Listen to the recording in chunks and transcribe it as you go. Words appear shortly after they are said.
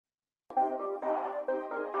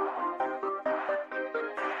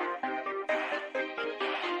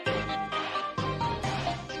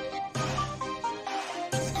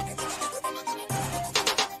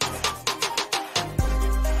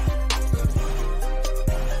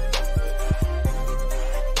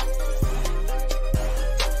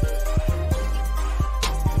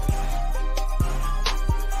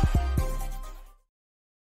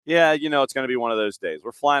Yeah, it's going to be one of those days.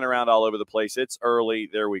 We're flying around all over the place. It's early.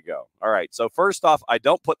 There we go. All right. So first off, I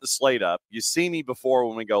don't put the slate up. You see me before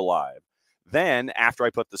when we go live. Then after I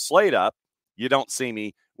put the slate up, you don't see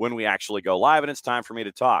me when we actually go live, and it's time for me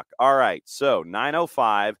to talk. All right. So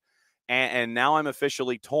 9:05, and now I'm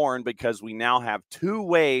officially torn because we now have two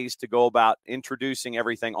ways to go about introducing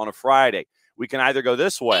everything on a Friday. We can either go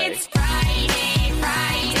this way. It's Friday,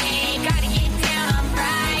 gotta get down on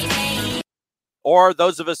Friday. Or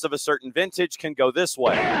those of us of a certain vintage can go this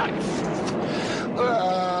way.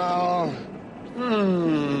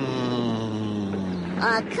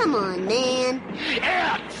 Come on, man.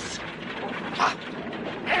 It's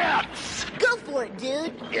Go for it,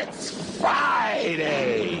 dude. It's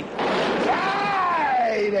Friday.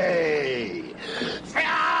 Friday.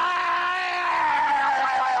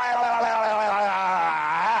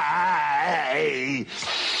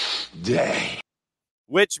 Day.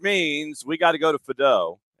 Which means we got to go to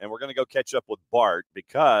Fido, and we're going to go catch up with Bart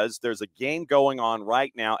because there's a game going on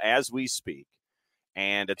right now as we speak,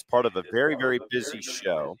 and it's part of a very, very busy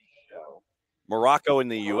show. Morocco in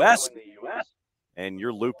the U.S., and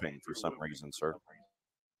you're looping for some reason, sir.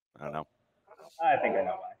 I don't know. I think I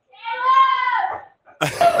know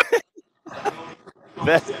why.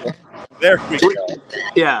 There we go.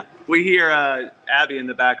 Yeah, we hear Abby in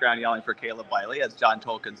the background yelling for Caleb Wiley as John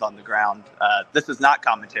Tolkien's on the ground. This is not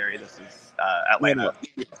commentary. This is Atlanta.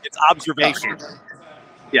 No. It's observation.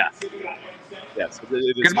 Yeah. Yes. It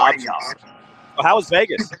is Good morning, y'all. How was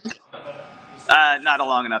Vegas? Not a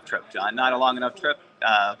long enough trip, John. Not a long enough trip,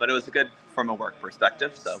 but it was good from a work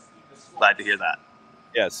perspective, so glad to hear that.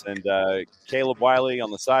 Yes, and Caleb Wiley on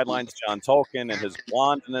the sidelines, John Tolkien, and his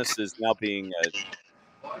blondness is now being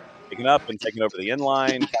taken up and taken over the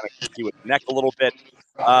inline, kind of kicky with the neck a little bit.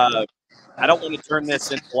 I don't want to turn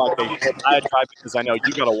this into like a diatribe because I know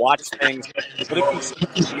you got to watch things. But if you see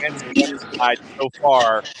the NPSL side so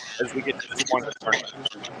far as we get to this point of the tournament?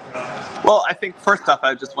 Well, I think first off,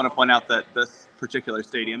 I just want to point out that this particular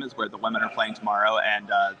stadium is where the women are playing tomorrow, and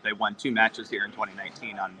they won 2 matches here in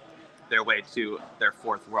 2019 on their way to their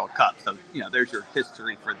 4th World Cup. So, there's your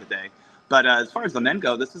history for the day. But as far as the men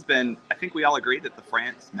go, this has been, I think we all agree that the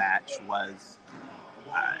France match was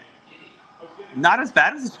not as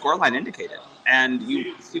bad as the scoreline indicated. And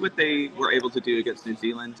you see what they were able to do against New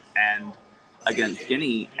Zealand and against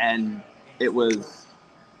Guinea, and it was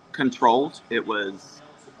controlled, it was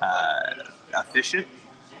efficient.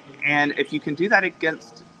 And if you can do that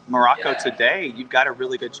against Morocco today, you've got a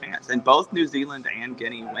really good chance. And both New Zealand and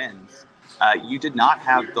Guinea wins, you did not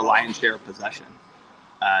have the lion's share of possession.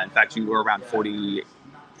 In fact, you were around 47%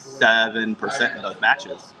 in those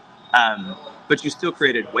matches. But you still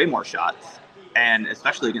created way more shots, and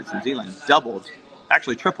especially against New Zealand,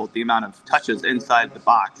 actually tripled the amount of touches inside the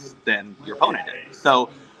box than your opponent did. So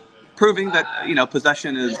proving that,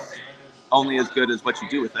 possession is only as good as what you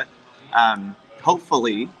do with it.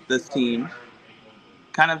 Hopefully this team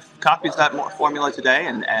kind of copies that formula today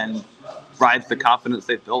and rides the confidence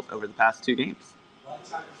they've built over the past 2 games.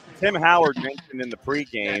 Tim Howard mentioned in the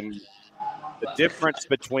pregame the difference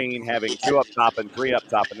between having 2 up top and 3 up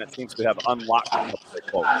top, and that seems to have unlocked them.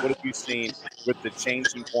 What have you seen with the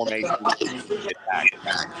changing formation?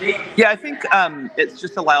 Yeah, I think it's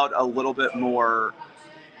just allowed a little bit more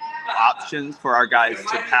options for our guys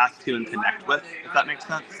to pass to and connect with, if that makes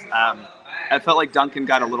sense. I felt like Duncan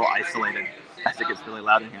got a little isolated. I think it's really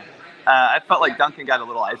loud in here. I felt like Duncan got a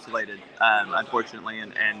little isolated, unfortunately,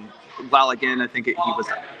 and while, again, I think he was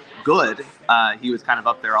good, he was kind of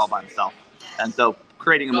up there all by himself. And so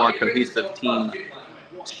creating a more cohesive team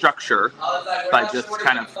structure by just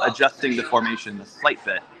kind of adjusting the formation a slight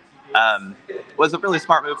bit was a really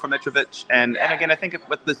smart move from Mitrovic. And again, I think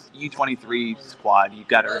with this U23 squad, you've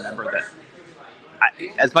got to remember that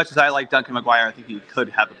as much as I like Duncan McGuire, I think he could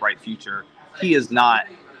have a bright future. He is not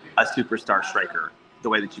a superstar striker the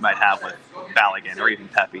way that you might have with Balogun or even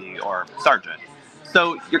Pepe or Sargent.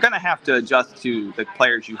 So you're going to have to adjust to the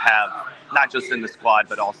players you have, not just in the squad,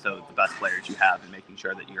 but also the best players you have, and making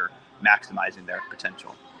sure that you're maximizing their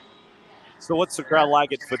potential. So what's the crowd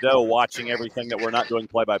like at Fido watching everything that we're not doing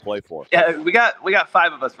play-by-play for? Yeah, we got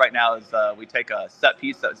 5 of us right now as we take a set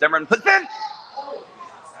piece that Zimmerman puts in.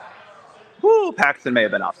 Woo, Paxton may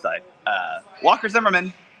have been offside. Walker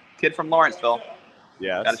Zimmerman, kid from Lawrenceville.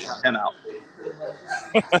 Yeah. Got to shout him out.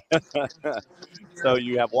 So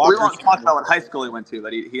you have Walker. We won't talk about what high school he went to,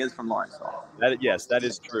 but he is from Lawrenceville. Yes, that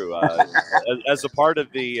is true. As a part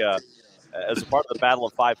of the Battle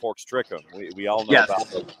of Five Forks Trickham, we all know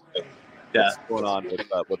about what's going on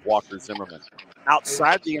with Walker Zimmerman.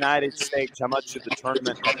 Outside the United States, how much of the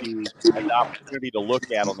tournament have you had the opportunity to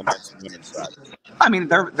look at on the men's and women's side? I mean,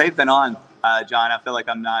 they've been on, John. I feel like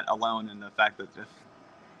I'm not alone in the fact that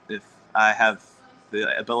if I have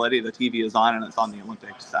the ability, the TV is on and it's on the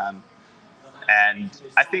Olympics. And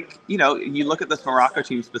I think, you look at this Morocco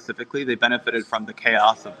team specifically, they benefited from the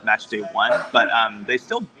chaos of match day 1, but they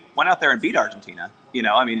still went out there and beat Argentina.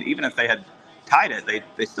 I mean, even if they had tied it,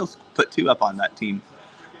 they still put 2 up on that team.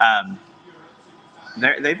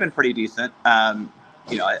 They've been pretty decent. I'm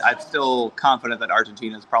still confident that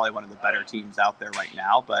Argentina is probably one of the better teams out there right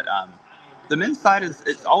now, but the men's side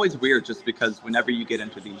it's always weird just because whenever you get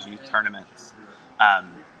into these youth tournaments,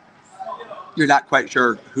 you're not quite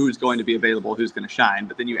sure who's going to be available, who's going to shine,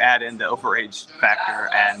 but then you add in the overage factor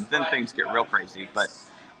and then things get real crazy. But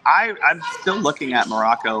I'm still looking at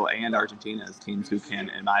Morocco and Argentina as teams who can,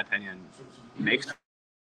 in my opinion, make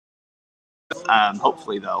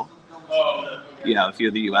hopefully though, if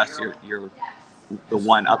you're the U.S., you're the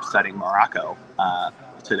one upsetting Morocco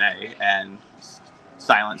today and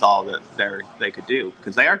silence all that they could do,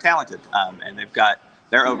 because they are talented, and they've got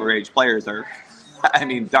their overage players are,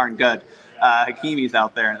 darn good. Hakimi's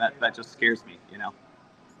out there, and that just scares me,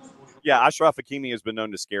 Yeah, Ashraf Hakimi has been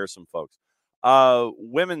known to scare some folks.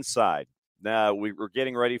 Women's side, now we're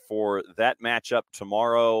getting ready for that matchup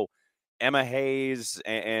tomorrow. Emma Hayes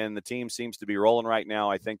and the team seems to be rolling right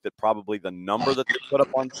now. I think that probably the number that they put up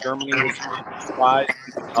on Germany was surprise.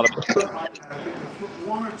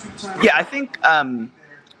 Yeah, I think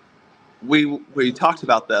we talked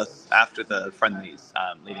about this after the friendlies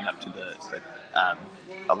leading up to the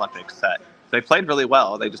Olympics. That they played really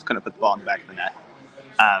well. They just couldn't put the ball in the back of the net.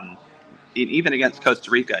 Even against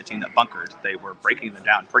Costa Rica, a team that bunkered, they were breaking them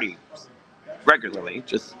down pretty regularly,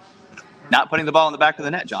 just not putting the ball in the back of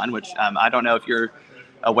the net, John, which I don't know if you're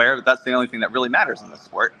aware, but that's the only thing that really matters in this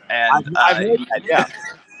sport. And I've heard that, yeah.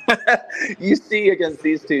 You see against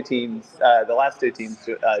these 2 teams, the last 2 teams,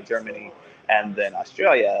 Germany and then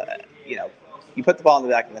Australia, you put the ball in the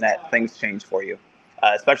back of the net, things change for you,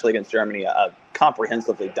 especially against Germany, a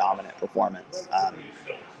comprehensively dominant performance.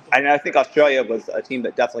 And I think Australia was a team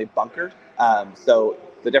that definitely bunkered. So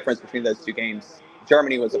the difference between those 2 games,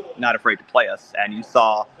 Germany was not afraid to play us, and you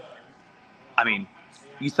saw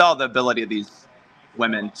the ability of these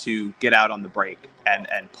women to get out on the break and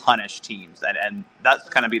punish teams. And that's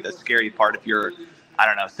kind of be the scary part if you're,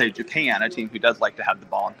 say Japan, a team who does like to have the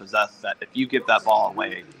ball and possess, that if you give that ball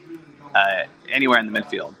away anywhere in the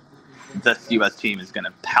midfield, this U.S. team is going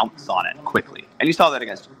to pounce on it quickly. And you saw that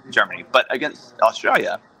against Germany. But against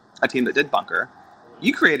Australia, a team that did bunker,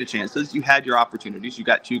 you created chances. You had your opportunities. You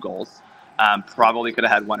got 2 goals. Probably could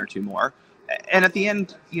have had 1 or 2 more. And at the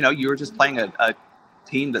end, you were just playing a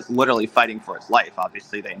team that's literally fighting for its life.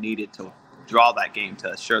 Obviously, they needed to draw that game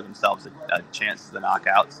to assure themselves a chance to the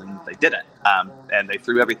knockouts, and they didn't. And they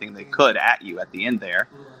threw everything they could at you at the end there.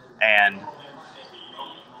 And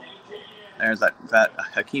there's that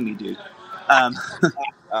Hakimi dude. Oh,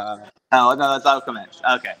 no, that's Alcamech.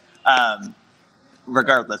 Okay.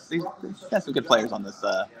 Regardless, he's got some good players on this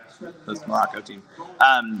Morocco team.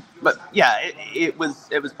 But yeah, it was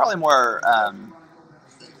probably more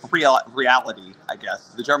reality, I guess.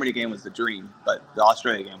 The Germany game was the dream, but the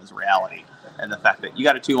Australia game was reality. And the fact that you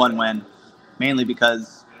got a 2-1 win, mainly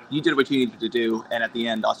because you did what you needed to do, and at the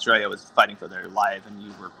end, Australia was fighting for their life, and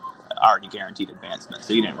you were already guaranteed advancement,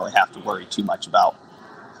 so you didn't really have to worry too much about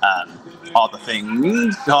all the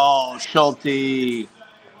things. Oh, Schulte.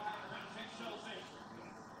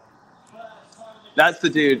 That's the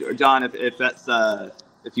dude, John.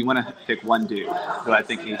 If you want to pick one dude who I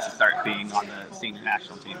think needs to start being on the senior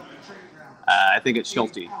national team, I think it's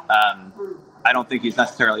Schulte. I don't think he's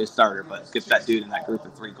necessarily a starter, but get that dude in that group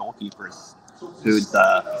of 3 goalkeepers who's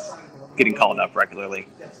getting called up regularly.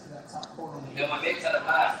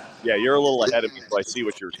 Yeah, you're a little ahead of me, so I see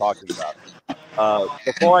what you're talking about.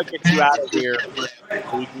 Before I get you out of here,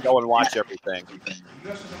 so we can go and watch everything,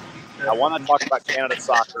 I want to talk about Canada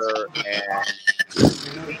soccer and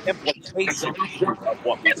the implications of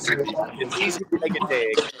what we see. It's easy to make a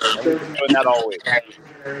dig, and we've been doing that all week.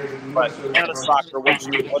 But Canada soccer, what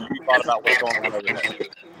have you thought about what's going on over there?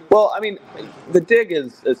 Well, I mean, the dig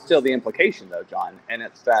is still the implication, though, John, and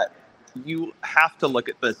it's that you have to look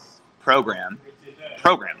at this program,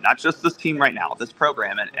 not just this team right now, this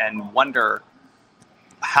program, and wonder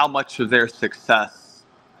how much of their success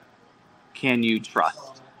can you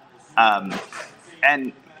trust.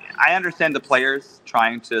 And I understand the players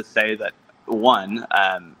trying to say that, one,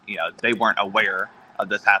 they weren't aware of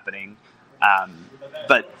this happening,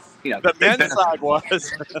 but the men's side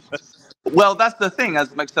was. Well, that's the thing.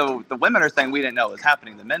 So the women are saying we didn't know it was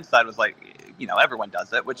happening. The men's side was like, everyone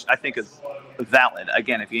does it, which I think is valid.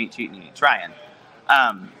 Again, if you ain't cheating, you ain't trying.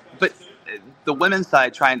 But the women's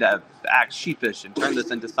side trying to act sheepish and turn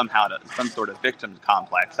this into some sort of victim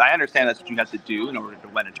complex. I understand that's what you have to do in order to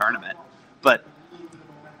win a tournament, but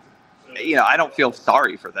I don't feel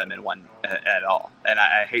sorry for them at all. And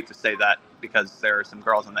I hate to say that because there are some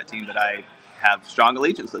girls on that team that I have strong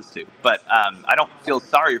allegiances to, but I don't feel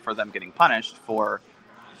sorry for them getting punished for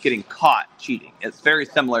getting caught cheating. It's very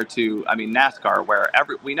similar to, NASCAR, where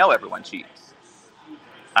we know everyone cheats.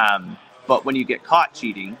 But when you get caught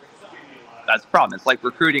cheating, that's a problem. It's like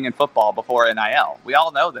recruiting in football before NIL. We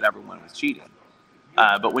all know that everyone was cheating.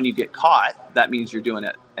 But when you get caught, that means you're doing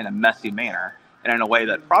it in a messy manner and in a way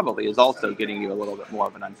that probably is also getting you a little bit more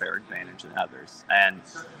of an unfair advantage than others. And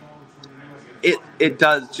it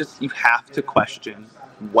does just, you have to question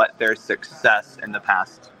what their success in the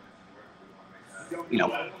past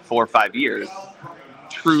 4 or 5 years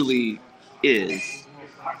truly is,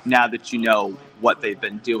 now that you know what they've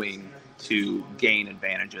been doing to gain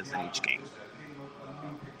advantages in each game.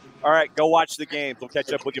 All right, go watch the games. We'll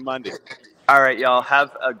catch up with you Monday. All right, y'all.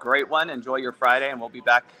 Have a great one. Enjoy your Friday, and we'll be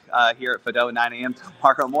back here at Fido 9 a.m.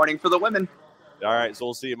 tomorrow morning for the women. All right, so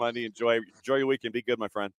we'll see you Monday. Enjoy your weekend. Be good, my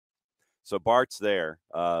friend. So Bart's there.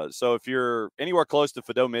 So if you're anywhere close to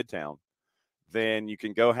Fido Midtown, then you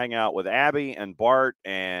can go hang out with Abby and Bart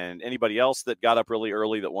and anybody else that got up really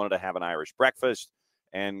early that wanted to have an Irish breakfast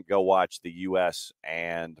and go watch the U.S.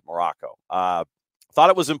 and Morocco. Thought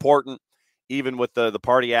it was important, even with the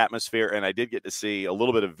party atmosphere, and I did get to see a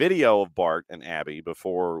little bit of video of Bart and Abby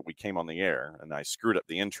before we came on the air, and I screwed up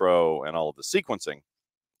the intro and all of the sequencing.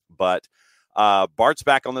 But Bart's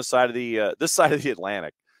back on this side of the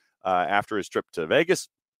Atlantic after his trip to Vegas.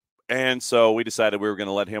 And so we decided we were going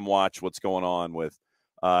to let him watch what's going on with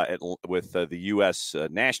the U.S.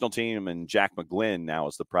 National team. And Jack McGlynn now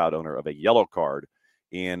is the proud owner of a yellow card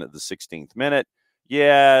in the 16th minute.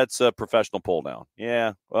 Yeah, it's a professional pull down.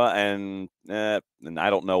 Yeah, well, and I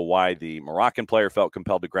don't know why the Moroccan player felt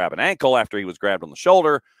compelled to grab an ankle after he was grabbed on the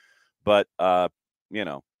shoulder. But,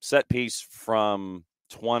 set piece from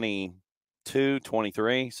 22,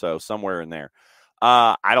 23, so somewhere in there.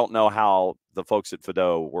 I don't know how the folks at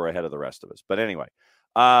Fido were ahead of the rest of us. But anyway,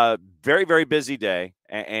 very, very busy day.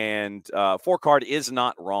 And 4Card is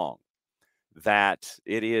not wrong that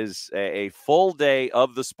it is a full day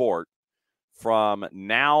of the sport from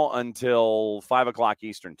now until 5 o'clock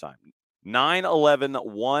Eastern time. 9, 11,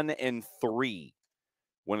 1, and 3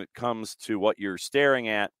 when it comes to what you're staring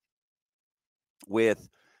at with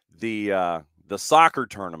the soccer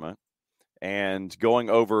tournament. And going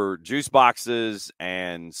over juice boxes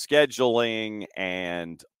and scheduling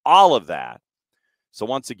and all of that. So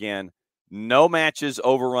once again, no matches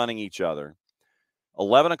overrunning each other.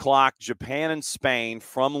 11 o'clock, Japan and Spain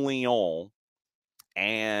from Lyon.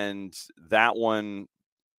 And that one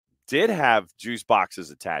did have juice boxes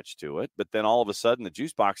attached to it. But then all of a sudden, the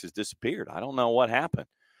juice boxes disappeared. I don't know what happened.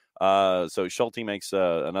 So Schulte makes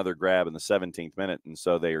another grab in the 17th minute. And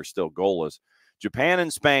so they are still goalless. Japan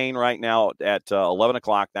and Spain right now at 11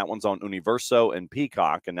 o'clock. That one's on Universo and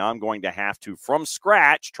Peacock. And now I'm going to have to, from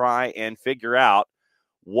scratch, try and figure out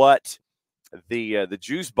what the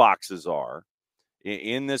juice boxes are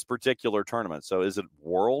in this particular tournament. So is it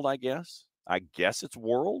World, I guess? I guess it's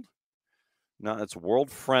World. No, it's World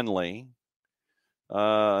Friendly.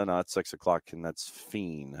 No, it's 6 o'clock, and that's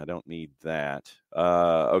Fiend. I don't need that.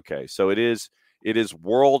 Okay, so it is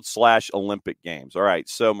World/Olympic Games. All right,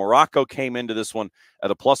 so Morocco came into this one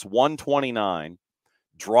at a plus 129,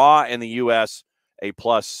 draw in the U.S. a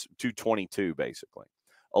plus 222, basically.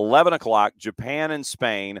 11 o'clock, Japan and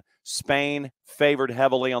Spain. Spain favored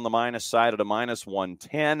heavily on the minus side at a minus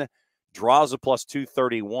 110. Draws a plus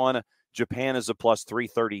 231. Japan is a plus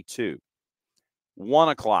 332. 1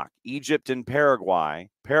 o'clock, Egypt and Paraguay.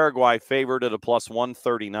 Paraguay favored at a plus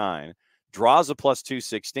 139. Draws a plus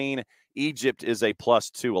 216. Egypt is a plus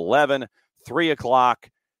 211. 3 o'clock,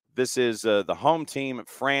 this is the home team,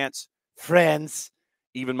 France,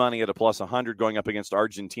 even money at a plus 100 going up against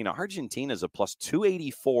Argentina. Argentina is a plus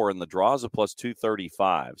 284 and the draw is a plus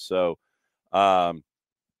 235. So that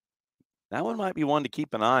one might be one to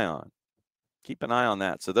keep an eye on. Keep an eye on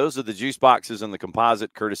that. So those are the juice boxes and the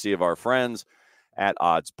composite, courtesy of our friends at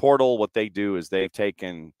Odds Portal. What they do is they've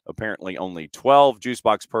taken apparently only 12 juice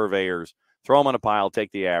box purveyors, throw them on a pile,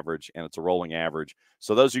 take the average, and it's a rolling average.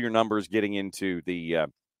 So those are your numbers getting into the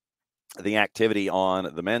activity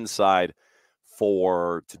on the men's side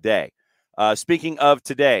for today. Speaking of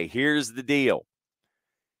today, here's the deal.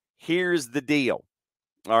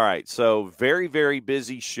 All right, so very, very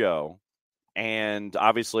busy show, and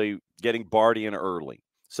obviously getting Bart in early.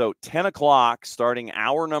 So 10 o'clock, starting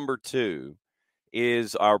hour number 2,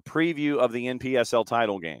 is our preview of the NPSL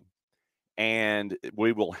title game. And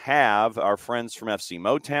we will have our friends from FC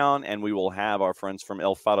Motown, and we will have our friends from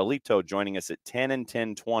El Farolito joining us at 10 and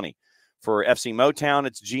 10:20. For FC Motown,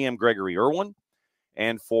 it's GM Gregory Irwin.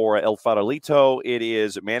 And for El Farolito, it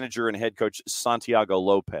is manager and head coach Santiago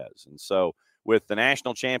Lopez. And so with the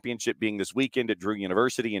national championship being this weekend at Drew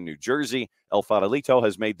University in New Jersey, El Farolito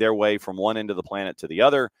has made their way from one end of the planet to the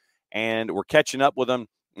other. And we're catching up with them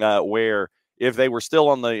where if they were still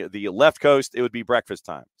on the left coast, it would be breakfast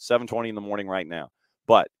time, 7:20 in the morning right now.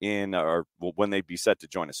 But when they'd be set to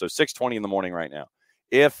join us. So 6:20 in the morning right now.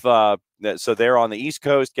 So they're on the East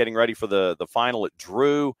Coast getting ready for the final at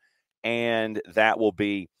Drew. And that will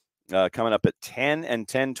be coming up at 10 and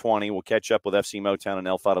 10:20. We'll catch up with FC Motown and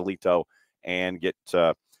El Farolito and get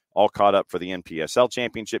all caught up for the NPSL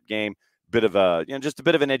championship game. Just a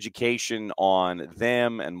bit of an education on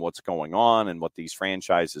them and what's going on and what these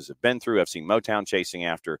franchises have been through. FC Motown chasing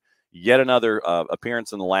after yet another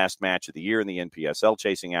appearance in the last match of the year in the NPSL,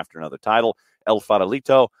 chasing after another title. El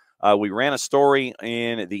Farolito, we ran a story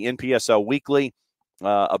in the NPSL Weekly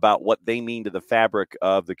about what they mean to the fabric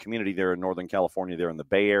of the community there in Northern California, there in the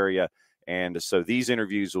Bay Area. And so these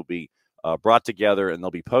interviews will be brought together and they'll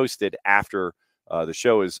be posted after the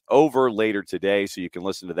show is over later today. So you can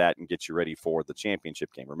listen to that and get you ready for the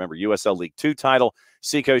championship game. Remember, USL League 2 title,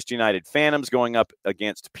 Seacoast United Phantoms going up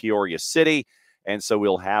against Peoria City. And so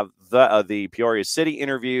we'll have the Peoria City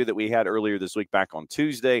interview that we had earlier this week back on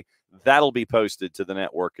Tuesday. That'll be posted to the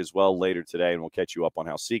network as well later today. And we'll catch you up on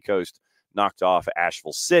how Seacoast knocked off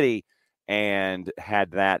Asheville City and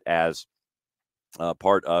had that as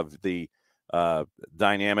part of the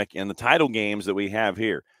dynamic in the title games that we have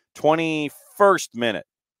here. 21st minute,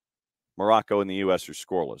 Morocco and the U.S. are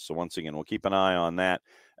scoreless. So once again, we'll keep an eye on that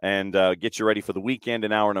and get you ready for the weekend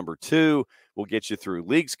in hour number 2. We'll get you through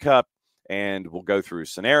Leagues Cup and we'll go through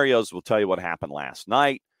scenarios. We'll tell you what happened last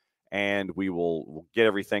night and we'll get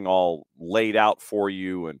everything all laid out for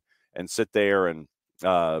you and sit there and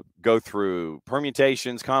go through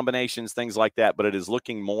permutations, combinations, things like that. But it is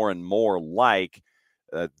looking more and more like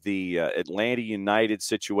the Atlanta United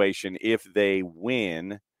situation. If they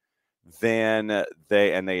win, then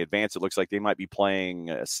they advance. It looks like they might be playing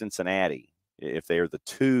Cincinnati. If they are the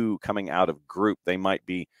 2 coming out of group, they might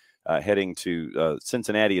be heading to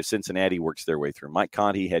Cincinnati if Cincinnati works their way through. Mike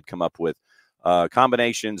Conti had come up with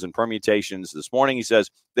combinations and permutations this morning. He says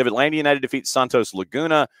if Atlanta United defeats Santos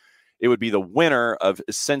Laguna, it would be the winner of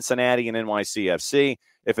Cincinnati and NYCFC.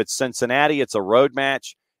 If it's Cincinnati, it's a road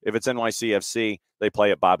match. If it's NYCFC, they play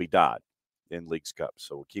at Bobby Dodd in Leagues Cup.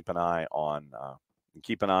 So we'll keep an eye on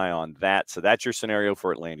that. So that's your scenario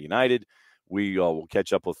for Atlanta United. We will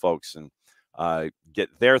catch up with folks and get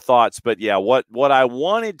their thoughts. But yeah, what I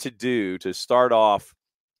wanted to do to start off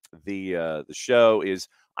the show is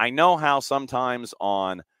I know how sometimes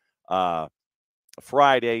on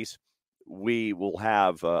Fridays we will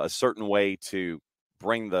have a certain way to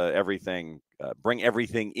bring everything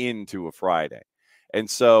into a Friday. And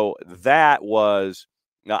so that was,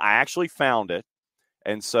 now I actually found it.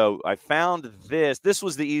 And so I found this. This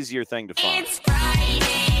was the easier thing to find. It's Friday,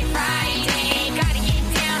 gotta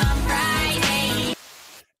get down on Friday.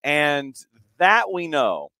 And that we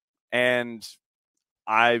know. And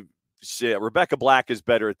Rebecca Black is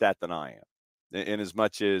better at that than I am, in as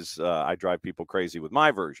much as I drive people crazy with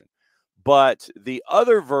my version. But the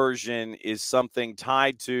other version is something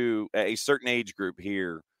tied to a certain age group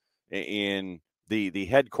here in the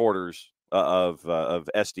headquarters of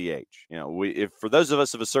SDH. You know, if for those of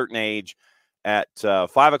us of a certain age, at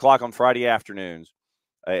 5:00 on Friday afternoons,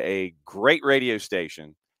 a great radio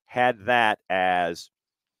station had that as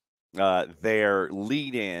their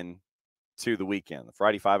lead-in to the weekend, the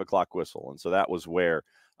Friday 5:00 whistle, and so that was where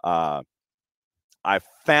I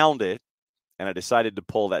found it. And I decided to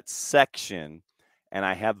pull that section, and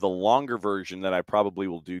I have the longer version that I probably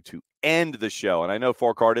will do to end the show. And I know,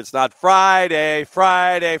 Four-Card, it's not Friday.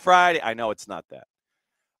 I know it's not that.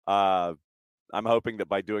 I'm hoping that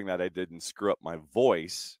by doing that, I didn't screw up my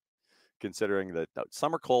voice, considering that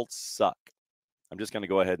Summer Colts suck. I'm just going to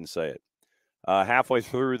go ahead and say it. Halfway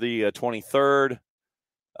through the 23rd,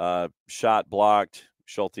 shot blocked.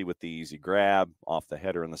 Schulte with the easy grab off the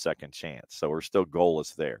header in the second chance. So we're still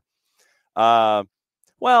goalless there.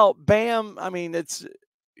 Well, Bam, I mean,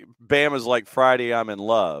 Bam is like Friday, I'm in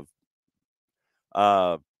love.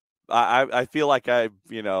 I feel like I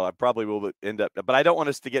probably will end up, but I don't want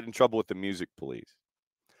us to get in trouble with the music police.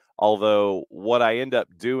 Although what I end up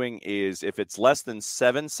doing is if it's less than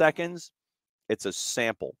 7 seconds, it's a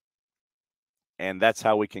sample. And that's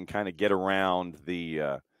how we can kind of get around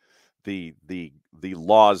the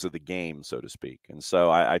laws of the game, so to speak. And so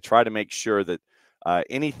I try to make sure that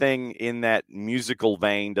Anything in that musical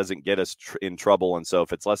vein doesn't get us in trouble. And so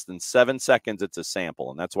if it's less than 7 seconds, it's a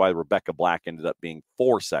sample. And that's why Rebecca Black ended up being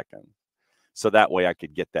 4 seconds. So that way I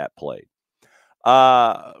could get that played.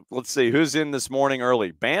 Let's see. Who's in this morning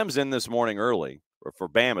early? Bam's in this morning early. Or for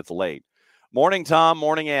Bam, it's late. Morning, Tom.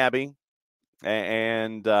 Morning, Abby.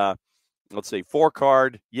 And let's see.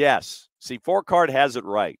 4Card. Yes. See, 4Card has it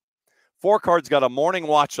right. 4Card's got a morning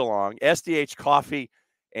watch along, SDH coffee,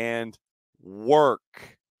 and work.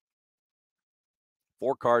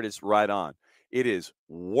 4Card is right on. It is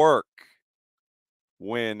work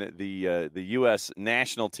when the U.S.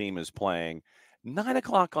 national team is playing 9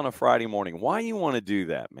 o'clock on a Friday morning. Why you want to do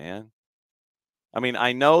that, man? I mean,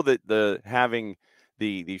 I know that having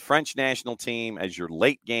the French national team as your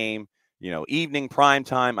late game, evening prime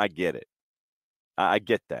time, I get it. I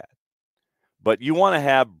get that. But you want to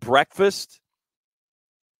have breakfast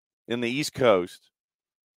in the East Coast.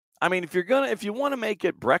 I mean, if you want to make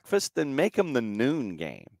it breakfast, then make them the noon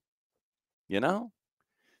game.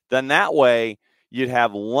 Then that way you'd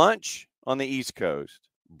have lunch on the East Coast,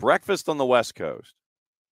 breakfast on the West Coast.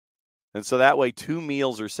 And so that way 2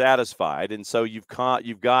 meals are satisfied. And so you've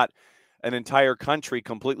got an entire country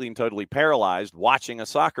completely and totally paralyzed watching a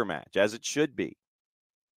soccer match, as it should be.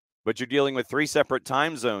 But you're dealing with 3 separate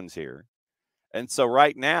time zones here. And so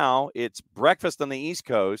right now it's breakfast on the East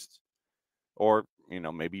Coast, or,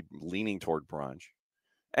 maybe leaning toward brunch.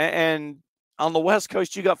 And on the West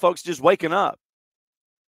Coast, you got folks just waking up.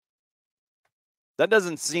 That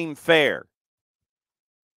doesn't seem fair.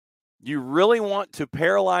 You really want to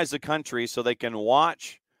paralyze a country so they can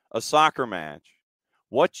watch a soccer match.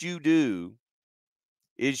 What you do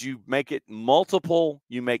is you make multiple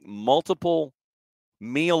meal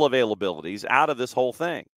availabilities out of this whole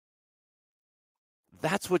thing.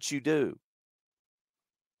 That's what you do.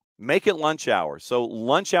 Make it lunch hour. So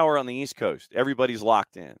lunch hour on the East Coast, everybody's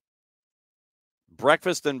locked in.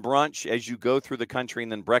 Breakfast and brunch as you go through the country,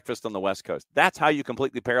 and then breakfast on the West Coast. That's how you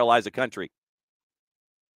completely paralyze a country.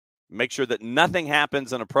 Make sure that nothing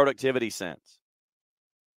happens in a productivity sense.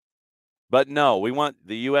 But no, we want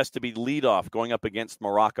the U.S. to be leadoff going up against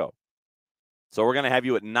Morocco. So we're going to have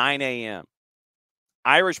you at 9 a.m.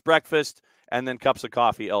 Irish breakfast and then cups of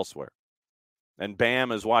coffee elsewhere. And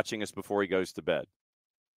Bam is watching us before he goes to bed.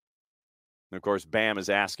 And, of course, Bam is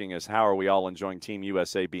asking us, how are we all enjoying Team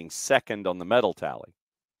USA being second on the medal tally?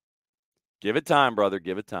 Give it time, brother.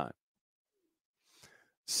 Give it time.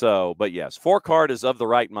 So, but yes, 4Card is of the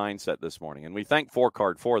right mindset this morning, and we thank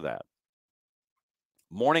 4Card for that.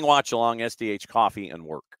 Morning watch along, SDH coffee and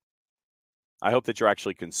work. I hope that you're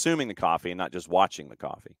actually consuming the coffee and not just watching the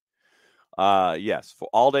coffee. Yes, for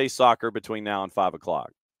all-day soccer between now and 5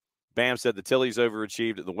 o'clock. Bam said the Tillies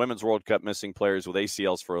overachieved at the Women's World Cup, missing players with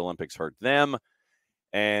ACLs for Olympics hurt them.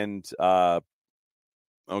 And,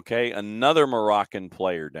 another Moroccan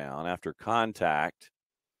player down after contact.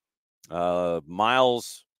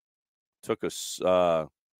 Miles took a so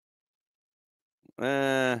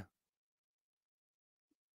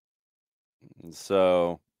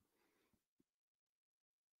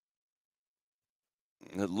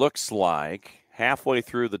it looks like halfway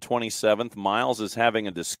through the 27th, Miles is having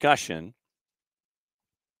a discussion.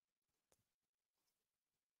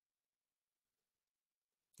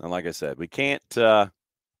 And like I said, we can't do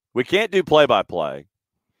play-by-play.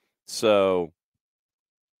 So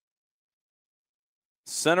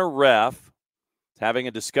center ref is having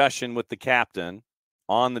a discussion with the captain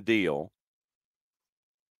on the deal.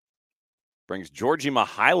 Brings Georgi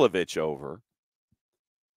Mihailovic over.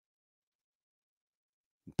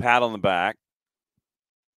 Pat on the back.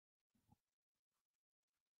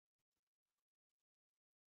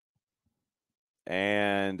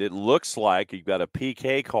 And it looks like you've got a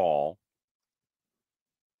PK call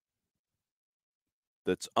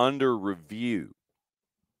that's under review.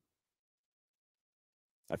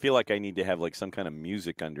 I feel like I need to have like some kind of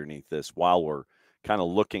music underneath this while we're kind of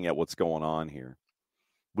looking at what's going on here.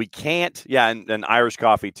 We can't, and Irish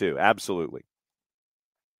coffee too, absolutely.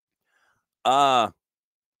 All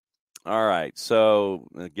right, so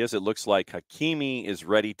I guess it looks like Hakimi is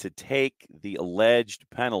ready to take the alleged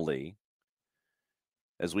penalty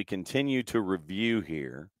as we continue to review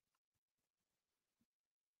here.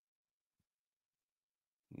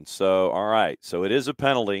 And so, all right, so it is a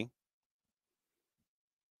penalty.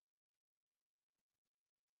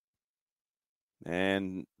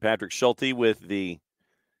 And Patrick Schulte with the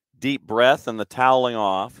deep breath and the toweling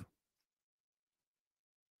off.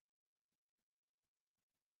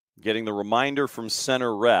 Getting the reminder from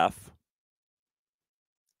center ref.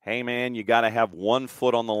 Hey, man, you got to have 1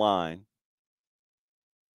 foot on the line.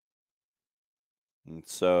 And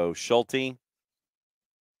so Schulte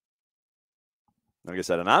Like I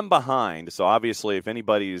said, and I'm behind. So obviously, if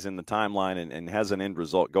anybody is in the timeline and has an end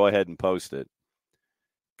result, go ahead and post it.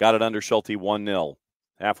 Got it under Schulte 1-0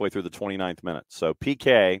 halfway through the 29th minute. So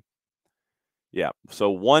PK, yeah.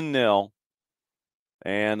 So 1-0,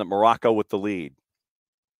 and Morocco with the lead.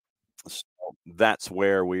 So that's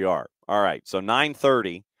where we are. All right. So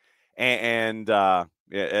 9:30, and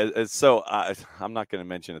so I'm not going to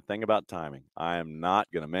mention a thing about timing. I am not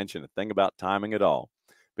going to mention a thing about timing at all,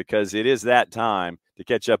 because it is that time to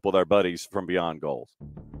catch up with our buddies from Beyond Goals.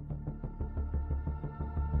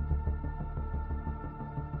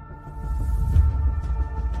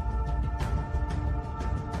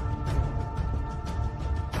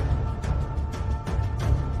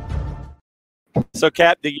 So,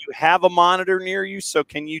 Cap, do you have a monitor near you? So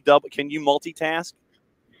can you multitask?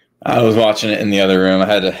 I was watching it in the other room.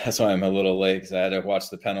 That's why I'm a little late, because I had to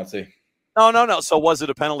watch the penalty. No. So was it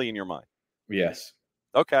a penalty in your mind? Yes.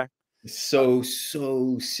 Okay. So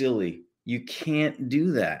silly. You can't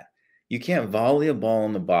do that. You can't volley a ball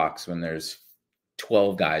in the box when there's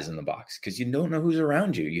 12 guys in the box, because you don't know who's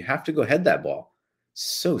around you. You have to go head that ball.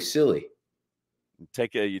 So silly.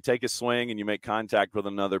 You take a swing and you make contact with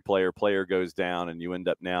another player. Player goes down, and you end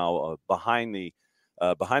up now behind the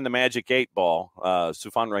Magic 8 ball.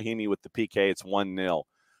 Soufan Rahimi with the PK. It's 1-0.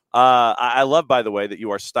 I love, by the way, that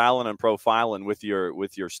you are styling and profiling with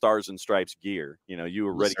your Stars and Stripes gear. You know, you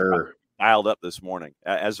were ready, dialed up this morning,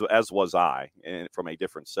 as was I, from a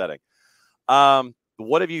different setting.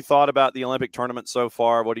 What have you thought about the Olympic tournament so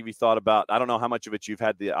far? What have you thought about? I don't know how much of it you've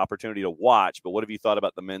had the opportunity to watch, but what have you thought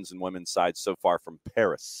about the men's and women's sides so far from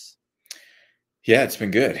Paris? Yeah, it's been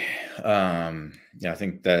good. I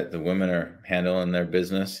think that the women are handling their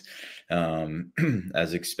business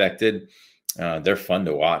as expected. They're fun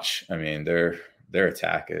to watch. I mean, their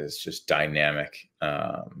attack is just dynamic.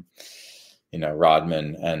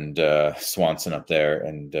 Rodman and Swanson up there,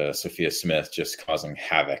 and Sophia Smith just causing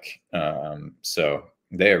havoc. So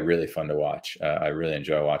they are really fun to watch. I really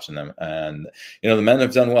enjoy watching them. And, the men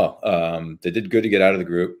have done well. They did good to get out of the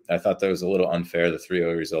group. I thought that was a little unfair, the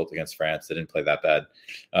 3-0 result against France. They didn't play that bad.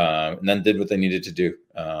 And then did what they needed to do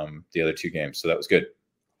the other two games. So that was good.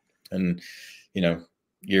 And,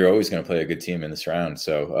 you're always going to play a good team in this round.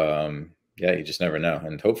 So, you just never know.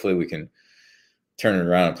 And hopefully we can turn it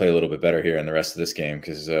around and play a little bit better here in the rest of this game,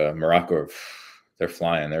 because Morocco, they're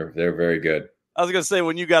flying. They're very good. I was going to say,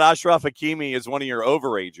 when you got Ashraf Hakimi as one of your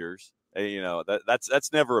overagers,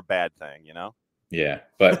 that's never a bad thing, Yeah,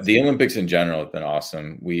 but the Olympics in general have been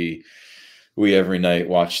awesome. We every night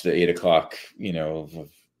watch the 8 o'clock,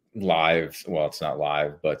 live. Well, it's not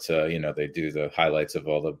live, but they do the highlights of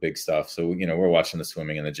all the big stuff. So we're watching the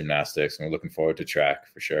swimming and the gymnastics, and we're looking forward to track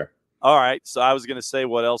for sure. All right. So I was going to say,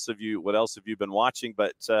 what else have you been watching?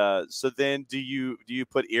 But so then do you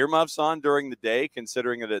put earmuffs on during the day,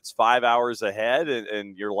 considering that it's 5 hours ahead,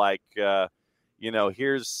 and you're like,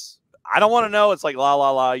 here's, I don't want to know. It's like, la, la,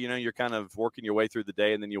 la, you're kind of working your way through the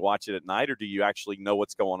day, and then you watch it at night, or do you actually know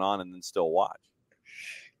what's going on and then still watch?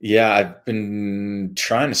 Yeah, I've been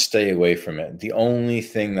trying to stay away from it. The only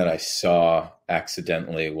thing that I saw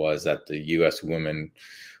accidentally was that the U.S. women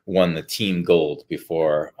won the team gold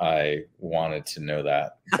before I wanted to know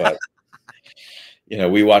that. But,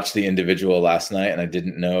 we watched the individual last night, and I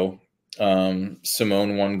didn't know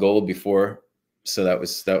Simone won gold before. So that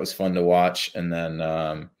was fun to watch. And then,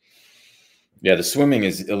 the swimming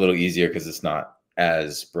is a little easier because it's not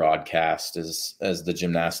as broadcast as the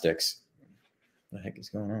gymnastics. What the heck is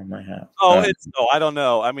going on with my hat? I don't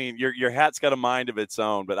know. I mean, your hat's got a mind of its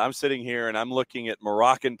own, but I'm sitting here and I'm looking at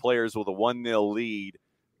Moroccan players with a 1-0 lead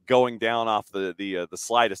going down off the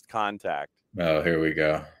slightest contact. Oh, here we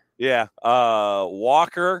go. Yeah.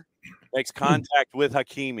 Walker makes contact with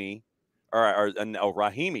Hakimi or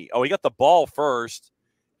Rahimi. Oh, he got the ball first,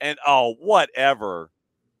 and whatever.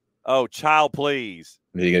 Oh, child, please.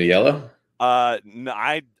 Did he get a yellow? No,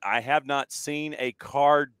 I have not seen a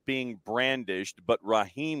card being brandished, but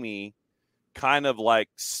Rahimi kind of like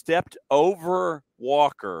stepped over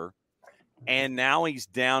Walker, and now he's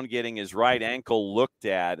down getting his right ankle looked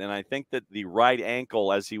at. And I think that the right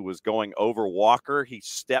ankle, as he was going over Walker, he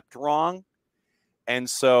stepped wrong. And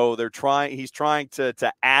so he's trying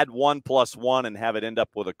to add 1+1 and have it end up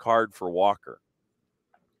with a card for Walker.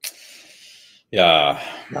 Yeah.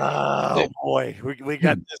 Oh boy, we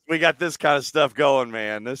got this kind of stuff going,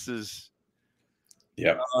 man. This is.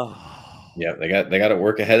 Yep. Yeah, they got to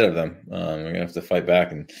work ahead of them. We're gonna have to fight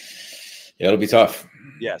back, and it'll be tough.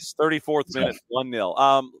 Yes, 34th minute,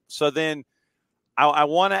 1-0. So then, I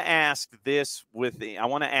want to ask this I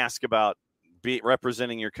want to ask about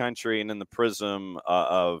representing your country and in the prism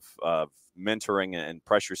of mentoring and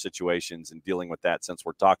pressure situations and dealing with that, since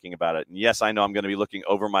we're talking about it. And yes, I know I'm going to be looking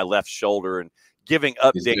over my left shoulder and giving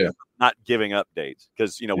updates, not giving updates,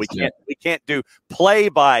 because we can't do play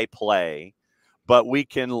by play, but we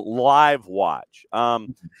can live watch. All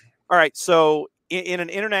right, so in an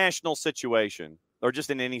international situation, or just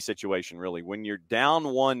in any situation really, when you're down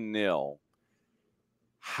 1-0,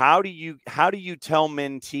 how do you tell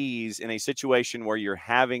mentees in a situation where you're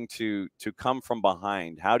having to come from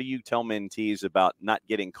behind? How do you tell mentees about not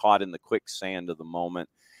getting caught in the quicksand of the moment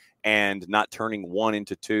and not turning 1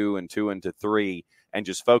 into 2 and 2 into 3, and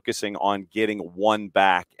just focusing on getting 1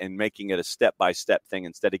 back and making it a step-by-step thing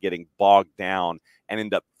instead of getting bogged down and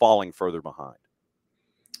end up falling further behind?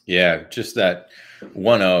 Yeah, just that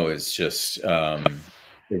 1-0 is just it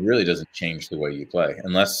really doesn't change the way you play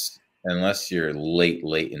unless you're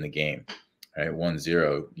late in the game, right?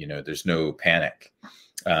 1-0, there's no panic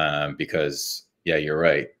because you're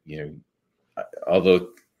right. Although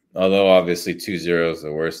obviously 2-0 is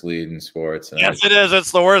the worst lead in sports. And yes, it is.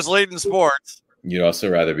 It's the worst lead in sports. You'd also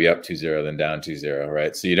rather be up 2-0 than down 2-0,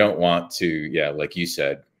 right? So you don't want to, like you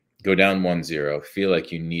said, go down 1-0, feel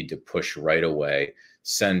like you need to push right away,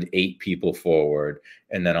 send 8 people forward,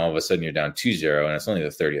 and then all of a sudden you're down 2-0 and it's only the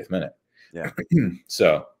 30th minute. Yeah.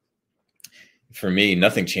 So for me,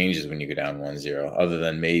 nothing changes when you go down 1-0 other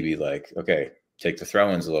than maybe like, okay, take the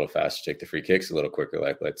throw-ins a little faster, take the free kicks a little quicker.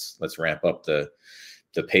 Like let's ramp up the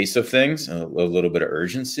pace of things, a little bit of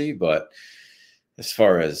urgency. But as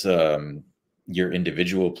far as your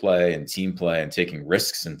individual play and team play and taking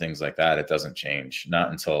risks and things like that, it doesn't change. Not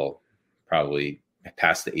until probably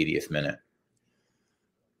past the 80th minute.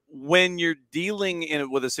 When you're dealing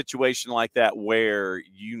with a situation like that where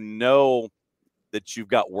you know that you've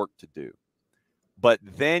got work to do, but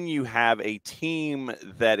then you have a team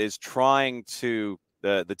that is trying to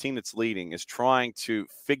the team that's leading is trying to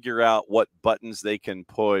figure out what buttons they can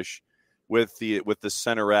push with the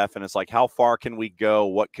center ref, and it's like, how far can we go?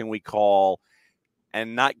 What can we call?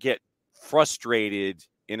 And not get frustrated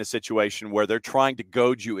in a situation where they're trying to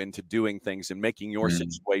goad you into doing things and making your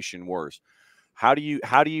situation worse. How do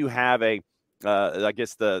you have a I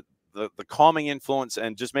guess the calming influence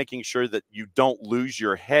and just making sure that you don't lose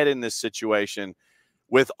your head in this situation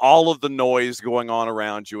with all of the noise going on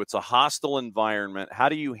around you? It's a hostile environment. How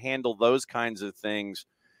do you handle those kinds of things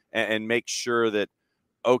and make sure that,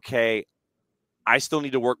 okay, I still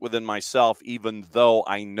need to work within myself, even though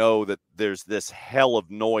I know that there's this hell of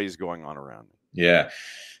noise going on around me? Yeah,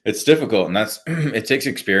 it's difficult. And it takes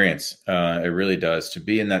experience. It really does, to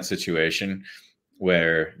be in that situation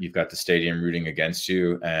where you've got the stadium rooting against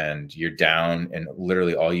you and you're down and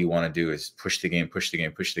literally all you want to do is push the game.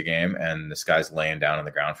 And this guy's laying down on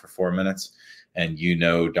the ground for 4 minutes and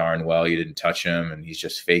darn well you didn't touch him and he's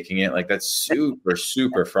just faking it. Like that's super,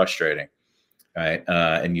 super frustrating. Right.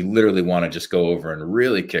 And you literally want to just go over and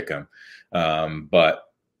really kick him. But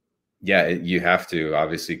yeah, you have to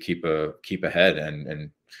obviously keep ahead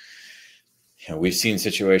and we've seen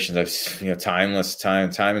situations time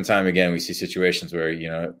and time again, we see situations where,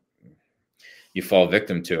 you fall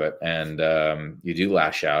victim to it and you do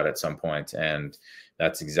lash out at some point. And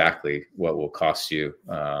that's exactly what will cost you,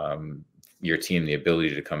 your team, the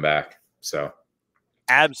ability to come back. So.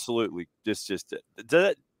 Absolutely.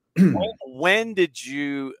 When did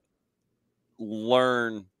you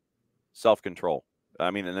learn self-control?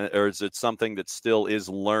 I mean, or is it something that still is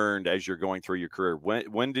learned as you're going through your career?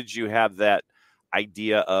 When did you have that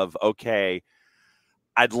idea of, okay,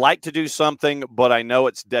 I'd like to do something, but I know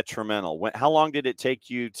it's detrimental? How long did it take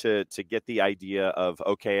you to get the idea of,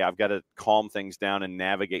 okay, I've got to calm things down and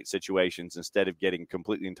navigate situations instead of getting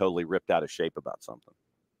completely and totally ripped out of shape about something?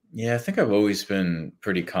 Yeah, I think I've always been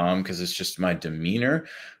pretty calm because it's just my demeanor.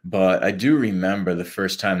 But I do remember the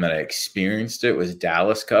first time that I experienced it was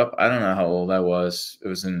Dallas Cup. I don't know how old I was. It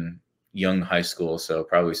was in young high school, so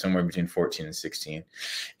probably somewhere between 14 and 16.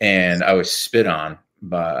 And I was spit on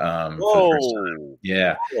by for the first time.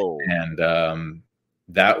 Yeah. Whoa. And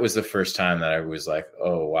that was the first time that I was like,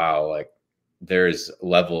 oh, wow, like there's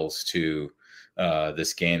levels to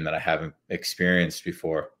this game that I haven't experienced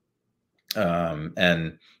before.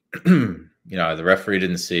 And the referee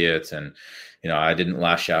didn't see it and, I didn't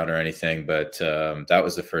lash out or anything, but that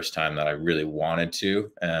was the first time that I really wanted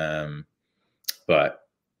to. But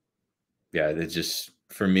yeah, it just,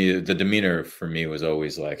 for me, the demeanor for me was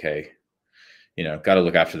always like, hey, got to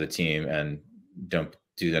look after the team and don't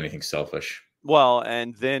do anything selfish. Well,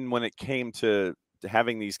 and then when it came to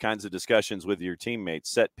having these kinds of discussions with your teammates,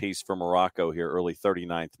 set piece for Morocco here, early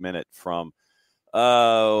 39th minute from,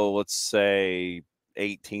 let's say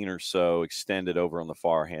 18 or so, extended over on the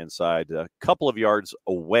far hand side, a couple of yards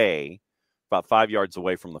away, about 5 yards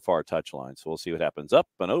away from the far touchline. So we'll see what happens. Up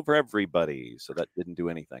and over everybody. So that didn't do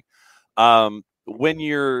anything. When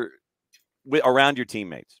you're around your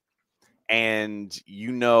teammates and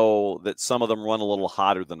you know that some of them run a little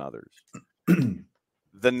hotter than others,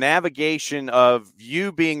 the navigation of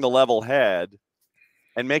you being the level head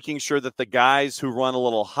and making sure that the guys who run a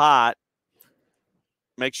little hot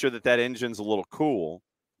make sure that engine's a little cool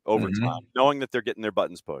over time, knowing that they're getting their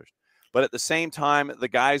buttons pushed. But at the same time, the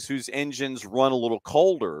guys whose engines run a little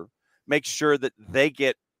colder, make sure that they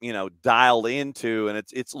get, dialed into, and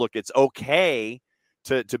it's okay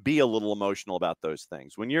to be a little emotional about those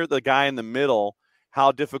things. When you're the guy in the middle,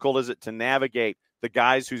 how difficult is it to navigate the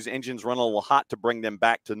guys whose engines run a little hot to bring them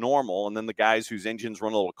back to normal, and then the guys whose engines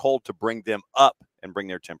run a little cold to bring them up and bring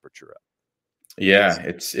their temperature up? Yeah,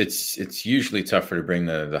 it's usually tougher to bring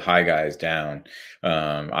the high guys down.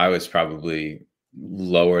 I was probably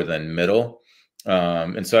lower than middle.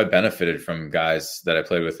 And so I benefited from guys that I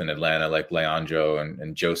played with in Atlanta, like Leandro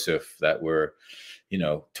and Joseph, that were,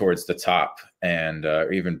 towards the top, and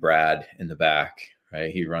even Brad in the back,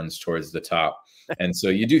 right? He runs towards the top. And so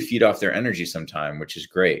you do feed off their energy sometime, which is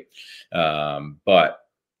great. But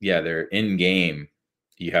yeah, they're in game.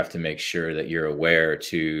 You have to make sure that you're aware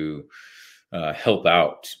to help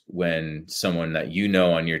out when someone that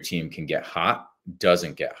on your team can get hot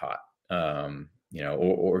doesn't get hot,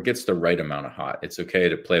 or gets the right amount of hot. It's okay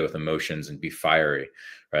to play with emotions and be fiery,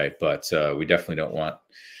 right? But we definitely don't want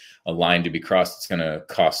a line to be crossed that's going to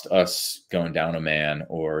cost us going down a man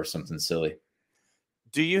or something silly.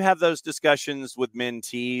 Do you have those discussions with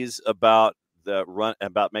mentees about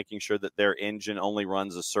about making sure that their engine only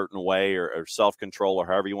runs a certain way, or self-control, or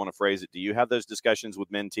however you want to phrase it? Do you have those discussions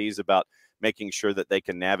with mentees about making sure that they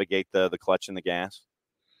can navigate the clutch and the gas?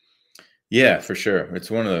 Yeah, for sure.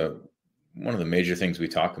 It's one of the major things we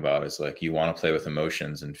talk about is, like, you want to play with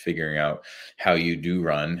emotions and figuring out how you do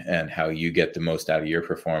run and how you get the most out of your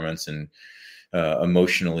performance, and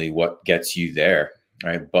emotionally what gets you there,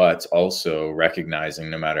 right? But also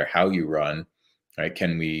recognizing no matter how you run, right,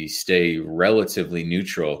 can we stay relatively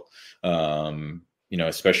neutral,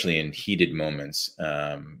 especially in heated moments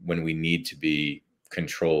when we need to be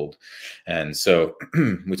controlled. And so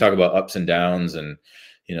we talk about ups and downs, and,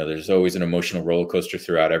 there's always an emotional roller coaster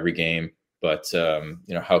throughout every game. But,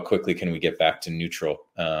 how quickly can we get back to neutral?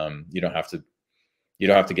 You don't have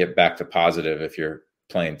to get back to positive if you're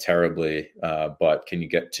playing terribly, but can you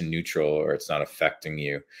get to neutral, or it's not affecting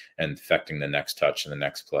you and affecting the next touch and the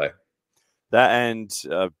next play?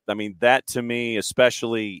 That to me,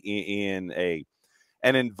 especially in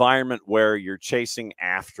an environment where you're chasing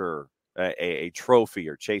after a trophy,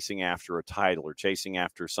 or chasing after a title, or chasing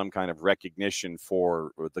after some kind of recognition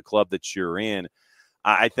for the club that you're in,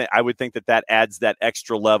 I would think that adds that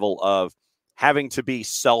extra level of having to be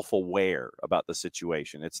self-aware about the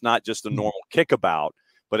situation. It's not just a normal kickabout,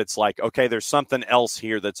 but it's like, okay, there's something else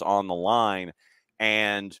here that's on the line,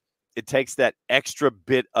 and it takes that extra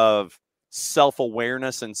bit of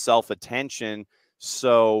self-awareness and self-attention,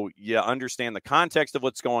 so you understand the context of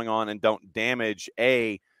what's going on and don't damage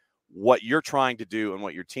what you're trying to do and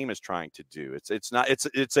what your team is trying to do.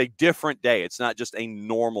 It's a different day. It's not just a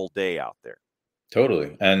normal day out there.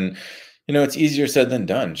 Totally. And it's easier said than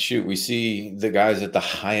done. Shoot, we see the guys at the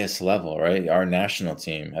highest level, right? Our national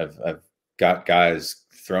team have got guys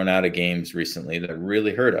thrown out of games recently that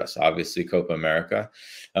really hurt us. Obviously Copa America,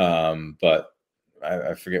 but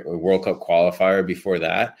I forget, a World Cup qualifier before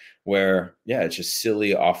that, where, it's just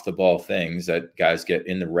silly off the ball things that guys get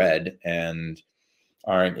in the red and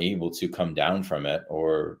aren't able to come down from it,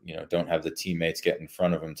 or, don't have the teammates get in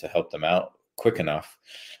front of them to help them out quick enough.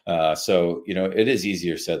 So, it is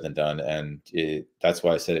easier said than done. And that's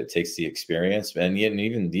why I said it takes the experience. And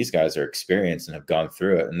even these guys are experienced and have gone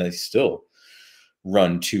through it, and they still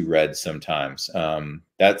run too red sometimes.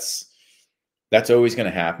 That's always going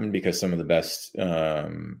to happen, because some of the best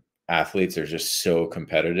athletes are just so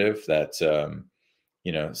competitive that,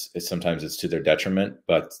 sometimes it's to their detriment,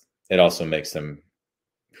 but it also makes them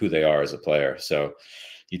who they are as a player. So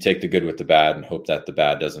you take the good with the bad and hope that the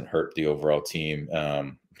bad doesn't hurt the overall team,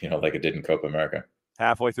 like it did in Copa America.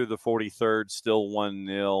 Halfway through the 43rd, still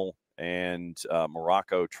 1-0, and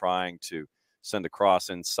Morocco trying to send a cross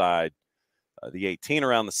inside the 18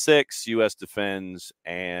 around the 6. U.S. defends,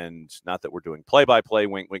 and not that we're doing play-by-play,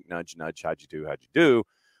 wink, wink, nudge, nudge, how'd you do,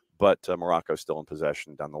 but Morocco still in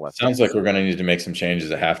possession down the left. Sounds like we're going to need to make some changes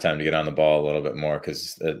at halftime to get on the ball a little bit more,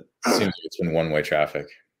 because it seems like it's been one-way traffic.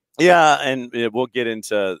 Yeah, and we'll get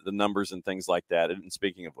into the numbers and things like that. And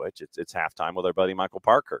speaking of which, it's halftime with our buddy Michael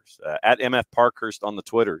Parkhurst at MF Parkhurst on the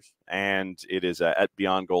Twitters, and it is at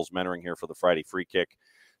Beyond Goals Mentoring here for the Friday Free Kick.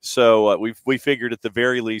 So we figured at the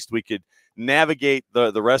very least we could navigate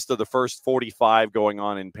the rest of the first 45 going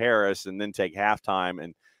on in Paris, and then take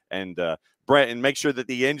halftime and Brett, and make sure that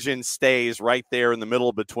the engine stays right there in the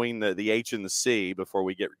middle between the H and the C before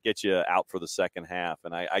we get you out for the second half.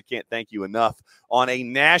 And I can't thank you enough on a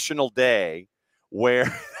national day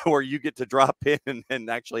where you get to drop in and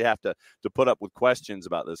actually have to put up with questions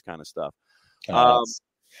about this kind of stuff.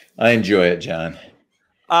 I enjoy it, John.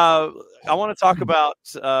 I want to talk about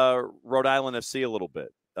Rhode Island FC a little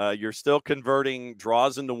bit. You're still converting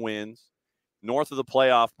draws into wins. North of the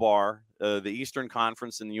playoff bar, the Eastern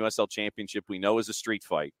Conference and the USL Championship we know is a street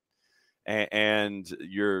fight, and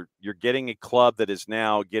you're getting a club that is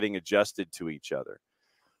now getting adjusted to each other.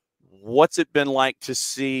 What's it been like to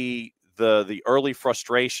see the early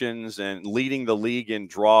frustrations and leading the league in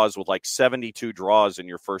draws with like 72 draws in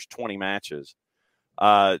your first 20 matches,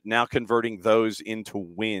 now converting those into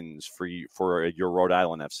wins for your Rhode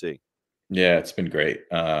Island FC? Yeah, it's been great.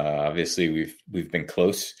 Obviously, we've been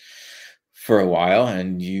close for a while,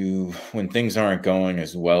 and when things aren't going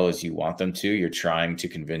as well as you want them to, you're trying to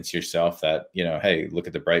convince yourself that, hey, look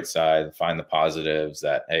at the bright side, find the positives,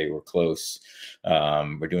 that, hey, we're close,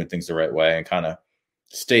 we're doing things the right way, and kind of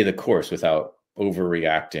stay the course without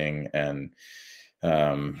overreacting and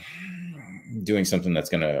doing something that's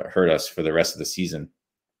going to hurt us for the rest of the season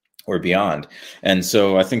or beyond. And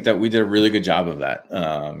so I think that we did a really good job of that.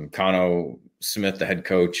 Cano Smith, the head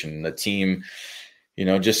coach, and the team,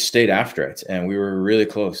 just stayed after it, and we were really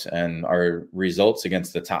close. And our results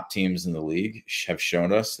against the top teams in the league have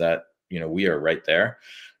shown us that, we are right there.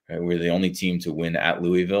 We're the only team to win at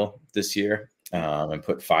Louisville this year, and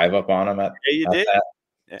put 5 up on them at did. that.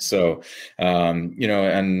 Yeah. So,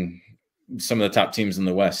 and some of the top teams in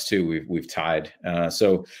the West too, we've tied.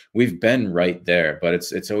 So we've been right there, but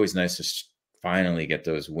it's always nice to finally get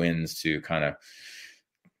those wins to kind of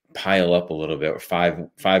pile up a little bit. 5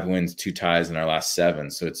 wins, 2 ties in our last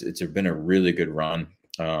 7. So it's been a really good run.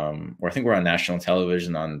 Where I think we're on national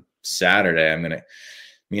television on Saturday.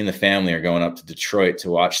 Me and the family are going up to Detroit to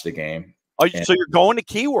watch the game. Oh, so you're going to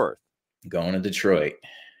Keyworth? Going to Detroit.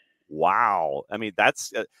 Wow. I mean,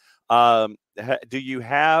 that's, do you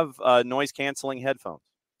have noise canceling headphones?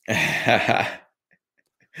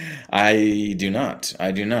 I do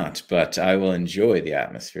not, but I will enjoy the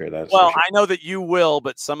atmosphere. Well, sure. I know that you will,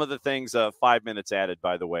 but some of the things, 5 minutes added,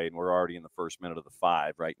 by the way, and we're already in the first minute of the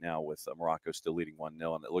 5 right now with Morocco still leading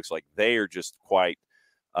 1-0, and it looks like they are just quite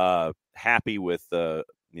happy with,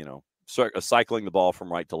 cycling the ball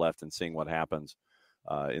from right to left and seeing what happens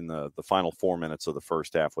in the final 4 minutes of the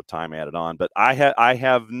first half with time added on. But I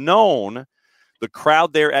have known the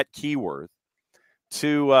crowd there at Keyworth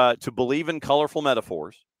to believe in colorful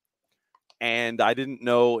metaphors, and I didn't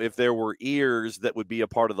know if there were ears that would be a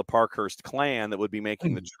part of the Parkhurst clan that would be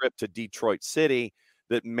making the trip to Detroit City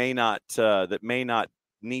that may not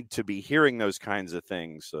need to be hearing those kinds of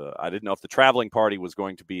things. I didn't know if the traveling party was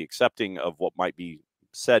going to be accepting of what might be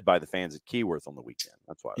said by the fans at Keyworth on the weekend.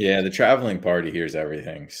 That's why. Yeah, the traveling party hears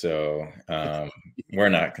everything, so we're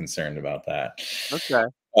not concerned about that. Okay.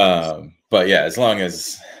 But yeah, as long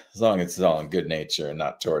as it's all in good nature and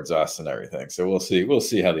not towards us and everything. So we'll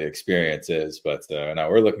see how the experience is. But no,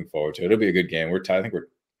 we're looking forward to it. It'll be a good game. I think we're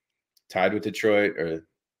tied with Detroit, or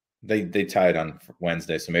they tied on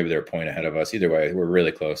Wednesday, so maybe they're a point ahead of us. Either way, we're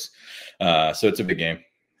really close. So it's a big game.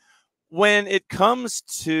 When it comes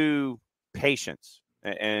to patience,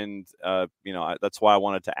 and that's why I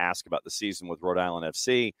wanted to ask about the season with Rhode Island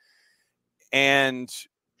FC, and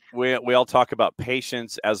we all talk about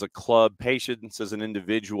patience as a club, patience as an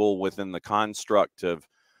individual within the construct of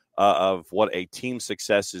what a team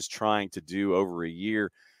success is trying to do over a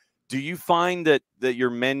year. Do you find that your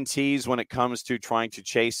mentees, when it comes to trying to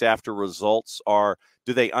chase after results,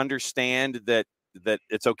 do they understand that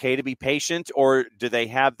it's okay to be patient, or do they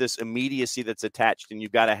have this immediacy that's attached and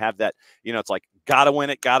you've got to have that, it's like, got to win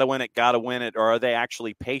it, or are they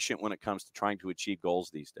actually patient when it comes to trying to achieve goals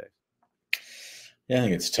these days? Yeah, I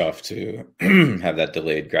think it's tough to have that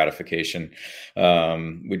delayed gratification.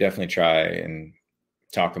 We definitely try and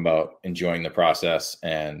talk about enjoying the process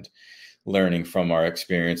and learning from our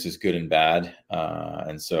experiences, good and bad.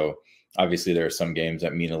 And so obviously there are some games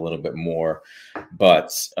that mean a little bit more,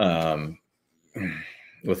 but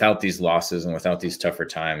without these losses and without these tougher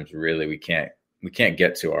times, really, we can't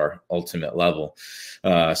get to our ultimate level.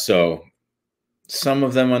 So some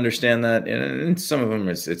of them understand that, and some of them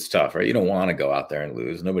it's tough, right? You don't want to go out there and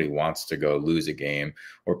lose. Nobody wants to go lose a game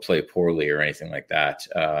or play poorly or anything like that.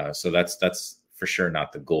 So that's for sure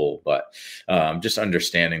not the goal, but just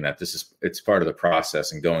understanding that it's part of the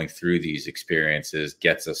process, and going through these experiences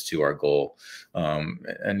gets us to our goal,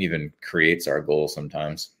 and even creates our goal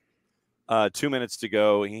sometimes. 2 minutes to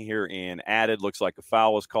go here in added. Looks like a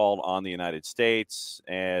foul was called on the United States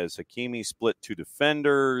as Hakimi split two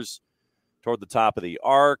defenders toward the top of the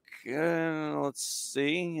arc. Let's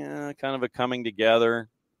see. Kind of a coming together,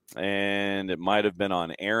 and it might have been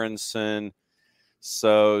on Aronson.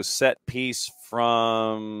 So set piece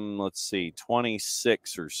from, let's see,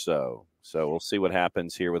 26 or so. So we'll see what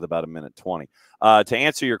happens here with about a minute 20. To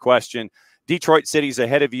answer your question, Detroit City's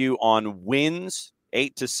ahead of you on wins,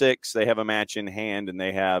 8-6. They have a match in hand, and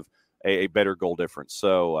they have a better goal difference.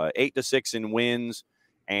 So 8-6 in wins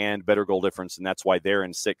and better goal difference, and that's why they're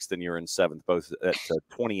in sixth and you're in seventh, both at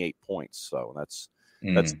 28 points. So that's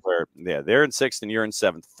where, they're in sixth and you're in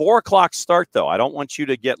seventh. 4 o'clock start, though. I don't want you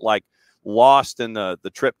to get lost in the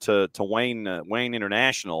trip to Wayne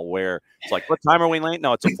International, where it's like, what time are we late?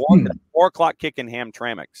 No, it's a 4 o'clock kick in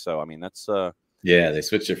Hamtramck. So I mean, that's yeah, they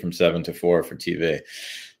switched it from 7 to 4 for TV.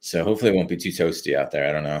 So hopefully it won't be too toasty out there.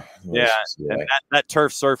 I don't know. And that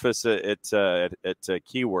turf surface at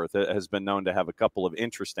Keyworth has been known to have a couple of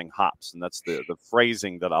interesting hops, and that's the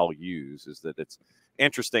phrasing that I'll use, is that it's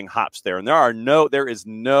interesting hops there. And there is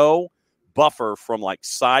no buffer from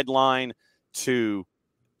sideline to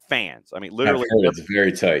fans. I mean, literally, it's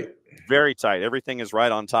very tight. Very tight. Everything is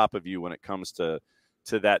right on top of you when it comes to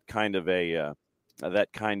that kind of a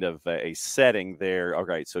setting there. All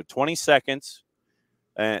right, so 20 seconds.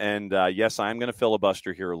 And yes, I'm going to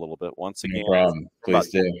filibuster here a little bit once again. No problem. Please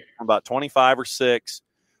do. About 25 or 6,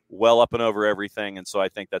 well up and over everything. And so I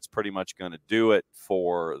think that's pretty much going to do it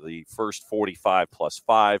for the first 45 plus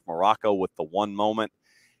 5. Morocco with the one moment.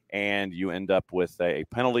 And you end up with a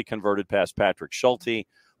penalty converted past Patrick Schulte.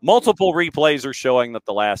 Multiple replays are showing that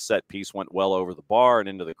the last set piece went well over the bar and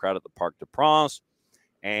into the crowd at the Parc des Princes.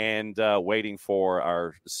 And waiting for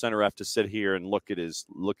our center ref to sit here and look at his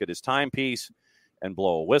timepiece and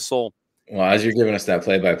blow a whistle. Well, as you're giving us that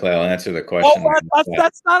play-by-play, I'll answer the question.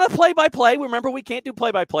 That's not a play-by-play. Remember, we can't do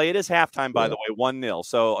play-by-play. It is halftime, by the way, 1-0.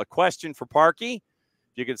 So a question for Parky.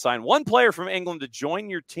 If you could sign one player from England to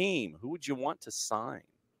join your team, who would you want to sign?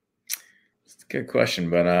 It's a good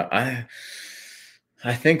question, but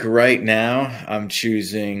I think right now I'm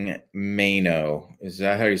choosing Maino. Is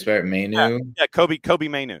that how you spell it? Maino? Yeah, Kobe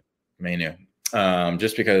Mainu. Mainu.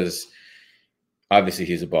 Just because obviously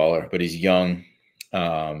he's a baller, but he's young,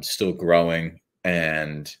 still growing,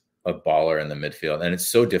 and a baller in the midfield. And it's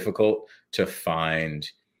so difficult to find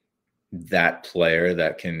that player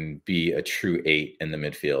that can be a true 8 in the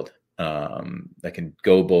midfield, that can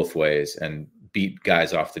go both ways and beat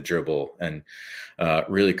guys off the dribble and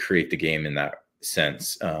really create the game in that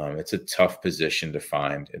sense. It's a tough position to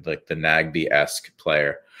find, like the Nagby-esque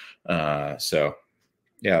player. So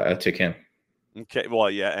yeah, I'll take him. Okay, well,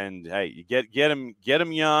 yeah, and hey, you get him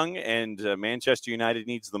young, and Manchester United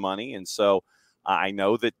needs the money, and so I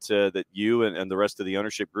know that you and the rest of the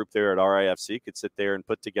ownership group there at RIFC could sit there and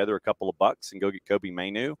put together a couple of bucks and go get Kobe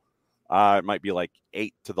Mainu. It might be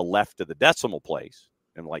 8 to the left of the decimal place,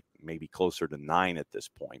 and maybe closer to 9 at this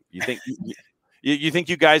point. You think you think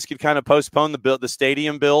you guys could kind of postpone the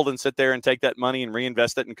stadium build and sit there and take that money and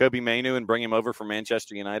reinvest it in Kobe Mainu and bring him over from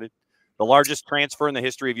Manchester United? The largest transfer in the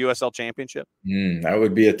history of USL Championship? That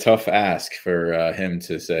would be a tough ask for him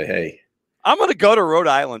to say, hey, I'm going to go to Rhode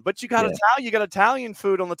Island. But you got Italian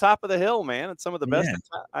food on the top of the hill, man. It's some of the best.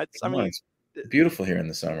 It's beautiful here in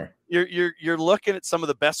the summer. You're looking at some of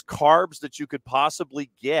the best carbs that you could possibly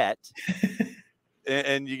get.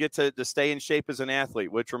 And you get to stay in shape as an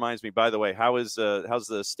athlete, which reminds me, by the way, how's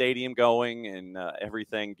the stadium going and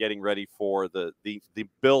everything getting ready for the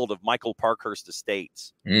build of Michael Parkhurst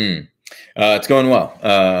Estates? It's going well.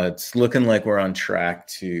 It's looking like we're on track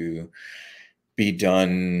to be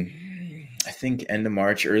done, I think, end of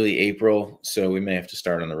March, early April. So we may have to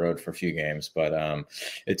start on the road for a few games, but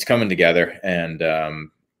it's coming together. And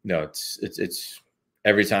it's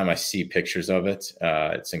every time I see pictures of it,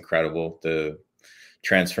 it's incredible. The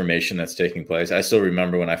transformation that's taking place. I still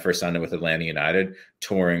remember when I first signed with Atlanta United,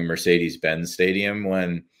 touring Mercedes-Benz Stadium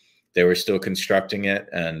when they were still constructing it,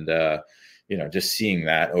 and just seeing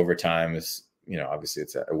that over time is, obviously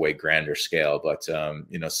it's a way grander scale, but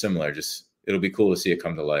similar. Just it'll be cool to see it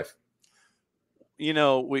come to life.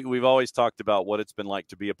 We've always talked about what it's been like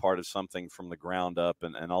to be a part of something from the ground up,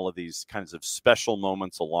 and all of these kinds of special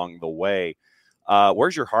moments along the way.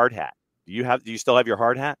 Where's your hard hat? Do you still have your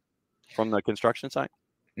hard hat? from the construction site?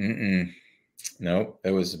 Nope,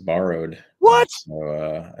 it was borrowed. What?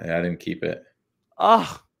 So I didn't keep it.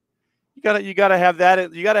 Oh, you gotta have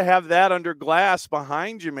that. You gotta have that under glass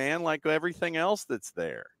behind you, man, like everything else that's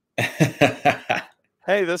there.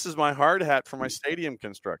 Hey, this is my hard hat for my stadium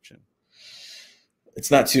construction. It's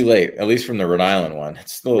not too late, at least from the Rhode Island one.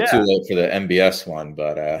 It's still too late for the MBS one,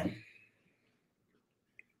 but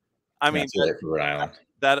I mean, not too late for Rhode Island.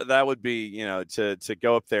 That would be, to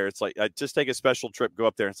go up there. It's like, just take a special trip, go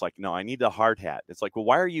up there. It's like, no, I need the hard hat. It's like, well,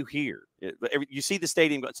 why are you here? You see the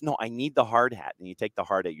stadium, goes, no, I need the hard hat. And you take the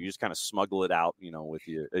hard hat. You just kind of smuggle it out, with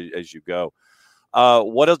you as you go.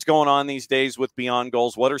 What is going on these days with Beyond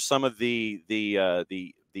Goals? What are some of the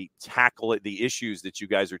issues that you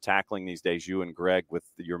guys are tackling these days, you and Greg, with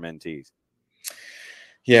your mentees?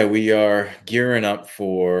 Yeah, we are gearing up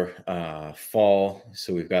for fall.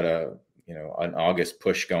 So we've got an August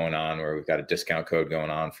push going on where we've got a discount code going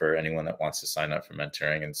on for anyone that wants to sign up for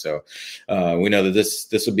mentoring. And so we know that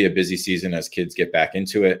this will be a busy season as kids get back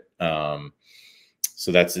into it.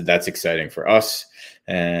 So that's exciting for us.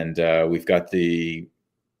 And we've got the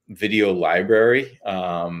video library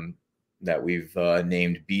that we've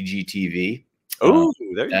named BGTV. Oh, there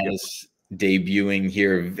you that go. is debuting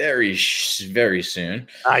here very, very soon.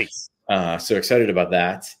 Nice. So excited about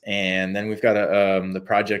that. And then we've got the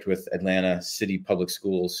project with Atlanta City Public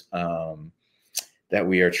Schools that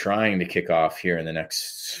we are trying to kick off here in the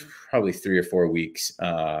next probably 3 or 4 weeks.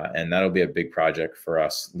 And that'll be a big project for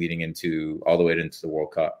us leading all the way into the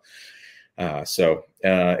World Cup. So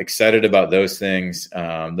excited about those things.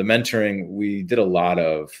 The mentoring, we did a lot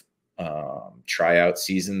of tryout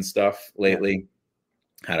season stuff lately,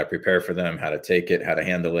 how to prepare for them, how to take it, how to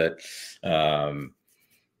handle it,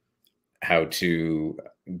 how to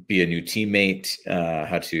be a new teammate,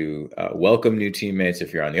 how to welcome new teammates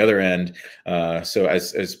if you're on the other end. So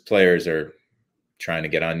as players are trying to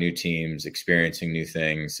get on new teams, experiencing new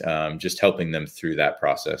things, just helping them through that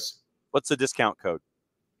process. What's the discount code?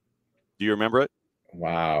 Do you remember it?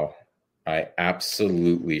 Wow. I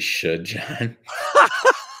absolutely should, John.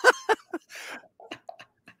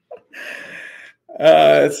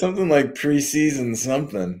 It's something like preseason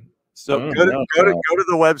something. So go to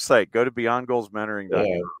the website. Go to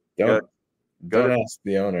beyondgoalsmentoring.com. Yeah, don't ask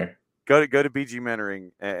the owner. Go to BG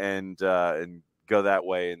Mentoring and go that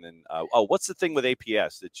way. And then what's the thing with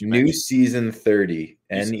APS that you New mentioned? Season 30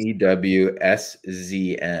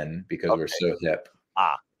 NEWSZN because we're so hip.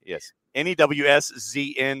 Yes,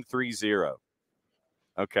 NEWSZN30.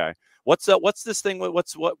 Okay, what's this thing? What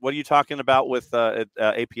are you talking about with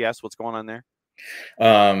APS? What's going on there?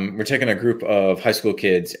 We're taking a group of high school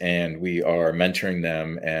kids and we are mentoring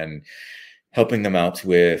them and helping them out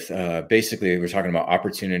with basically we're talking about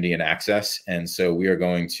opportunity and access. And so we are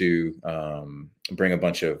going to bring a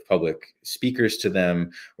bunch of public speakers to them.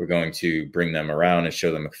 We're going to bring them around and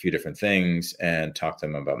show them a few different things and talk to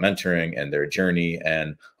them about mentoring and their journey,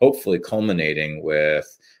 and hopefully culminating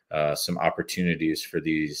with some opportunities for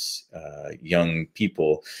these young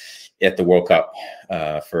people at the World Cup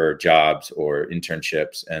for jobs or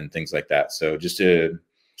internships and things like that. So just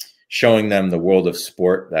showing them the world of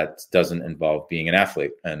sport that doesn't involve being an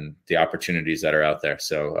athlete and the opportunities that are out there.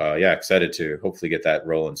 So excited to hopefully get that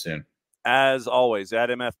rolling soon. As always, at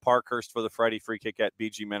MF Parkhurst for the Friday Free Kick, at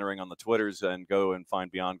BG Mentoring on the Twitters, and go and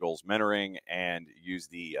find Beyond Goals Mentoring and use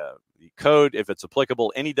the code, if it's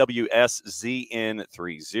applicable,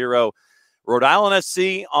 NEWSZN30. Rhode Island SC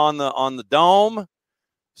on the Dome.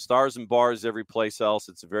 Stars and bars every place else.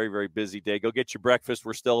 It's a very, very busy day. Go get your breakfast.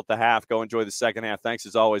 We're still at the half. Go enjoy the second half. Thanks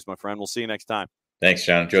as always, my friend. We'll see you next time. Thanks,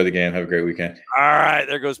 John. Enjoy the game. Have a great weekend. All right,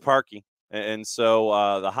 there goes Parky. And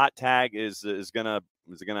so the hot tag is gonna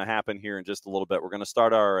happen here in just a little bit. We're gonna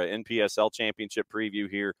start our NPSL championship preview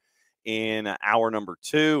here in hour number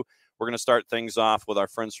 2. We're gonna start things off with our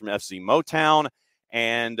friends from FC Motown.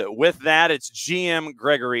 And with that, it's GM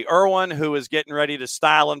Gregory Irwin, who is getting ready to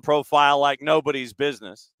style and profile like nobody's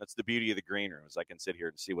business. That's the beauty of the green room, is I can sit here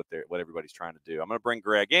and see what everybody's trying to do. I'm going to bring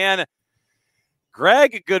Greg in.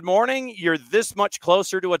 Greg, good morning. You're this much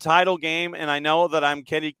closer to a title game, and I know that I'm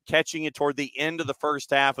catching you toward the end of the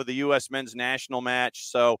first half of the U.S. men's national match.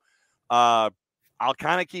 So I'll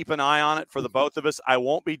kind of keep an eye on it for the both of us. I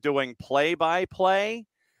won't be doing play-by-play,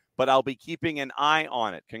 but I'll be keeping an eye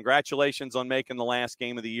on it. Congratulations on making the last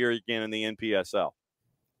game of the year again in the NPSL.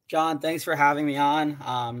 John, thanks for having me on.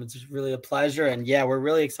 It's really a pleasure, and yeah, we're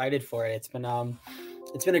really excited for it. It's been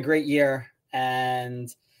a great year,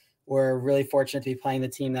 and we're really fortunate to be playing the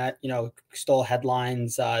team that stole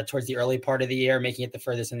headlines towards the early part of the year, making it the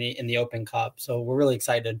furthest in the Open Cup. So we're really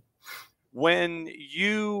excited. When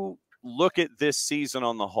you look at this season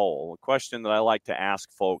on the whole, a question that I like to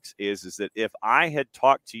ask folks is that if I had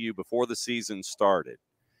talked to you before the season started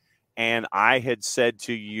and I had said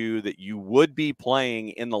to you that you would be playing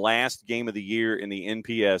in the last game of the year in the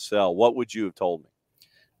NPSL, what would you have told me?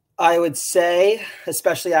 I would say,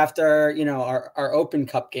 especially after, our Open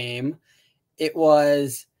Cup game, it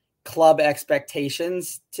was club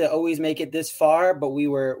expectations to always make it this far, but we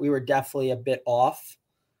were definitely a bit off.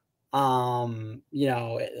 And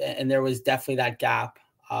there was definitely that gap.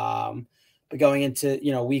 But going into,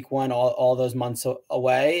 week one, all those months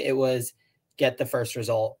away, it was get the first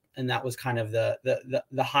result. And that was kind of the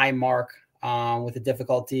high mark, with the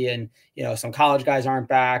difficulty. And, some college guys aren't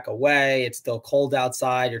back away. It's still cold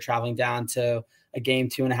outside. You're traveling down to a game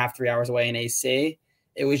 2.5, 3 hours away in AC.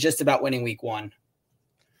 It was just about winning week one.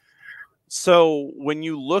 So when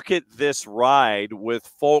you look at this ride with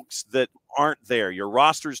folks that aren't there, your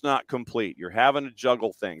roster's not complete, you're having to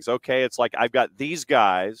juggle things. Okay, it's like I've got these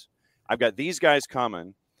guys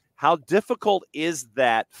coming. How difficult is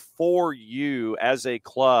that for you as a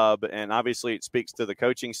club? And obviously it speaks to the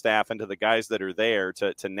coaching staff and to the guys that are there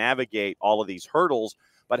to navigate all of these hurdles.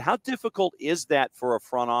 But how difficult is that for a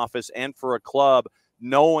front office and for a club,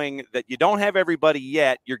 knowing that you don't have everybody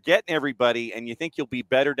yet, you're getting everybody, and you think you'll be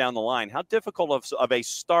better down the line? How difficult of a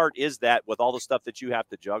start is that with all the stuff that you have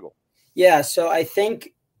to juggle? Yeah, so I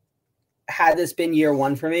think had this been year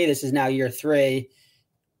one for me, this is now year three,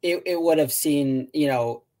 it would have seen,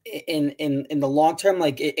 in the long term,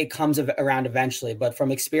 like it comes around eventually. But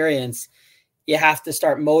from experience, you have to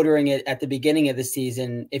start motoring it at the beginning of the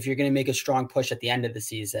season if you're going to make a strong push at the end of the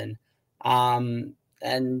season.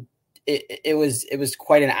 And it was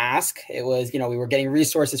quite an ask. It was, we were getting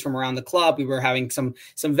resources from around the club. We were having some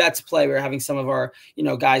vets play. We were having some of our,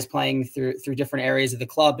 guys playing through different areas of the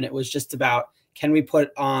club. And it was just about, can we put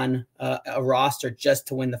on a roster just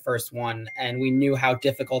to win the first one? And we knew how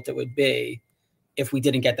difficult it would be if we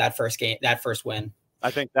didn't get that first win.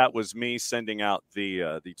 I think that was me sending out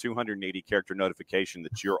the 280 character notification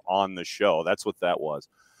that you're on the show. That's what that was.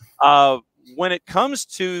 When it comes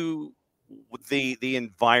to the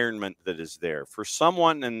environment that is there for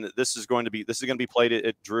someone, and this is going to be played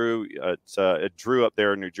at Drew up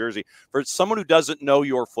there in New Jersey, for someone who doesn't know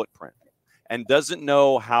your footprint and doesn't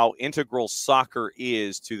know how integral soccer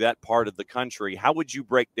is to that part of the country, how would you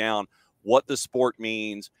break down what the sport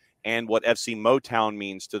means and what FC Motown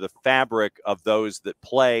means to the fabric of those that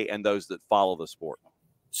play and those that follow the sport?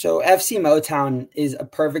 So FC Motown is a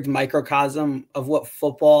perfect microcosm of what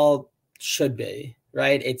football should be,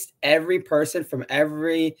 right? It's every person from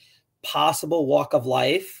every possible walk of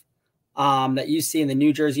life that you see in the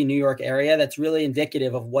New Jersey, New York area. That's really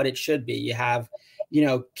indicative of what it should be. You have,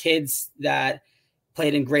 kids that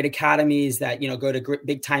played in great academies that, go to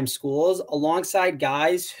big time schools alongside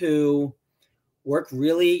guys who work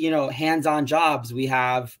really, hands-on jobs. We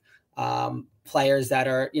have players that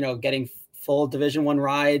are, getting full Division I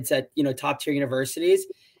rides at, top tier universities.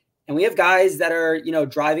 And we have guys that are,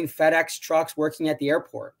 driving FedEx trucks, working at the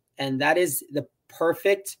airport. And that is the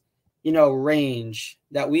perfect, range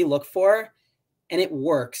that we look for. And it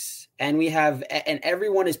works. And and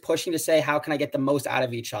everyone is pushing to say, how can I get the most out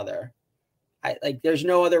of each other? There's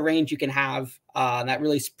no other range you can have that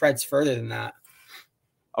really spreads further than that.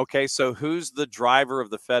 Okay, so who's the driver of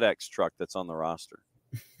the FedEx truck that's on the roster?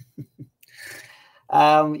 He's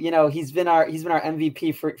been our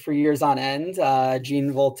MVP for years on end,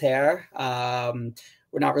 Gene Voltaire.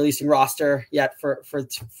 We're not releasing roster yet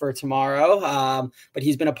for tomorrow, but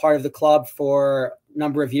he's been a part of the club for a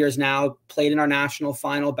number of years now. Played in our national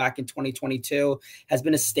final back in 2022. Has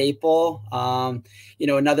been a staple.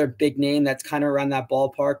 Another big name that's kind of around that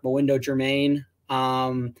ballpark, Mowindo Germain.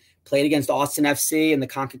 Played against Austin FC in the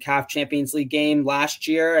CONCACAF Champions League game last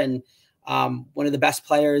year, and one of the best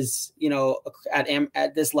players,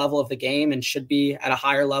 at this level of the game, and should be at a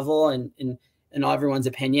higher level in everyone's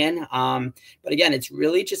opinion. But again, it's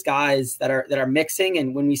really just guys that are mixing.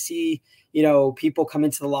 And when we see, people come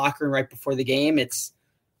into the locker room right before the game,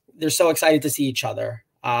 they're so excited to see each other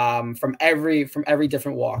from every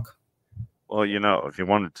different walk. Well, if you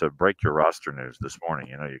wanted to break your roster news this morning,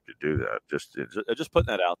 you could do that. Just putting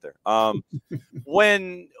that out there.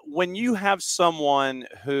 When you have someone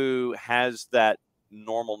who has that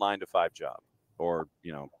normal 9-to-5 job or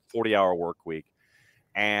 40-hour work week,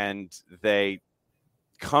 and they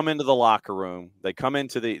come into the locker room, they come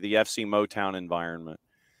into the FC Motown environment,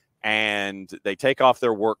 and they take off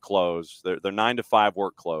their work clothes, their 9-to-5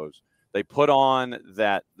 work clothes. They put on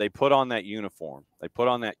that uniform, they put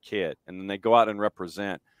on that kit, and then they go out and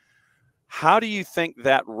represent. How do you think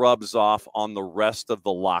that rubs off on the rest of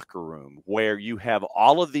the locker room, where you have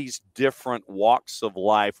all of these different walks of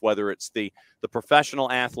life, whether it's the professional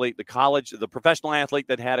athlete, the professional athlete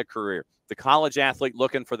that had a career, the college athlete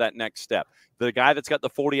looking for that next step, the guy that's got the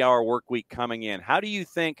 40-hour work week coming in? How do you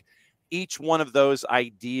think each one of those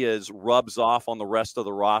ideas rubs off on the rest of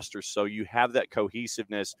the roster so you have that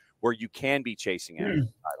cohesiveness where you can be chasing after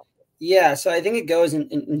the title? Yeah, so I think it goes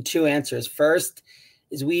in two answers. First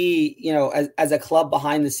is we, as a club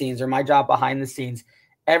behind the scenes, or my job behind the scenes,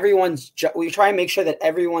 we try and make sure that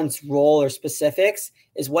everyone's role or specifics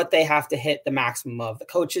is what they have to hit the maximum of. The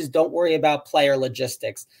coaches don't worry about player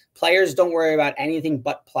logistics. Players don't worry about anything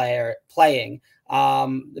but playing.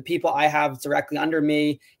 The people I have directly under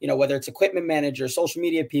me, whether it's equipment managers, social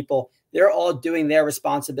media people, they're all doing their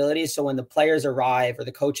responsibilities. So when the players arrive or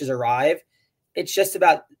the coaches arrive, it's just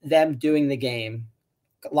about them doing the game.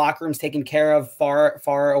 Locker rooms taken care of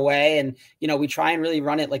far away. And, we try and really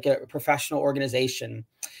run it like a professional organization.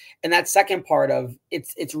 And that second part of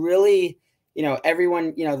it's really,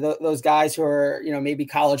 everyone, those guys who are, maybe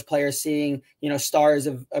college players seeing, stars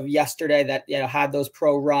of yesterday that, had those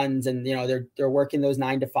pro runs and, they're working those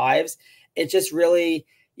 9 to 5s. It's just really,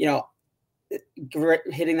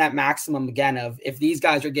 hitting that maximum again of if these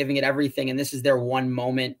guys are giving it everything and this is their one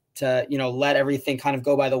moment to, let everything kind of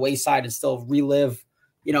go by the wayside and still relive,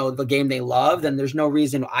 the game they love, then there's no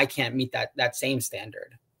reason I can't meet that same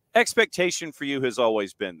standard. Expectation for you has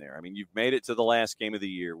always been there. I mean, you've made it to the last game of the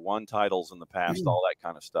year, won titles in the past, all that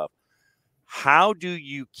kind of stuff. How do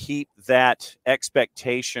you keep that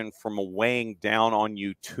expectation from weighing down on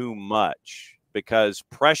you too much? Because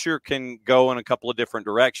pressure can go in a couple of different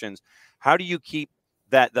directions. How do you keep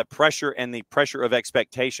that pressure and the pressure of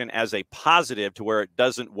expectation as a positive to where it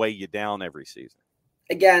doesn't weigh you down every season?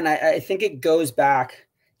 Again, I think it goes back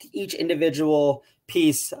to each individual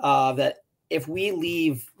piece that if we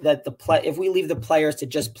leave the players to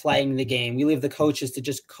just playing the game, we leave the coaches to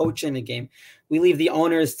just coaching the game, we leave the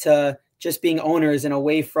owners to just being owners and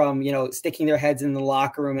away from, sticking their heads in the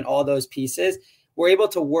locker room and all those pieces, we're able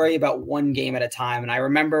to worry about one game at a time. And I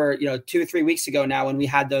remember, 2 or 3 weeks ago now when we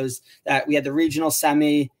had we had the regional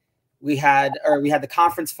semi, we had the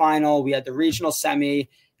conference final, we had the regional semi,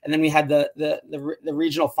 and then we had the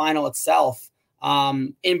regional final itself.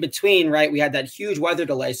 In between, right, we had that huge weather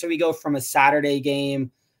delay. So we go from a Saturday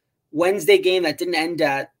game, Wednesday game that didn't end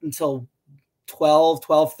until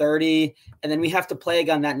 12:30, and then we have to play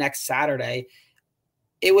again that next Saturday.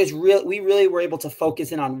 It was we really were able to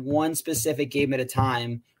focus in on one specific game at a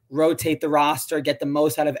time, rotate the roster, get the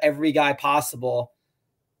most out of every guy possible,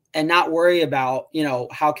 and not worry about,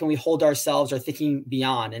 how can we hold ourselves or thinking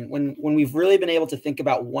beyond. And when we've really been able to think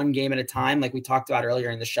about one game at a time, like we talked about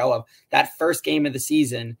earlier in the show of that first game of the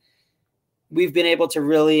season, we've been able to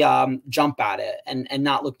really jump at it and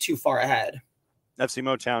not look too far ahead. FC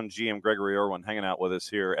Motown GM Gregory Irwin hanging out with us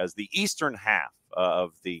here as the eastern half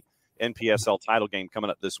of the NPSL title game coming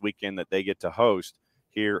up this weekend that they get to host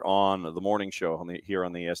here on the morning show here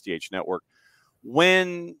on the SDH network.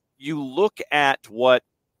 When you look at what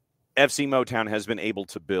FC Motown has been able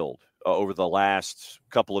to build over the last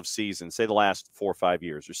couple of seasons, say the last 4 or 5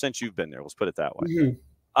 years, or since you've been there, let's put it that way.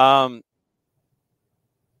 Mm-hmm.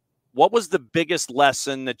 What was the biggest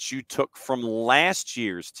lesson that you took from last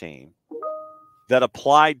year's team that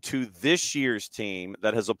applied to this year's team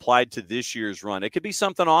that has applied to this year's run? It could be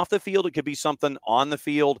something off the field. It could be something on the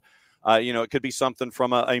field. It could be something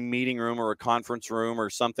from a meeting room or a conference room or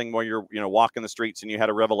something where you're, walking the streets and you had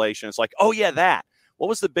a revelation. It's like, oh, yeah, that. What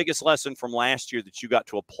was the biggest lesson from last year that you got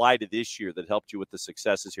to apply to this year that helped you with the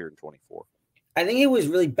successes here in 24? I think it was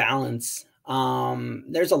really balance.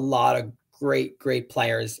 There's a lot of great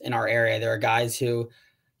players in our area. There are guys who,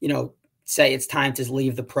 say it's time to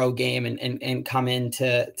leave the pro game and come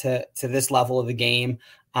into this level of the game.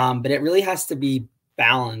 But it really has to be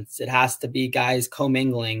balanced. It has to be guys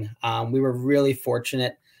commingling. We were really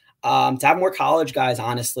fortunate to have more college guys,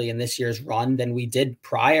 honestly, in this year's run than we did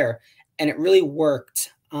prior. And it really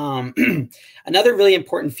worked. Another really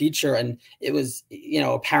important feature, and it was,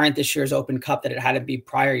 apparent this year's Open Cup that it had to be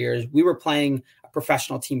prior years. We were playing a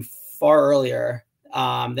professional team far earlier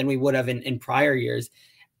than we would have in prior years.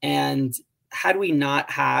 And had we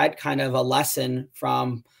not had kind of a lesson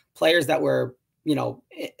from players that were,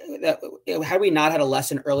 had we not had a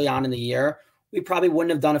lesson early on in the year, we probably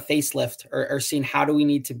wouldn't have done a facelift or seen how do we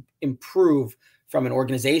need to improve from an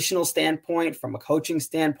organizational standpoint, from a coaching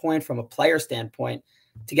standpoint, from a player standpoint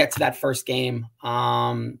to get to that first game.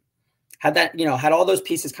 Had all those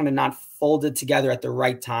pieces kind of not folded together at the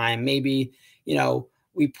right time, maybe,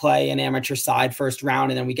 we play an amateur side first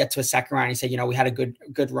round, and then we get to a second round and say, we had a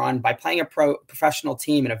good run by playing a professional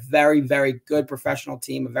team and a very, very good professional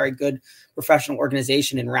team, a very good professional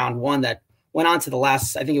organization in round one that went on to the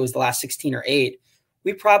last 16 or 8.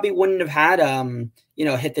 We probably wouldn't have had,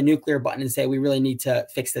 hit the nuclear button and say, we really need to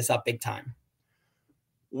fix this up big time.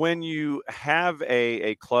 When you have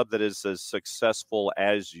a club that is as successful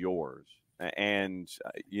as yours, and,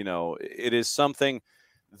 it is something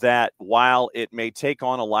that while it may take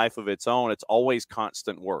on a life of its own, it's always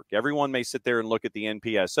constant work. Everyone may sit there and look at the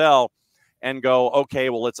NPSL and go, okay,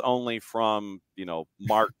 well, it's only from,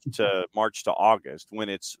 March to August, when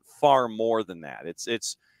it's far more than that.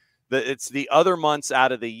 It's the other months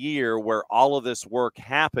out of the year where all of this work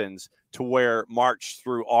happens, to where March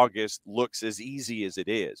through August looks as easy as it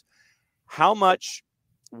is. How much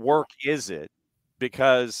work is it?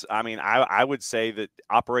 Because, I would say that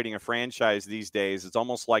operating a franchise these days, it's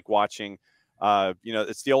almost like watching,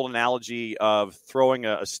 it's the old analogy of throwing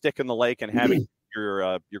a stick in the lake and having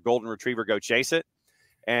your golden retriever go chase it.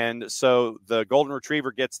 And so the golden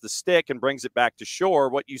retriever gets the stick and brings it back to shore.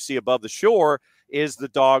 What you see above the shore is the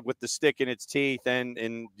dog with the stick in its teeth, and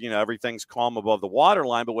everything's calm above the water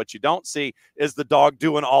line. But what you don't see is the dog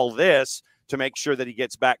doing all this to make sure that he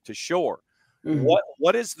gets back to shore. Mm-hmm.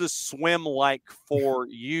 What is the swim like for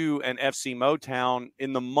you and FC Motown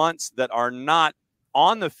in the months that are not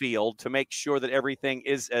on the field, to make sure that everything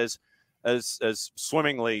is as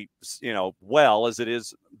swimmingly, well as it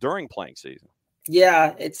is during playing season?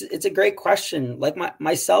 Yeah, it's a great question. Like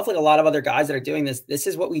myself, like a lot of other guys that are doing this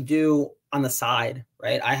is what we do on the side,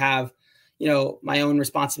 right? I have, my own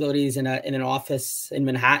responsibilities in an office in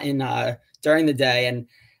Manhattan during the day, and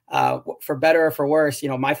for better or for worse,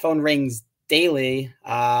 my phone rings daily,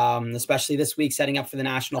 especially this week, setting up for the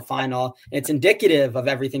national final. It's indicative of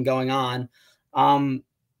everything going on.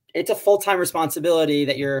 It's a full-time responsibility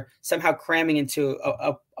that you're somehow cramming into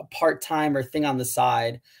a part-time or thing on the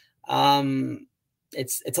side.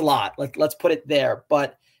 It's a lot. Let's put it there.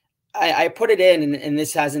 But I put it in, and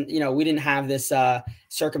this hasn't, we didn't have this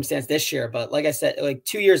circumstance this year. But like I said, like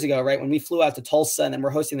 2 years ago, right, when we flew out to Tulsa and then we're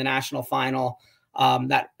hosting the national final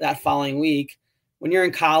that following week, when you're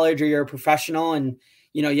in college or you're a professional and,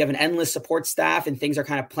 you have an endless support staff and things are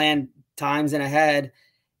kind of planned times and ahead,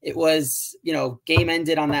 it was, game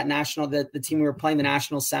ended on that the team we were playing, the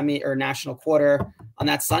national semi or national quarter on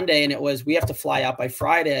that Sunday. And it was, we have to fly out by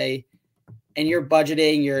Friday, and you're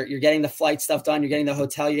budgeting, you're getting the flight stuff done, you're getting the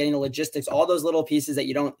hotel, you're getting the logistics, all those little pieces that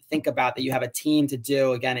you don't think about that you have a team to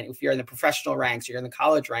do. Again, if you're in the professional ranks, you're in the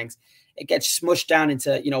college ranks, it gets smushed down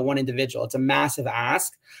into, one individual. It's a massive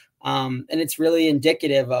ask. And it's really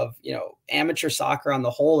indicative of, amateur soccer on the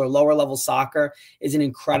whole, or lower level soccer, is an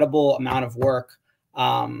incredible amount of work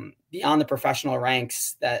beyond the professional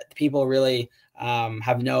ranks that people really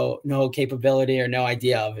have no capability or no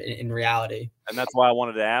idea of in reality. And that's why I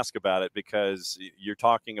wanted to ask about it, because you're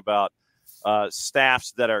talking about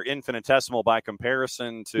staffs that are infinitesimal by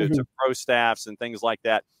comparison to pro staffs and things like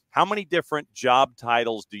that. How many different job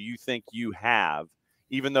titles do you think you have?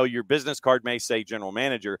 Even though your business card may say general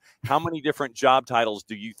manager, how many different job titles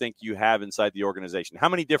do you think you have inside the organization? How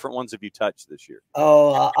many different ones have you touched this year?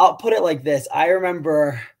 Oh, I'll put it like this. I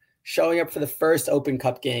remember showing up for the first Open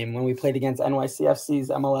Cup game when we played against NYCFC's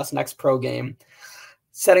MLS Next Pro game,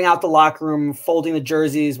 setting out the locker room, folding the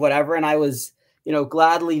jerseys, whatever. And I was,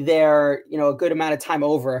 gladly there, a good amount of time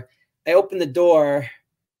over. I opened the door,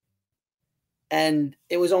 and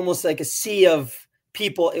it was almost like a sea of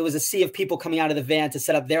people. It was a sea of people coming out of the van to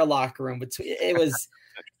set up their locker room. But it was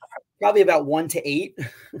probably about 1 to 8.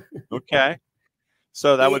 Okay.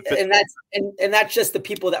 So that would fit. And that's just the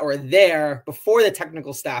people that were there before the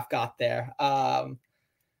technical staff got there. A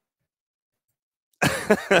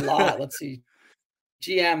lot. Let's see.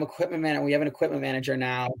 GM, equipment manager. We have an equipment manager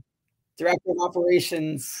now. Director of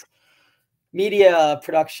operations, media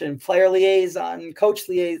production, player liaison, coach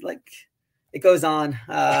liaison. Like, it goes on.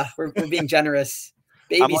 We're being generous.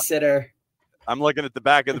 Babysitter. I'm looking at the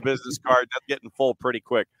back of the business card. That's getting full pretty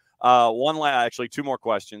quick. Actually 2 more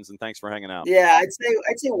questions, and thanks for hanging out. Yeah, I'd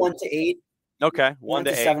say 1 to 8. Okay, 1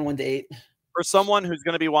 to 8. 7, 1 to 8. For someone who's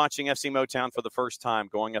going to be watching FC Motown for the first time,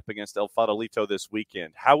 going up against El Farolito this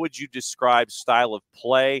weekend, how would you describe style of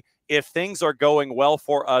play? If things are going well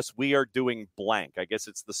for us, we are doing blank. I guess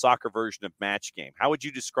it's the soccer version of match game. How would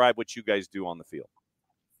you describe what you guys do on the field?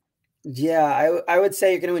 Yeah, I would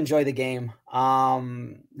say you're going to enjoy the game.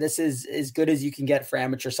 This is as good as you can get for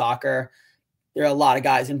amateur soccer. There are a lot of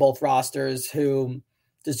guys in both rosters who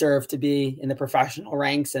deserve to be in the professional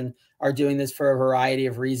ranks and are doing this for a variety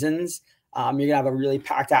of reasons. You're going to have a really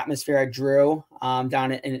packed atmosphere at Drew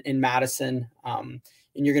down in Madison.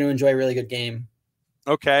 you're going to enjoy a really good game.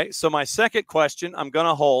 Okay, so my second question I'm going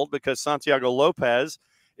to hold because Santiago Lopez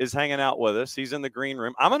is hanging out with us. He's in the green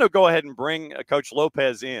room. I'm going to go ahead and bring Coach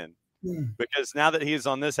Lopez in because now that he's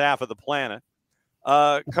on this half of the planet,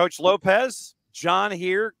 Coach Lopez, John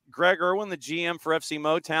here, Greg Irwin, the GM for FC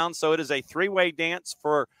Motown. So it is a three-way dance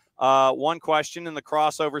for one question in the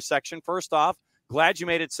crossover section. First off, glad you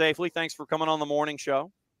made it safely. Thanks for coming on the morning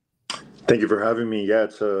show. Thank you for having me. Yeah,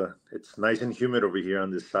 it's nice and humid over here on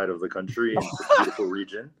this side of the country. It's a beautiful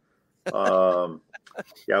region.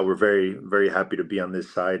 Yeah, we're very, very happy to be on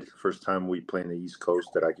this side. First time we play in the East Coast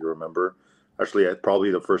that I can remember. Actually,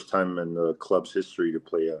 probably the first time in the club's history to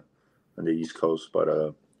play on the East Coast.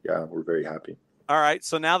 But yeah, we're very happy. All right.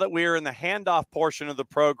 So now that we're in the handoff portion of the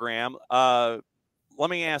program, let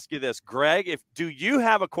me ask you this, Greg. Do you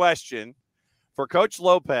have a question for Coach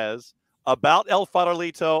Lopez about El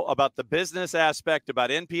Farolito, about the business aspect,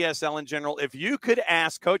 about NPSL in general? If you could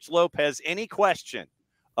ask Coach Lopez any question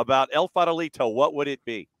about El Farolito, what would it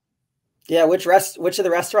be? Yeah, which of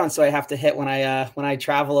the restaurants do I have to hit when I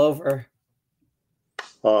travel over?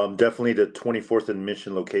 Definitely the 24th and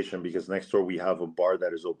Mission location, because next door we have a bar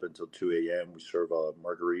that is open till 2 a.m. We serve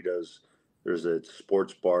margaritas. There's a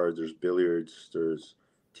sports bar. There's billiards. There's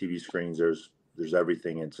TV screens. There's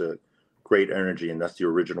everything. It's a great energy, and that's the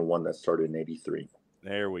original one that started in '83.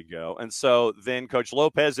 There we go. And so then, Coach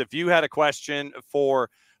Lopez, if you had a question for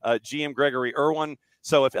GM Gregory Irwin,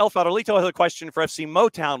 so if El Farolito has a question for FC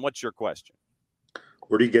Motown, what's your question?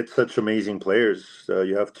 Where do you get such amazing players?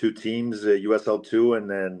 You have two teams, USL2 and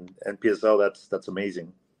then NPSL. That's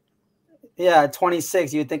amazing. Yeah,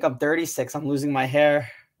 26. You'd think I'm 36. I'm losing my hair.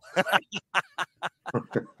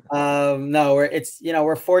 No,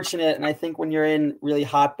 we're fortunate, and I think when you're in really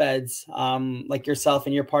hotbeds, like yourself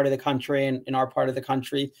in your part of the country and in our part of the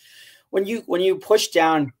country, when you push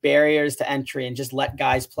down barriers to entry and just let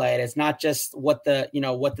guys play, it's not just what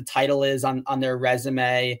the title is on their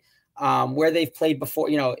resume, where they've played before.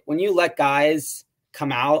 When you let guys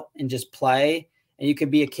come out and just play, and you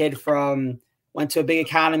could be a kid went to a big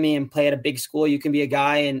academy and play at a big school. You can be a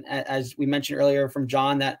guy, and as we mentioned earlier from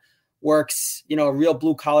John, that works, a real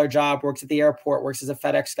blue collar job, works at the airport, works as a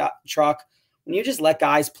FedEx truck. When you just let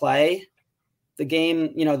guys play the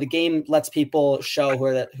game lets people show who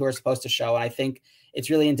are supposed to show. And I think it's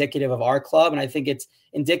really indicative of our club. And I think it's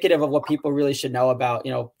indicative of what people really should know about,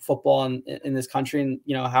 football in this country, and,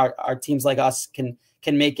 how our teams like us can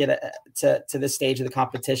make it to this stage of the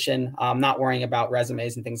competition, not worrying about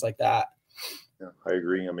resumes and things like that. Yeah, I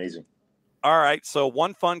agree. Amazing. All right. So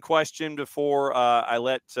one fun question before I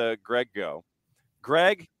let Greg go.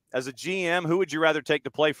 Greg, as a GM, who would you rather take to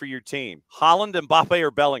play for your team? Holland, Mbappe, or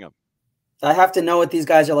Bellingham? I have to know what these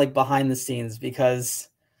guys are like behind the scenes, because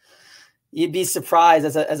you'd be surprised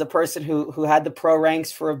as a person who had the pro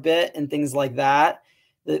ranks for a bit and things like that.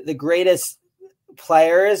 The greatest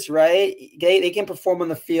players, right? They can perform on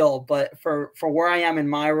the field, but for where I am in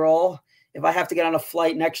my role, if I have to get on a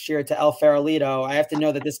flight next year to El Farolito, I have to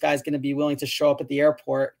know that this guy's going to be willing to show up at the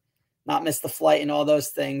airport, not miss the flight and all those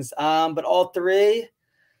things. But all three,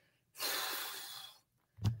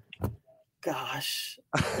 gosh,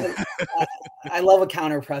 I love a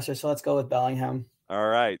counter presser. So let's go with Bellingham. All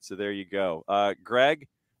right. So there you go. Greg,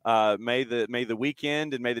 may the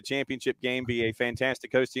weekend and may the championship game be a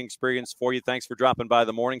fantastic hosting experience for you. Thanks for dropping by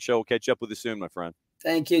the morning show. We'll catch up with you soon, my friend.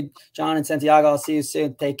 Thank you, John and Santiago. I'll see you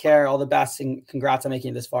soon. Take care. All the best, and congrats on making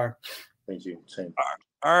it this far. Thank you. Same.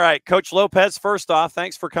 All right, Coach Lopez, first off,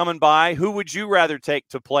 thanks for coming by. Who would you rather take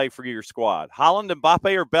to play for your squad? Holland,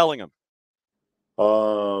 Mbappe, or Bellingham?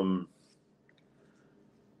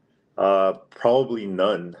 Probably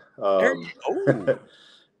none.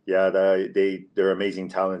 Yeah, they're amazing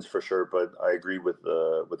talents for sure, but I agree with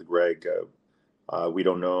Greg. We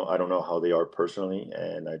don't know. I don't know how they are personally,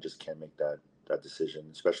 and I just can't make that decision,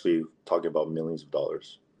 especially talking about millions of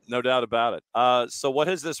dollars. No doubt about it. So what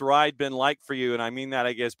has this ride been like for you? And I mean that,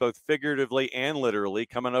 I guess, both figuratively and literally,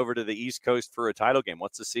 coming over to the East Coast for a title game.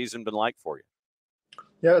 What's the season been like for you?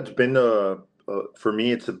 Yeah, it's been for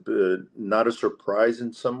me, it's not a surprise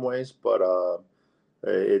in some ways, but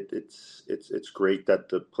it's great that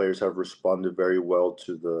the players have responded very well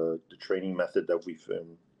to the training method that we've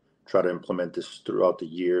tried to implement this throughout the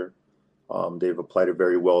year. They've applied it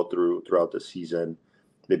very well throughout the season.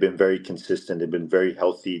 They've been very consistent. They've been very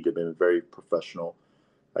healthy. They've been very professional.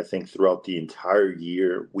 I think throughout the entire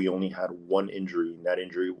year, we only had one injury, and that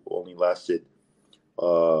injury only lasted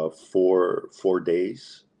 4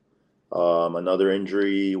 days. Another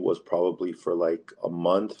injury was probably for like a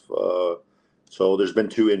month. So there's been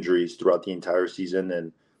 2 injuries throughout the entire season,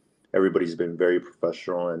 and everybody's been very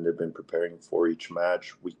professional, and they've been preparing for each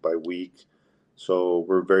match week by week. So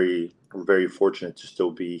we're very fortunate to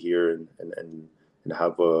still be here and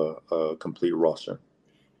have a complete roster.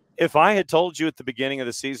 If I had told you at the beginning of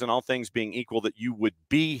the season, all things being equal, that you would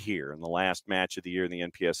be here in the last match of the year in the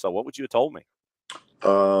NPSL, what would you have told me?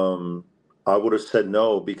 I would have said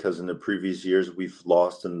no, because in the previous years we've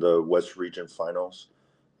lost in the West Region Finals.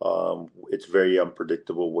 It's very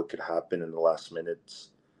unpredictable what could happen in the last minutes.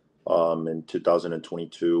 In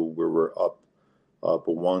 2022, we were up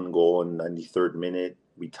one goal in 93rd minute.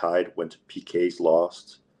 We tied, went to PKs,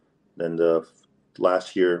 lost. Then the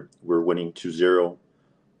last year we were winning 2-0,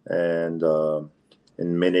 and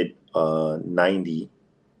in minute 90,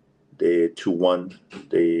 they 2-1.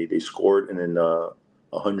 They scored, and in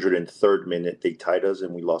 103rd minute they tied us,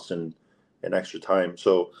 and we lost in extra time.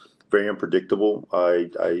 So very unpredictable.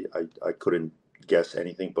 I couldn't guess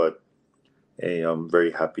anything, but I'm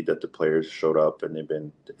very happy that the players showed up, and they've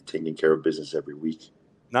been taking care of business every week.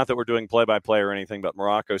 Not that we're doing play-by-play or anything, but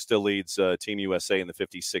Morocco still leads Team USA in the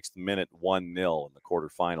 56th minute 1-0 in the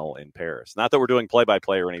quarterfinal in Paris. Not that we're doing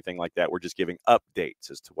play-by-play or anything like that. We're just giving updates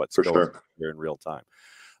as to what's going on here in real time.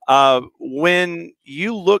 When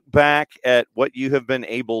you look back at what you have been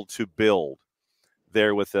able to build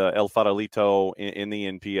there with El Farolito in the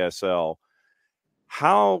NPSL,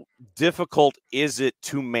 how difficult is it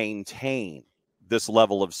to maintain this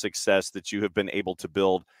level of success that you have been able to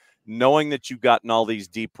build, knowing that you've gotten all these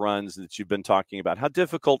deep runs that you've been talking about? How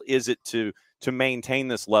difficult is it to maintain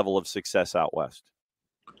this level of success out west?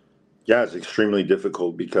 Yeah, it's extremely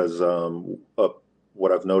difficult, because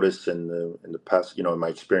what I've noticed in the past, in my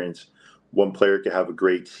experience, one player could have a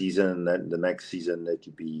great season, and then the next season they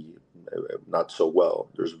could be not so well.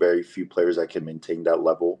 There's very few players that can maintain that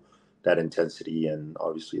level, that intensity, and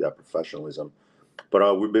obviously that professionalism.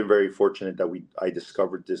 But we've been very fortunate that I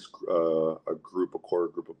discovered this a core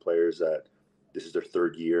group of players that this is their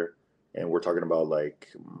third year, and we're talking about like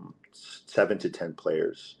 7 to 10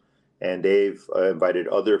 players, and they've invited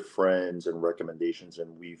other friends and recommendations,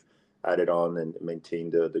 and we've added on and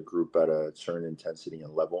maintained the group at a certain intensity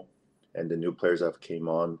and level. And the new players that have came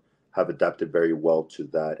on have adapted very well to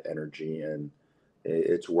that energy, and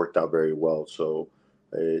it's worked out very well. So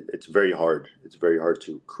it's very hard. It's very hard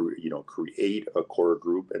to create a core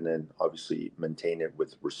group, and then obviously maintain it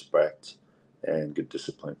with respect and good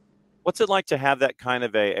discipline. What's it like to have that kind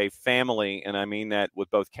of a family? And I mean that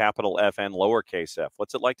with both capital F and lowercase f.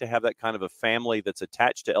 What's it like to have that kind of a family that's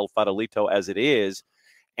attached to El Farolito as it is,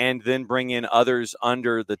 and then bring in others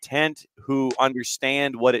under the tent who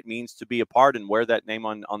understand what it means to be a part and wear that name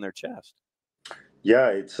on their chest? Yeah,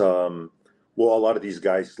 it's well, a lot of these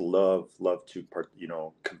guys love to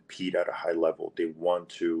compete at a high level. They want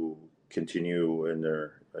to continue in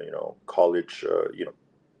their college,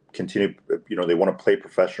 continue, they want to play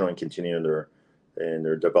professional and continue in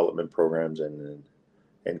their development programs and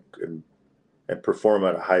perform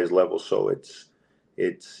at a highest level. So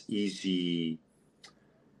it's easy.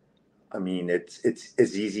 I mean, it's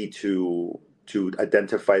easy to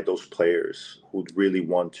identify those players who really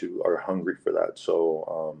are hungry for that.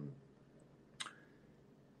 So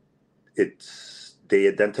they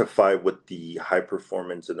identify with the high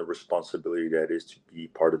performance and the responsibility that is to be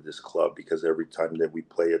part of this club, because every time that we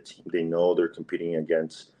play a team, they know they're competing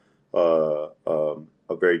against a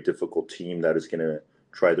very difficult team that is going to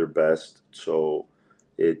try their best. So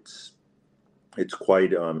it's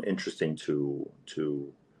quite interesting to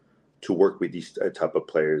work with these type of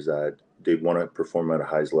players that they want to perform at a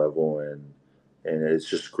highest level, and it's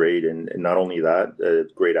just great. And not only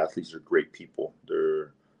that, great athletes are great people.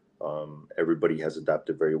 They're everybody has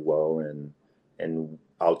adapted very well, and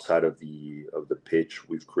outside of the pitch,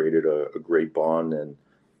 we've created a great bond. And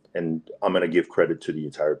I'm going to give credit to the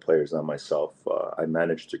entire players, not myself. I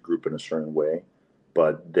manage the group in a certain way,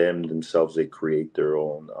 but themselves, they create their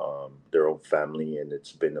own family, and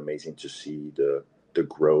it's been amazing to see the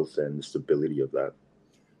growth and the stability of that.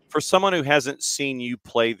 For someone who hasn't seen you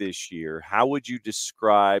play this year, how would you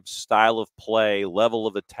describe style of play, level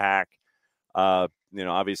of attack?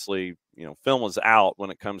 Obviously, film is out when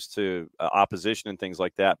it comes to opposition and things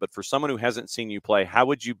like that. But for someone who hasn't seen you play, how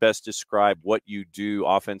would you best describe what you do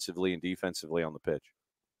offensively and defensively on the pitch?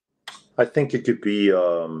 I think it could be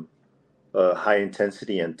high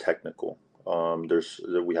intensity and technical.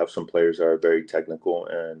 We have some players that are very technical,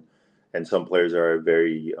 and some players that are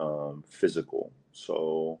very physical.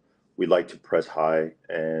 So we like to press high,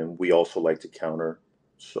 and we also like to counter.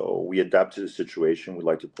 So we adapt to the situation. We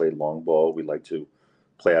like to play long ball. We like to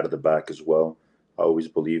play out of the back as well. I always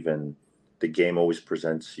believe in the game always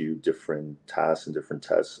presents you different tasks and different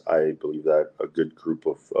tests. I believe that a good group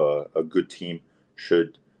of a good team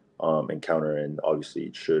should encounter, and obviously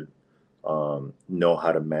it should know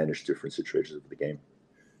how to manage different situations of the game.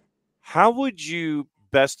 How would you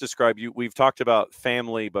best describe you? We've talked about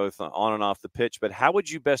family both on and off the pitch, but how would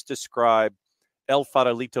you best describe El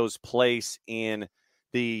Farolito's place in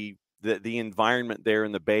the environment there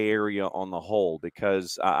in the Bay Area on the whole?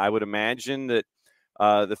 Because I would imagine that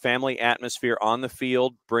the family atmosphere on the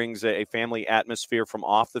field brings a family atmosphere from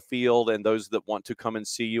off the field, and those that want to come and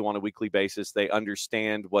see you on a weekly basis, they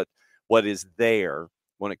understand what is there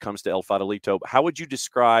when it comes to El Farolito. How would you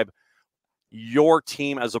describe your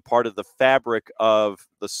team as a part of the fabric of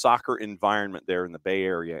the soccer environment there in the Bay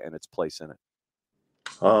Area and its place in it?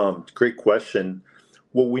 Great question.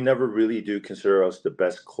 Well, we never really do consider us the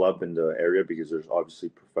best club in the area because there's obviously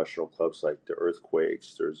professional clubs like the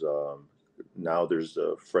Earthquakes. There's now there's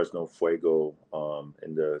the Fresno Fuego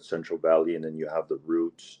in the Central Valley, and then you have the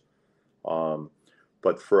Roots.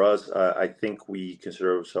 But for us, I think we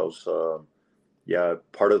consider ourselves,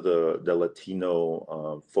 part of the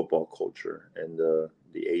Latino football culture. In the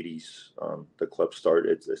 80s, the club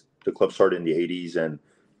started. The club started in the 80s,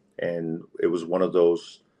 and it was one of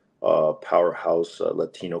those powerhouse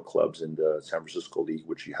Latino clubs in the San Francisco League,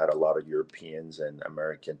 which you had a lot of Europeans and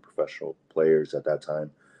American professional players at that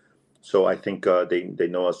time. So I think they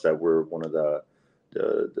know us that we're one of the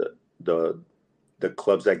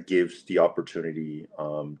clubs that gives the opportunity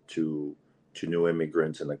to new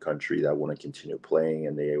immigrants in the country that want to continue playing,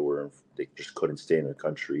 and they just couldn't stay in the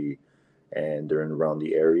country, and they're in around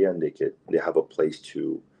the area, and they have a place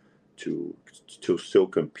to still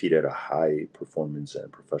compete at a high performance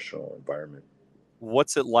and professional environment.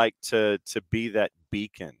 What's it like to be that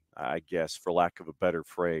beacon, I guess, for lack of a better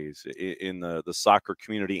phrase, in the soccer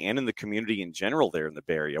community and in the community in general there in the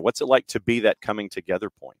Bay Area? What's it like to be that coming together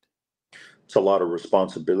point? It's a lot of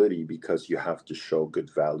responsibility because you have to show good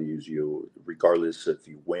values. Regardless if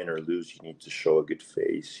you win or lose, you need to show a good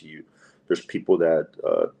face. There's people that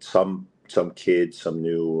some kids, some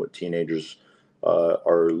new teenagers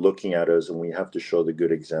are looking at us, and we have to show the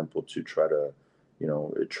good example to try to,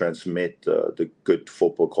 transmit the good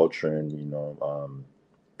football culture and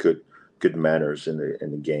good manners in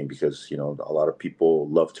the game, because a lot of people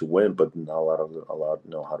love to win, but not a lot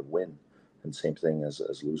know how to win, and same thing as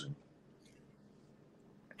losing.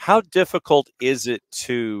 How difficult is it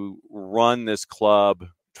to run this club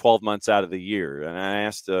 12 months out of the year? And I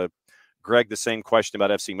asked Greg the same question about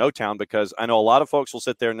FC Motown, because I know a lot of folks will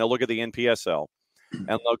sit there and they'll look at the NPSL and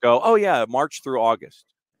they'll go, oh, yeah, March through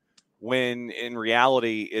August, when in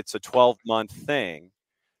reality it's a 12-month thing,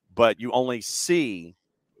 but you only see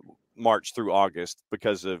March through August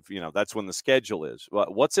because of, that's when the schedule is.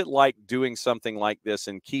 What's it like doing something like this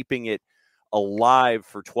and keeping it alive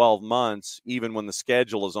for 12 months, even when the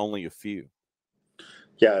schedule is only a few?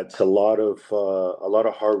 Yeah, it's a lot of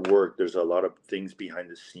hard work. There's a lot of things behind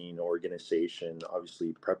the scene, organization,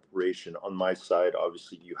 obviously preparation. On my side,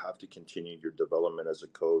 obviously you have to continue your development as a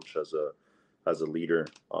coach, as a leader.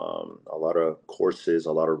 A lot of courses,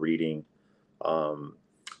 a lot of reading.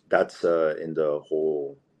 That's in the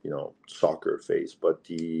whole soccer phase. But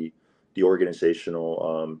the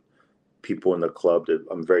organizational people in the club, that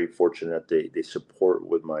I'm very fortunate that they support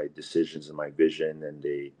with my decisions and my vision, and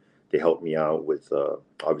they help me out with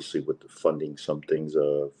obviously with the funding some things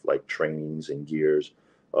of like trainings and gears,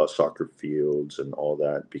 soccer fields and all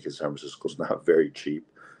that, because San Francisco's not very cheap.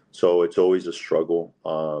 So it's always a struggle.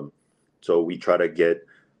 So we try to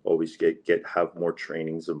have more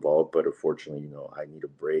trainings involved, but unfortunately, I need a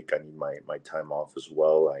break. I need my time off as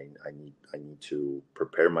well. I need to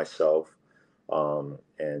prepare myself.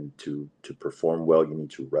 And to perform well, you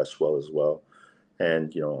need to rest well as well.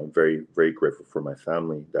 And I'm very, very grateful for my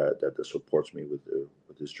family that supports me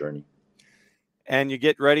with this journey. And you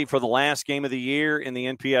get ready for the last game of the year in the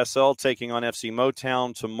NPSL, taking on FC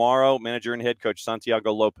Motown tomorrow. Manager and head coach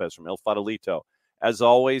Santiago Lopez from El Farolito. As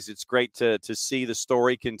always, it's great to see the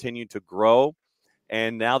story continue to grow.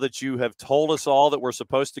 And now that you have told us all that we're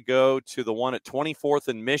supposed to go to the one at 24th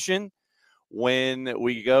and Mission, when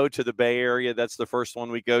we go to the Bay Area, that's the first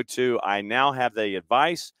one we go to. I now have the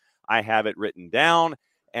advice. I have it written down,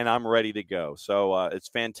 and I'm ready to go. So it's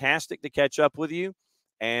fantastic to catch up with you,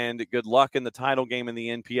 and good luck in the title game in the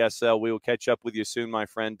NPSL. We will catch up with you soon, my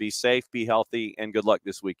friend. Be safe, be healthy, and good luck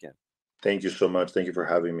this weekend. Thank you so much. Thank you for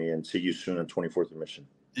having me, and see you soon on 24th and Mission.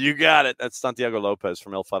 You got it. That's Santiago Lopez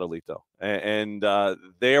from El Farolito. And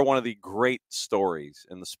they are one of the great stories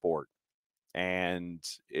in the sport. And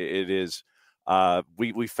it is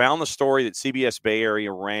we found the story that CBS Bay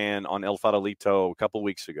Area ran on El Farolito a couple of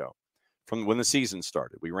weeks ago. from when the season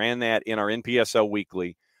started. We ran that in our NPSL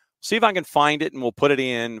weekly. See if I can find it, and we'll put it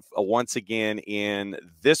in once again in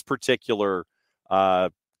this particular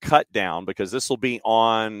cut down, because this will be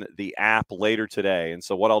on the app later today. And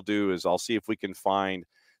so what I'll do is I'll see if we can find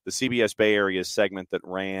the CBS Bay Area segment that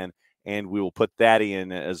ran, and we will put that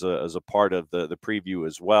in as a part of the preview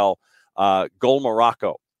as well. Goal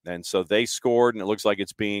Morocco. And so they scored, and it looks like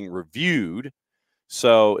it's being reviewed.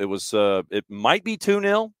 So it was it might be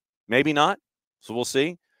 2-0, maybe not. So we'll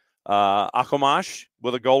see. Akomash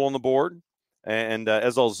with a goal on the board, and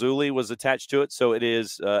Ezal Zuli was attached to it. So it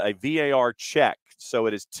is a VAR check. So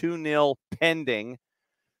it is 2-0 pending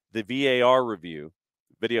the VAR review.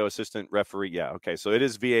 Video assistant referee. Yeah, okay. So it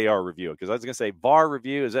is VAR review, because I was going to say VAR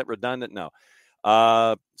review. Is that redundant? No.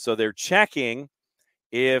 So they're checking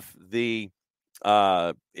if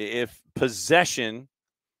if possession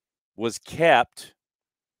was kept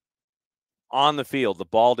on the field. The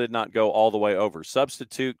ball did not go all the way over.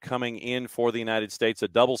 Substitute coming in for the United States, a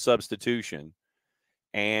double substitution.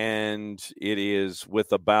 And it is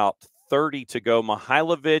with about 30 to go.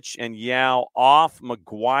 Mihailovic and Yao off,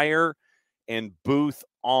 McGuire and Booth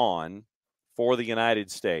on for the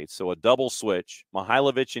United States. So a double switch.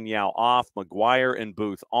 Mihailovic and Yao off, McGuire and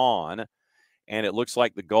Booth on. And it looks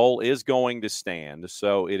like the goal is going to stand.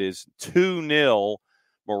 So it is 2-0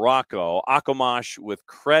 Morocco. Akomash with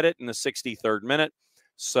credit in the 63rd minute.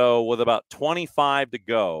 So with about 25 to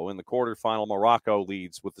go in the quarterfinal, Morocco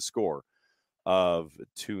leads with the score of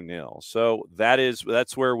 2-0. So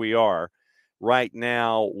that's where we are right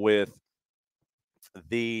now with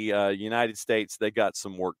the United States. They got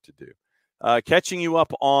some work to do. Catching you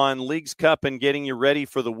up on Leagues Cup and getting you ready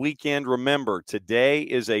for the weekend. Remember, today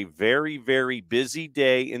is a very, very busy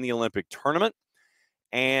day in the Olympic tournament.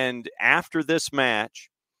 And after this match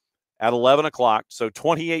at 11 o'clock, so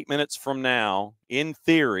 28 minutes from now, in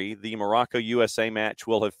theory, the Morocco-USA match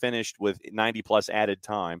will have finished with 90-plus added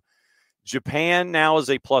time. Japan now is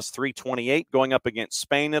a plus 328 going up against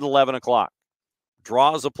Spain at 11 o'clock.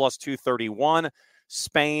 Draw is a plus 231.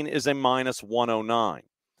 Spain is a minus 109.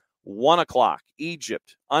 1 o'clock,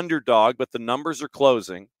 Egypt, underdog, but the numbers are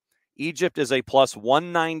closing. Egypt is a plus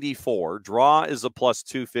 194. Draw is a plus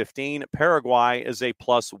 215. Paraguay is a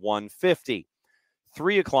plus 150.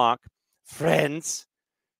 3 o'clock, France,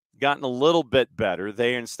 gotten a little bit better.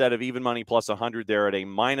 They, instead of even money plus 100, they're at a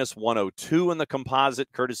minus 102 in the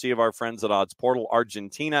composite, courtesy of our friends at Odds Portal.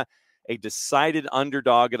 Argentina, a decided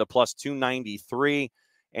underdog at a plus 293,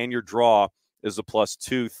 and your draw is a plus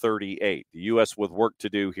 238. The U.S. with work to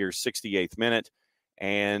do here, 68th minute,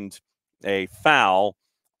 and a foul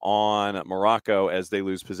on Morocco as they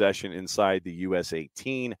lose possession inside the U.S.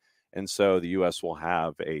 18. And so the U.S. will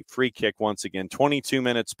have a free kick once again, 22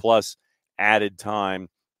 minutes plus added time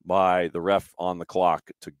by the ref on the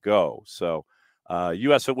clock to go. So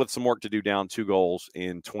U.S. with some work to do, down 2 goals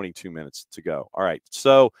in 22 minutes to go. All right,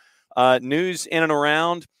 so news in and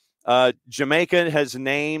around. Jamaica has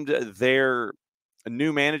named their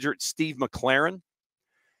new manager, Steve McLaren.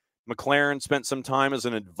 McLaren spent some time as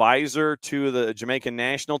an advisor to the Jamaican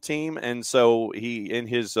national team, and so he, in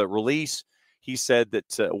his release, he said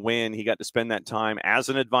that when he got to spend that time as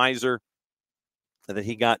an advisor, that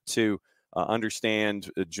he got to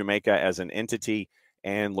understand Jamaica as an entity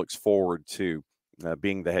and looks forward to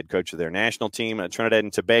being the head coach of their national team. Trinidad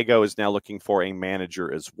and Tobago is now looking for a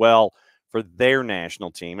manager as well for their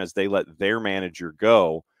national team, as they let their manager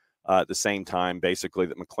go at the same time, basically,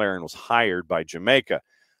 that McLaren was hired by Jamaica.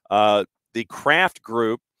 The Kraft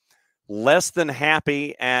Group, less than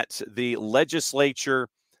happy at the legislature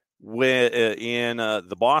in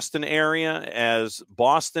the Boston area, as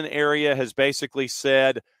Boston area has basically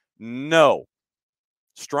said no.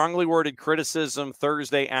 Strongly worded criticism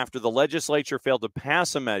Thursday after the legislature failed to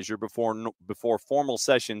pass a measure before formal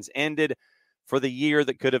sessions ended for the year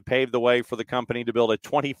that could have paved the way for the company to build a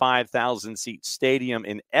 25,000-seat stadium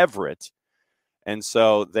in Everett. And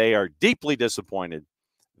so they are deeply disappointed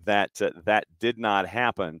that that did not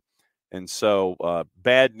happen. And so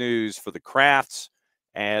bad news for the Crafts,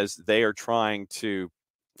 as they are trying to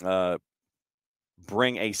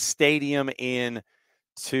bring a stadium in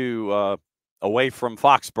to away from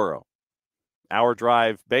Foxborough. Hour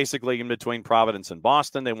drive basically in between Providence and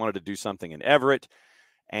Boston. They wanted to do something in Everett,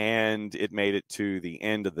 and it made it to the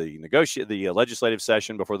end of the legislative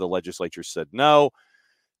session before the legislature said no.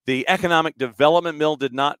 The economic development bill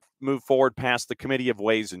did not move forward past the Committee of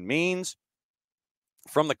Ways and Means.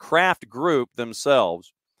 From the Kraft Group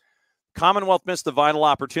themselves, Commonwealth missed the vital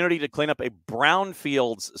opportunity to clean up a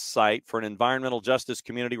brownfields site for an environmental justice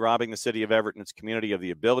community, robbing the city of Everett and its community of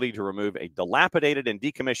the ability to remove a dilapidated and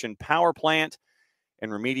decommissioned power plant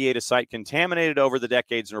and remediate a site contaminated over the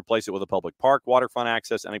decades and replace it with a public park, waterfront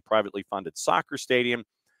access, and a privately funded soccer stadium,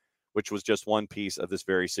 which was just one piece of this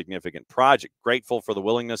very significant project. Grateful for the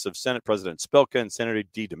willingness of Senate President Spilka and Senator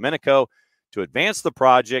DiDomenico to advance the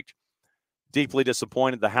project. Deeply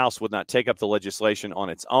disappointed the House would not take up the legislation on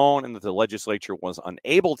its own and that the legislature was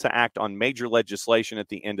unable to act on major legislation at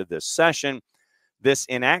the end of this session. This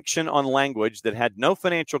inaction on language that had no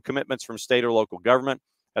financial commitments from state or local government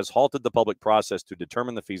has halted the public process to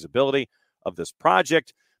determine the feasibility of this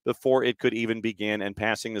project before it could even begin, and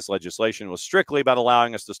passing this legislation was strictly about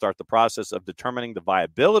allowing us to start the process of determining the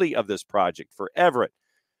viability of this project for Everett.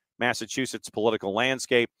 Massachusetts' political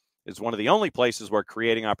landscape is one of the only places where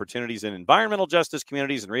creating opportunities in environmental justice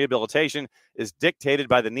communities and rehabilitation is dictated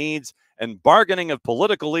by the needs and bargaining of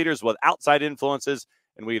political leaders with outside influences,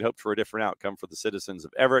 and we had hoped for a different outcome for the citizens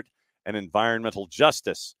of Everett and environmental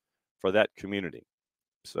justice for that community.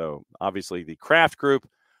 So obviously the Kraft Group,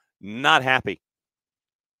 not happy.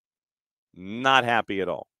 Not happy at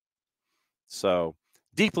all. So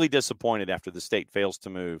deeply disappointed after the state fails to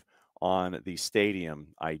move on the stadium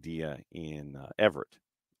idea in Everett.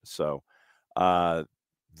 So that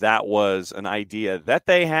was an idea that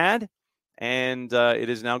they had, and it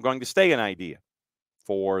is now going to stay an idea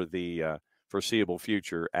for the foreseeable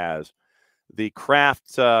future as the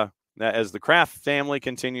Kraft family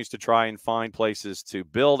continues to try and find places to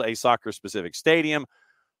build a soccer-specific stadium.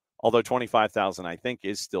 Although 25,000, I think,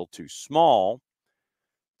 is still too small.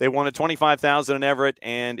 They wanted 25,000 in Everett,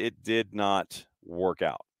 and it did not work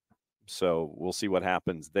out. So we'll see what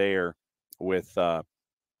happens there with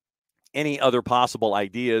any other possible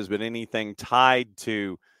ideas, but anything tied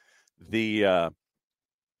to this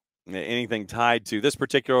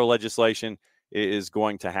particular legislation is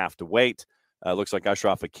going to have to wait. Looks like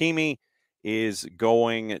Ashraf Hakimi is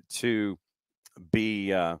going to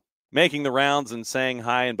be making the rounds and saying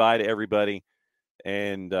hi and bye to everybody,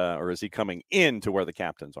 and or is he coming in to wear the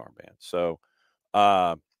captain's armband? So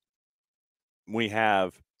we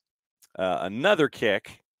have another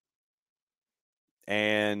kick,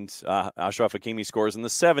 and Ashraf Hakimi scores in the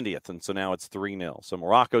 70th, and so now it's 3-0. So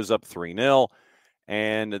Morocco's up 3-0,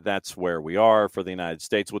 and that's where we are for the United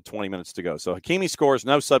States with 20 minutes to go. So Hakimi scores,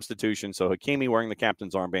 no substitution. So Hakimi wearing the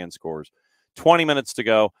captain's armband scores. 20 minutes to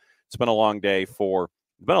go. It's been a long day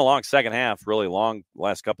it's been a long second half, really long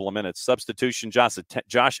last couple of minutes. Substitution, Josh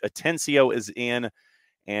Atencio is in,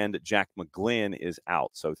 and Jack McGlynn is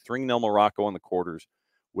out. So 3-0 Morocco in the quarters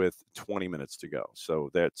with 20 minutes to go.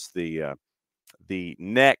 So that's the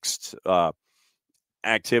next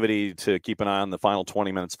activity to keep an eye on, the final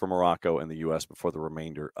 20 minutes for Morocco and the U.S. before the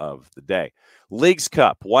remainder of the day. Leagues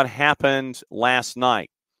Cup, what happened last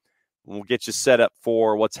night? We'll get you set up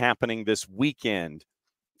for what's happening this weekend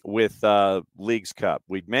with Leagues Cup.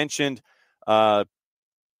 We'd mentioned the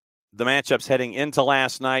matchups heading into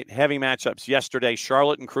last night. Heavy matchups yesterday.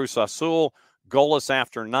 Charlotte and Cruz Azul, goalless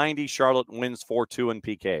after 90. Charlotte wins 4-2 in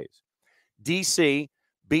PKs. DC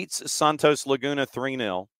beats Santos Laguna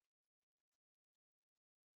 3-0.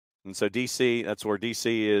 And so DC, that's where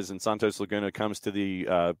DC is, and Santos Laguna comes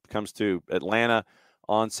to Atlanta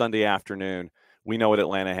on Sunday afternoon. We know what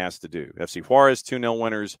Atlanta has to do. FC Juarez 2-0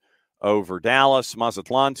 winners over Dallas.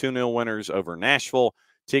 Mazatlan 2-0 winners over Nashville.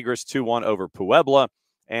 Tigres 2-1 over Puebla.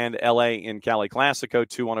 And LA in Cali Classico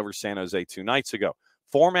 2-1 over San Jose 2 nights ago.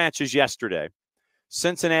 4 matches yesterday.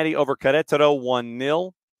 Cincinnati over Querétaro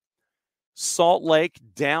 1-0. Salt Lake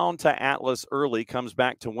down to Atlas early, comes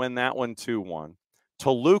back to win that one 2-1.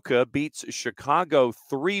 Toluca beats Chicago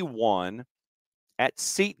 3-1 at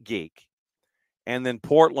SeatGeek. And then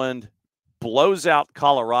Portland blows out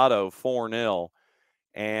Colorado 4-0.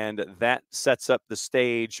 And that sets up the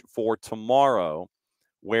stage for tomorrow,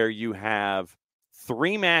 where you have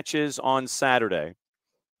 3 matches on Saturday.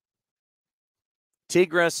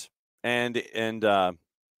 Tigres and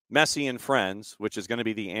Messi and Friends, which is going to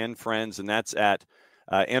be the and Friends, and that's at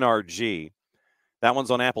NRG. That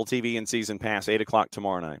one's on Apple TV and Season Pass, 8 o'clock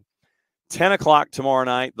tomorrow night. 10 o'clock tomorrow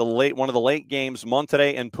night, one of the late games,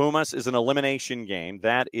 Monterrey and Pumas, is an elimination game.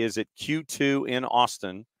 That is at Q2 in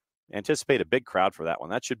Austin. Anticipate a big crowd for that one.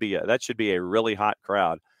 That should be a really hot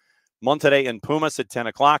crowd. Monterrey and Pumas at 10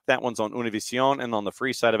 o'clock. That one's on Univision and on the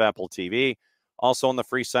free side of Apple TV. Also on the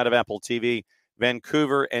free side of Apple TV,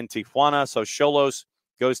 Vancouver and Tijuana. So Xolos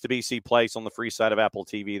goes to BC Place on the free side of Apple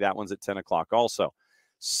TV. That one's at 10 o'clock also.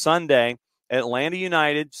 Sunday, Atlanta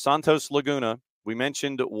United, Santos Laguna. We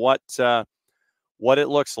mentioned what it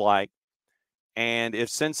looks like. And if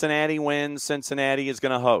Cincinnati wins, Cincinnati is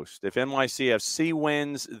going to host. If NYCFC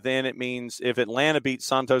wins, then it means if Atlanta beats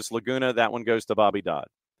Santos Laguna, that one goes to Bobby Dodd.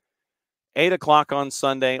 8 o'clock on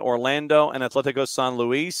Sunday, Orlando and Atletico San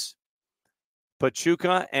Luis.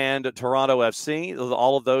 Pachuca and Toronto FC.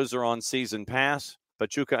 All of those are on season pass.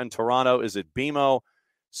 Pachuca and Toronto is at BMO.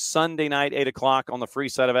 Sunday night, 8 o'clock on the free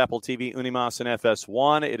side of Apple TV, Unimas and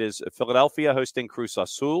FS1. It is Philadelphia hosting Cruz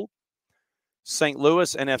Azul. St.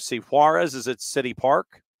 Louis and FC Juarez is at City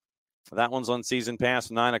Park. That one's on season pass,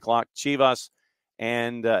 9 o'clock. Chivas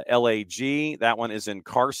and LAG. That one is in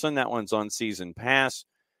Carson. That one's on season pass.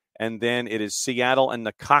 And then it is Seattle and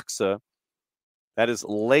Necaxa. That is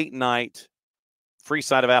late night, free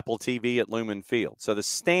side of Apple TV at Lumen Field. So the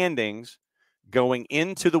standings going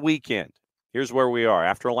into the weekend. Here's where we are.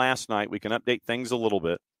 After last night, we can update things a little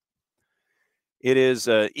bit. It is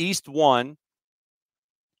East 1,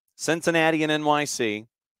 Cincinnati and NYC.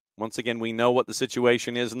 Once again, we know what the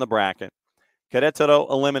situation is in the bracket.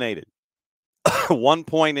 Querétaro eliminated. 1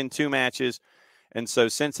 point in 2 matches. And so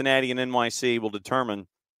Cincinnati and NYC will determine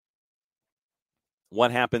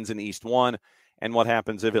what happens in East 1 and what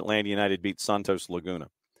happens if Atlanta United beats Santos Laguna.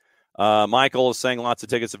 Michael is saying lots of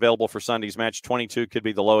tickets available for Sunday's match. 22 could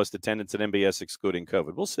be the lowest attendance at MBS excluding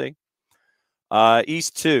COVID. We'll see.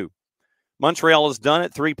 East 2. Montreal is done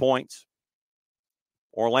at 3 points.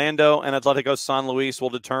 Orlando and Atletico San Luis will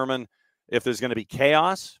determine if there's going to be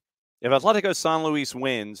chaos. If Atletico San Luis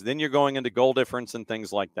wins, then you're going into goal difference and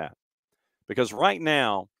things like that. Because right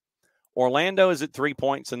now, Orlando is at 3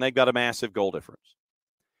 points and they've got a massive goal difference.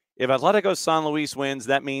 If Atletico San Luis wins,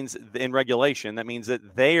 that means in regulation, that means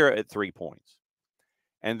that they are at 3 points.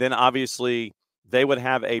 And then obviously they would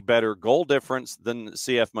have a better goal difference than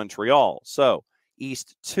CF Montreal. So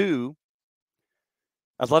East 2,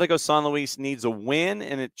 Atletico San Luis needs a win,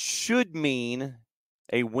 and it should mean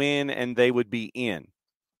a win and they would be in.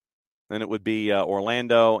 Then it would be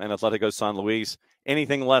Orlando and Atletico San Luis.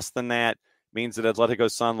 Anything less than that means that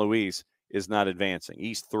Atletico San Luis is not advancing.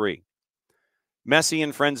 East 3. Messi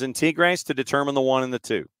and Friends and Tigres to determine the 1 and the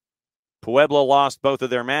 2. Puebla lost both of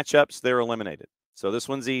their matchups. They're eliminated. So this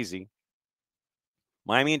one's easy.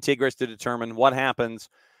 Miami and Tigres to determine what happens,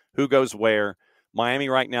 who goes where. Miami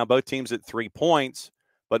right now, both teams at 3 points,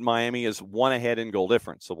 but Miami is 1 ahead in goal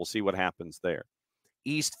difference. So we'll see what happens there.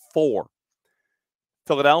 East 4.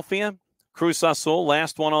 Philadelphia, Cruz Azul,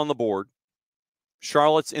 last one on the board.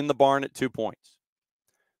 Charlotte's in the barn at 2 points.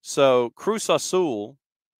 So Cruz Azul,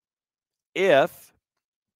 if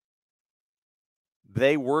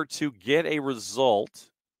they were to get a result,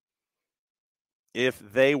 if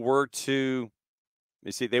they were to,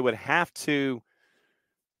 you see, they would have to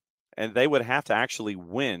actually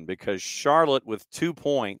win, because Charlotte with 2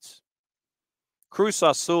 points, Cruz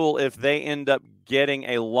Azul, if they end up getting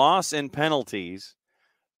a loss in penalties,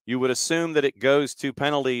 you would assume that it goes to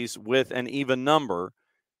penalties with an even number.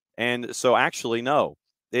 And so actually, no.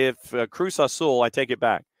 If Cruz Azul, I take it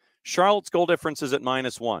back. Charlotte's goal difference is at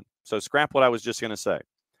 -1. So scrap what I was just going to say.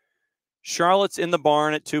 Charlotte's in the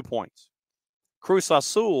barn at 2 points. Cruz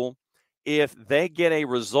Azul, if they get a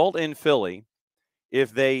result in Philly,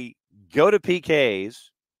 if they go to PKs,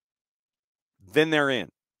 then they're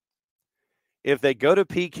in. If they go to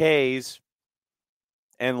PKs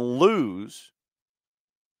and lose,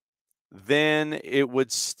 then it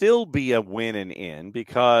would still be a win and in,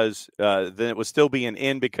 because then it would still be an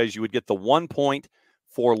in, because you would get the 1 point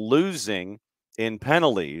for losing in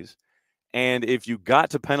penalties. And if you got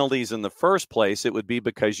to penalties in the first place, it would be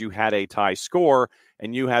because you had a tie score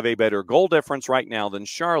and you have a better goal difference right now than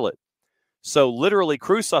Charlotte. So literally,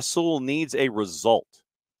 Cruz Azul needs a result.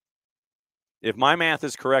 If my math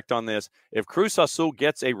is correct on this, if Cruz Azul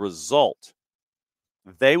gets a result,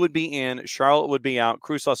 they would be in, Charlotte would be out.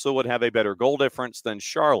 Cruz Azul would have a better goal difference than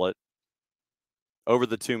Charlotte over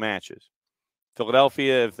the 2 matches.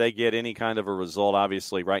 Philadelphia, if they get any kind of a result,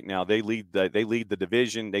 obviously right now they lead the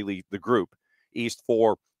division, they lead the group. East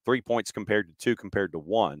 4, 3 points compared to 2 compared to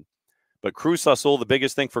 1. But Cruz Azul, the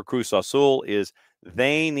biggest thing for Cruz Azul is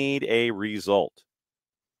they need a result.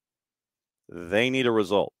 They need a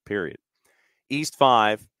result, period. East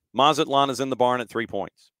 5, Mazatlan is in the barn at 3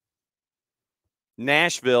 points.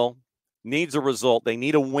 Nashville needs a result. They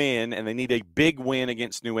need a win, and they need a big win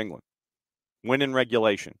against New England. Win in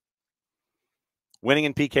regulation. Winning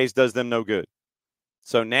in PKs does them no good.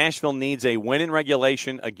 So Nashville needs a win in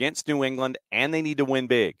regulation against New England, and they need to win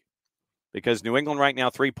big, because New England right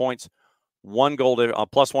now 3 points,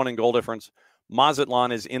 +1 in goal difference.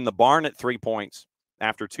 Mazatlan is in the barn at 3 points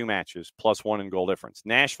after 2 matches, +1 in goal difference.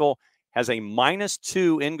 Nashville has a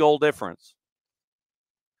 -2 in goal difference.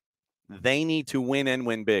 They need to win and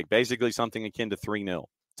win big, basically something akin to 3-0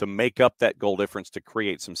 to make up that goal difference to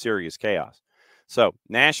create some serious chaos. So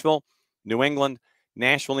Nashville, New England,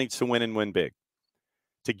 Nashville needs to win and win big.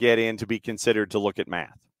 to get in to be considered to look at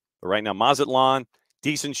math. But right now, Mazatlan,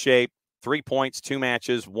 decent shape, 3 points, 2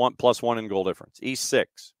 matches, 1+1 in goal difference. East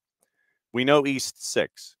 6. We know East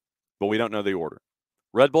 6, but we don't know the order.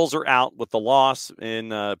 Red Bulls are out with the loss in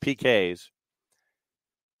PKs.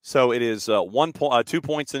 So it is 2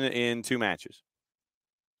 points in 2 matches.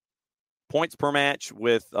 Points per match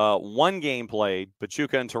with 1 game played.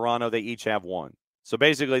 Pachuca and Toronto, they each have 1. So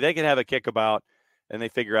basically, they could have a kickabout, and they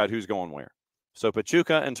figure out who's going where. So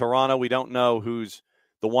Pachuca and Toronto, we don't know who's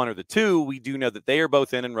the 1 or the 2. We do know that they are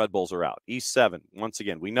both in and Red Bulls are out. East 7, once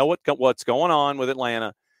again, we know what's going on with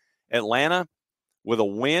Atlanta. Atlanta, with a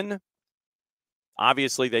win,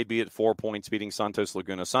 obviously they'd be at 4 points beating Santos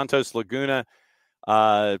Laguna. Santos Laguna,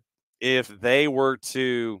 if they were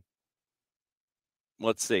to,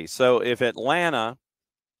 let's see. So if Atlanta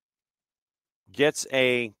gets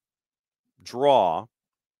a draw,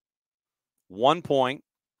 1 point,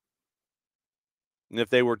 and if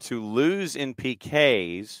they were to lose in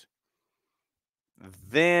PKs,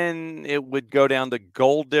 then it would go down to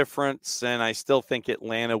goal difference, and I still think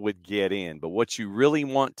Atlanta would get in. But what you really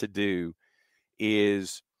want to do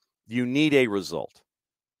is you need a result.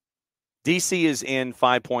 DC is in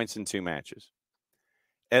 5 points in 2 matches.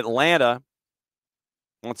 Atlanta,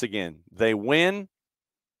 once again, they win.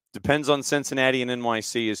 Depends on Cincinnati and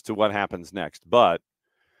NYC as to what happens next. But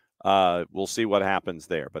we'll see what happens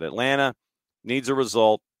there. But Atlanta needs a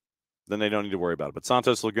result. Then they don't need to worry about it. But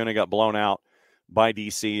Santos Laguna got blown out by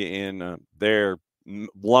DC in their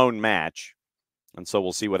lone match. And so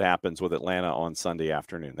we'll see what happens with Atlanta on Sunday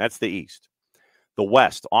afternoon. That's the East. The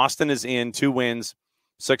West, Austin is in 2 wins,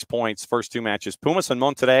 6 points, first 2 matches. Pumas and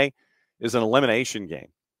Monterrey is an elimination game.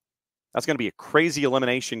 That's going to be a crazy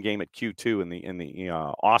elimination game at Q2 in the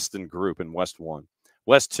Austin group in West 1.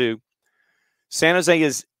 West 2, San Jose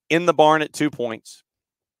is in the barn at 2 points.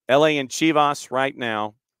 LA and Chivas right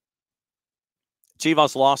now.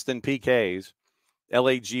 Chivas lost in PKs.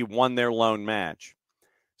 LAG won their lone match.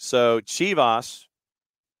 So Chivas,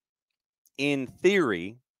 in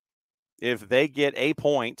theory, if they get a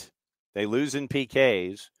point, they lose in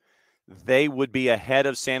PKs, they would be ahead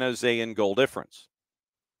of San Jose in goal difference.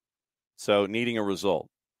 So needing a result.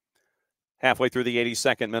 Halfway through the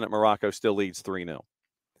 82nd minute, Morocco still leads 3-0.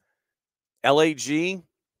 LAG,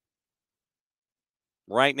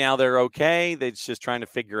 right now they're okay. They're just trying to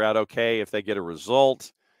figure out, okay, if they get a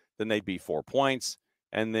result, then they'd be 4 points.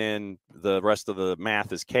 And then the rest of the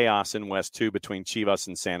math is chaos in West 2 between Chivas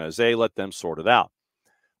and San Jose. Let them sort it out.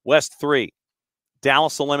 West 3,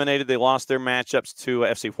 Dallas eliminated. They lost their matchups to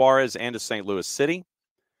FC Juarez and to St. Louis City.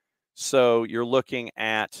 So you're looking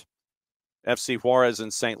at FC Juarez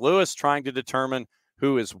and St. Louis trying to determine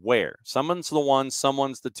who is where. Someone's the 1,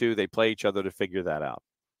 someone's the 2. They play each other to figure that out.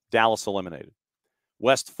 Dallas eliminated.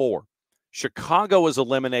 West 4, Chicago was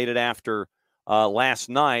eliminated after last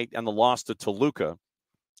night and the loss to Toluca.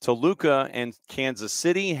 Toluca and Kansas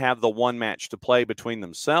City have the 1 match to play between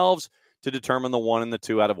themselves to determine the 1 and the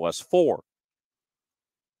 2 out of West 4.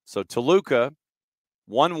 So Toluca,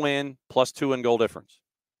 1 win plus 2 in goal difference,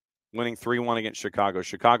 winning 3-1 against Chicago.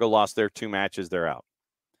 Chicago lost their 2 matches. They're out.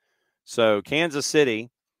 So Kansas City,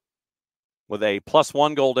 with a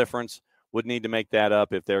 +1 goal difference, would need to make that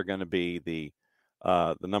up if they're going to be the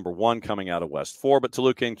number 1 coming out of West 4. But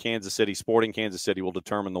Toluca and Kansas City, Sporting Kansas City, will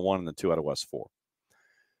determine the 1 and the 2 out of West 4.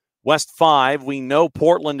 West 5, we know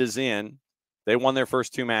Portland is in. They won their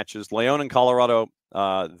first 2 matches. León and Colorado,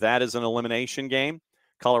 that is an elimination game.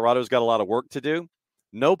 Colorado's got a lot of work to do.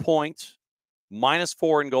 No points,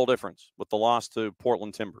 -4 in goal difference with the loss to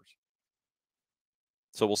Portland Timbers.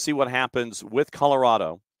 So we'll see what happens with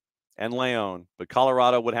Colorado and León, but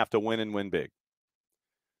Colorado would have to win and win big.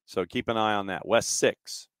 So keep an eye on that. West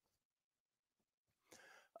 6.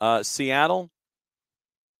 Seattle,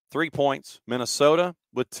 3 points. Minnesota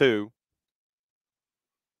with 2.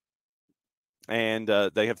 And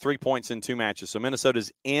they have 3 points in 2 matches. So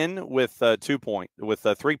Minnesota's in with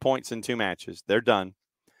 3 points in 2 matches. They're done.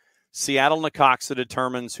 Seattle Necaxa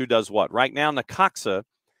determines who does what. Right now, Necaxa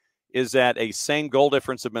is at a same goal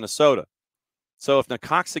difference of Minnesota. So if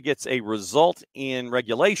Necaxa gets a result in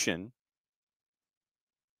regulation,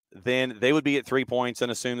 then they would be at 3 points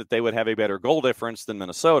and assume that they would have a better goal difference than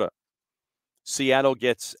Minnesota. Seattle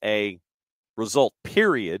gets a result,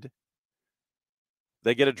 period.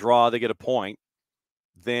 They get a draw, they get a point.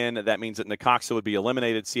 Then that means that Necaxa would be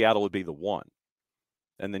eliminated. Seattle would be the 1.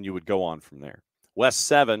 And then you would go on from there. West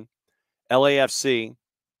 7, LAFC,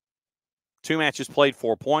 2 matches played,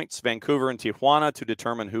 4 points. Vancouver and Tijuana to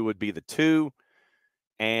determine who would be the 2.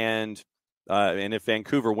 And if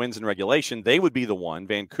Vancouver wins in regulation, they would be the 1.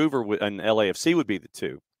 Vancouver and LAFC would be the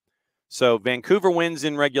 2. So Vancouver wins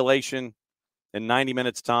in regulation in 90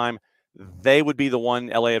 minutes time. They would be the one.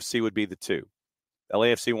 LAFC would be the two.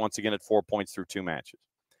 LAFC once again at 4 points through 2 matches.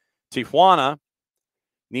 Tijuana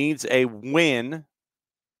needs a win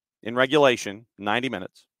in regulation, 90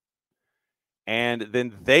 minutes. And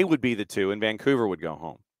then they would be the two, and Vancouver would go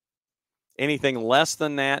home. Anything less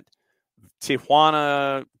than that,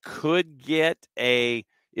 Tijuana could get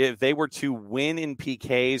if they were to win in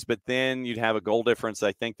PKs, but then you'd have a goal difference,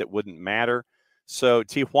 I think, that wouldn't matter. So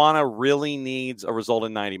Tijuana really needs a result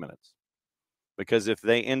in 90 minutes. Because if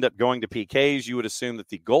they end up going to PKs, you would assume that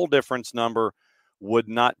the goal difference number would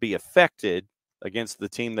not be affected against the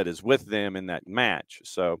team that is with them in that match.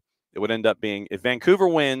 So it would end up being, if Vancouver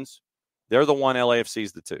wins, they're the one,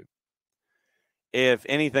 LAFC's the two. If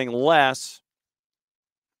anything less,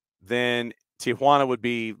 then Tijuana would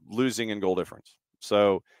be losing in goal difference.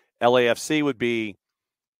 So LAFC would be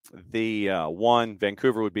the 1,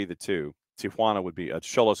 Vancouver would be the 2, Tijuana would be,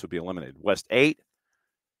 Xolos would be eliminated. West 8,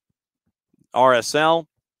 RSL,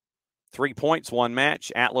 3 points, 1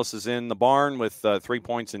 match. Atlas is in the barn with 3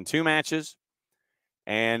 points in 2 matches.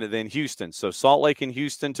 And then Houston. So Salt Lake and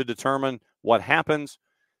Houston to determine what happens.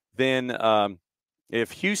 Then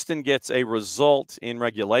if Houston gets a result in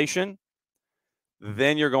regulation,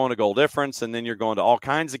 then you're going to goal difference, and then you're going to all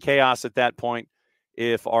kinds of chaos at that point.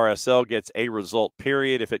 If RSL gets a result,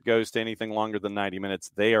 period, if it goes to anything longer than 90 minutes,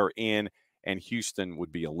 they are in, and Houston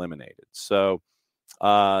would be eliminated. So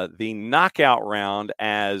the knockout round,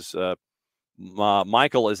 as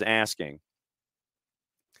Michael is asking,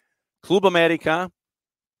 Club America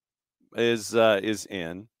is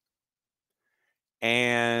in,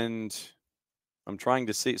 and I'm trying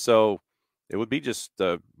to see. So it would be just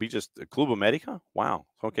Club America. Wow.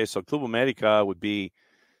 Okay, so Club America would be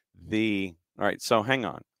the. All right. So hang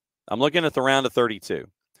on. I'm looking at the round of 32.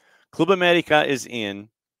 Club America is in.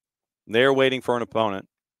 They're waiting for an opponent.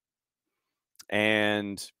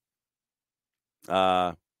 And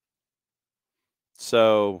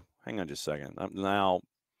so hang on just a second. Now,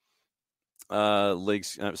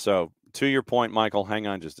 leagues. So to your point, Michael, hang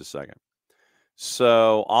on just a second.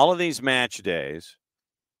 So all of these match days,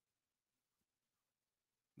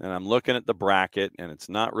 and I'm looking at the bracket, and it's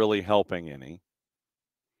not really helping any.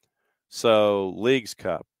 So Leagues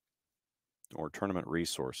Cup, or Tournament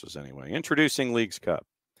Resources anyway. Introducing Leagues Cup.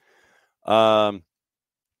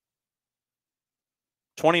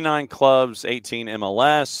 29 clubs, 18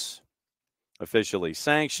 MLS, officially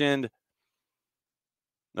sanctioned.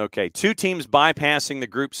 Okay, 2 teams bypassing the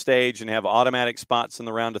group stage and have automatic spots in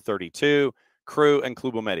the round of 32, Crew and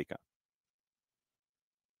Club America.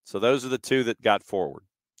 So those are the 2 that got forward,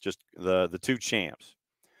 just the 2 champs.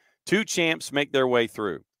 2 champs make their way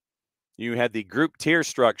through. You had the group tier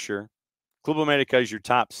structure. Club America is your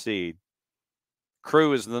top seed.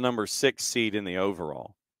 Crew is the number 6 seed in the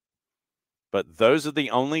overall. But those are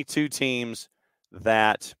the only 2 teams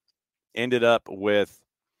that ended up with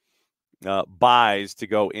buys to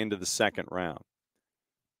go into the second round.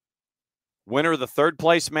 Winner of the 3rd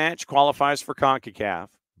place match qualifies for CONCACAF.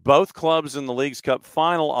 Both clubs in the Leagues Cup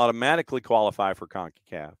final automatically qualify for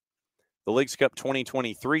CONCACAF. The Leagues Cup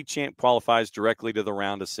 2023 champ qualifies directly to the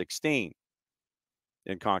round of 16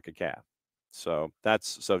 in CONCACAF. So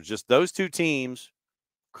just those 2 teams,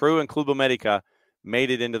 Crew and Club America,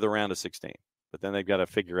 made it into the round of 16. But then they've got to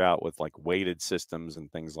figure out with like weighted systems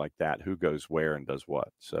and things like that, who goes where and does what.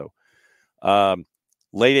 So late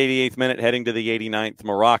 88th minute, heading to the 89th,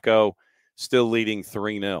 Morocco still leading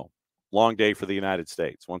 3-0. Long day for the United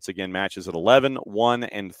States. Once again, matches at 11, 1,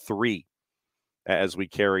 and 3 as we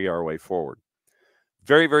carry our way forward.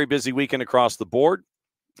 Very, very busy weekend across the board.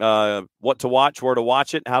 What to watch, where to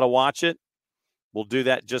watch it, how to watch it. We'll do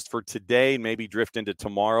that just for today, maybe drift into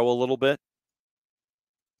tomorrow a little bit.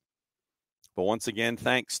 But once again,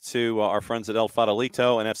 thanks to our friends at El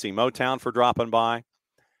Farolito and FC Motown for dropping by.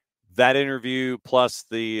 That interview plus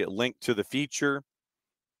the link to the feature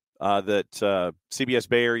that CBS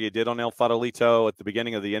Bay Area did on El Farolito at the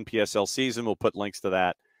beginning of the NPSL season. We'll put links to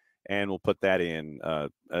that, and we'll put that in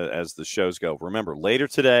as the shows go. Remember, later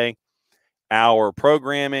today, our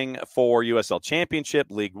programming for USL Championship,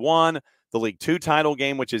 League One, the League Two title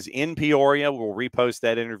game, which is in Peoria. We'll repost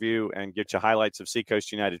that interview and get you highlights of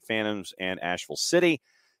Seacoast United Phantoms and Asheville City.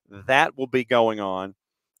 That will be going on.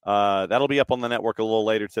 That'll be up on the network a little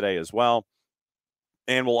later today as well.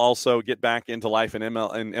 And we'll also get back into life in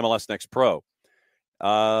MLS Next Pro.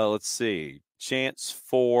 Let's see. Chance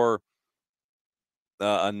for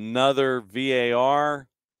another VAR.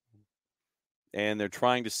 And they're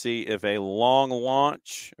trying to see if a long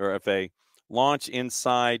launch or if a launch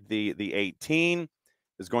inside the 18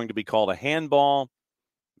 is going to be called a handball.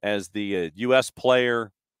 as the U.S.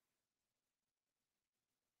 player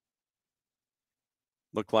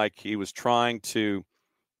looked like he was trying to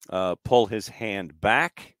pull his hand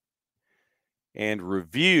back, and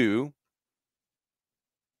review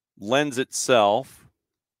lends itself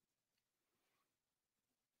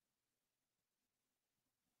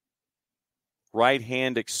right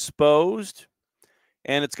hand exposed,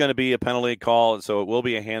 and it's going to be a penalty call, so it will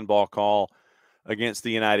be a handball call against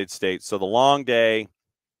the United States. So the long day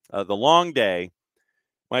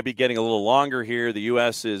might be getting a little longer here. The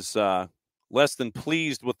U.S. is less than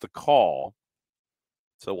pleased with the call,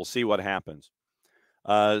 so we'll see what happens.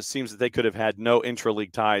 It seems that they could have had no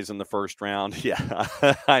intra-league ties in the first round. Yeah,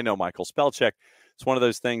 I know, Michael. Spell check. It's one of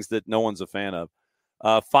those things that no one's a fan of.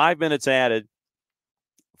 5 minutes added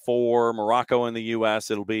for Morocco and the U.S.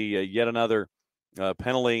 It'll be yet another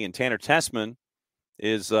penalty, and Tanner Tessman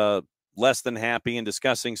is less than happy and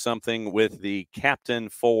discussing something with the captain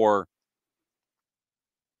for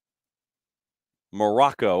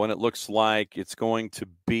Morocco, and it looks like it's going to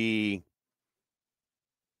be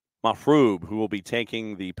Mahroub who will be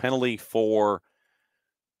taking the penalty for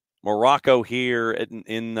Morocco here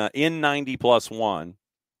in 90+1,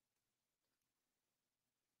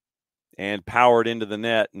 and powered into the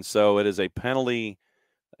net. And so it is a penalty,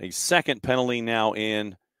 a second penalty now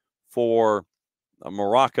in for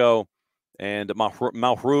Morocco, and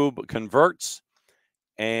Mahroub converts,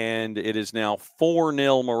 and it is now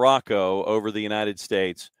 4-0 Morocco over the United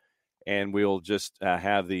States. And we'll just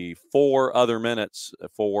have the 4 other minutes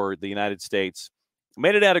for the United States.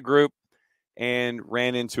 Made it out of group and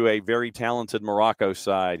ran into a very talented Morocco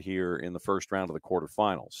side here in the first round of the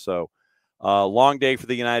quarterfinals. So long day for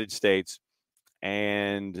the United States,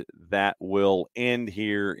 and that will end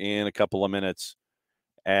here in a couple of minutes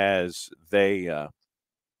as they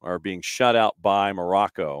are being shut out by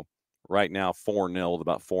Morocco. Right now, 4-0 with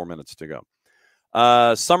about 4 minutes to go.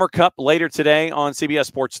 Summer Cup later today on CBS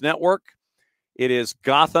Sports Network. It is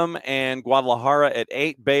Gotham and Guadalajara at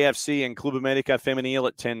 8, Bay FC and Club America Femenil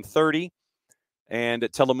at 10:30. And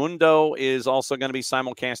Telemundo is also going to be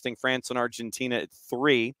simulcasting France and Argentina at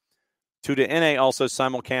 3. TUDN also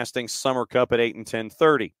simulcasting Summer Cup at 8 and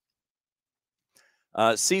 10:30.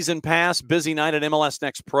 Season Pass, busy night at MLS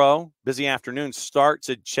Next Pro. Busy afternoon starts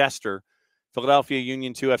at Chester. Philadelphia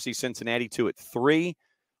Union 2, FC Cincinnati 2 at 3.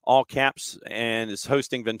 All Caps and is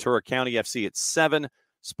hosting Ventura County FC at 7.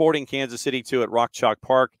 Sporting Kansas City 2 at Rock Chalk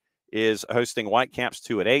Park is hosting Whitecaps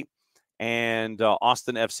 2 at 8. And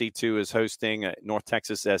Austin FC 2 is hosting North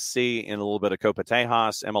Texas SC in a little bit of Copa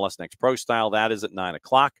Tejas, MLS Next Pro style. That is at 9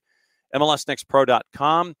 o'clock.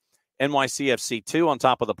 MLSNextPro.com. NYCFC 2 on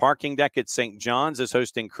top of the parking deck at St. John's is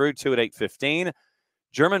hosting Crew 2 at 8:15.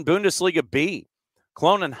 German Bundesliga B.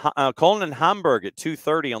 Cologne and Hamburg at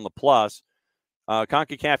 2:30 on the Plus.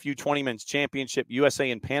 CONCACAF U20 Men's Championship, USA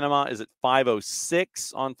and Panama is at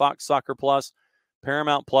 5:06 on Fox Soccer Plus.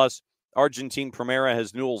 Paramount Plus, Argentine Primera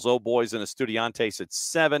has Newell's Old Boys and Estudiantes at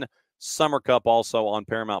 7. Summer Cup also on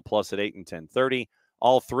Paramount Plus at 8 and 10:30.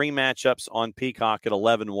 All 3 matchups on Peacock at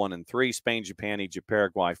 11, 1, and 3. Spain, Japan, Egypt,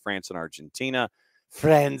 Paraguay, France, and Argentina.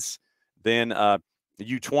 Friends. Then the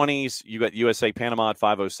U20s, you got USA, Panama at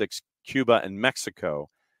 5:06, Cuba, and Mexico.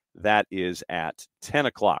 That is at 10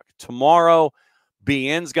 o'clock. Tomorrow,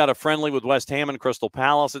 BN's got a friendly with West Ham and Crystal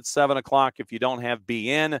Palace at 7 o'clock. If you don't have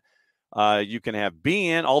BN, you can have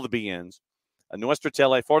BN, all the BNs. Nuestra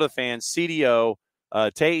Tele for the fans, CDO,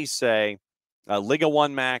 TIC, Liga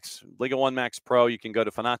 1 Max, Liga 1 Max Pro. You can go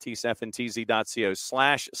to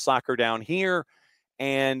fanatisfntz.co/soccer down here,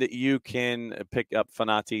 and you can pick up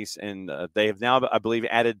Fanatis. And they have now, I believe,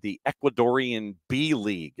 added the Ecuadorian B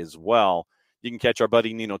League as well. You can catch our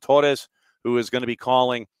buddy Nino Torres, who is going to be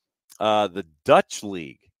calling the Dutch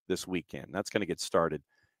League this weekend. That's going to get started.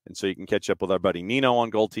 And so you can catch up with our buddy Nino on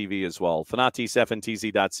Gold TV as well.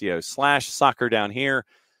 fanatisfntz.co/soccer down here.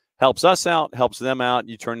 Helps us out, helps them out.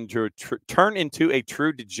 You turn into a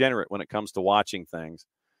true degenerate when it comes to watching things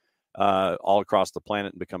all across the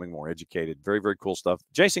planet and becoming more educated. Very, very cool stuff.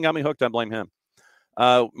 Jason got me hooked. I blame him.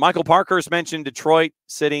 Michael Parkhurst mentioned Detroit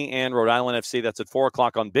City and Rhode Island FC. That's at 4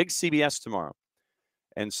 o'clock on Big CBS tomorrow.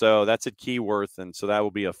 And so that's at Keyworth. And so that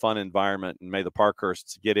will be a fun environment. And may the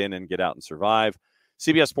Parkhursts get in and get out and survive.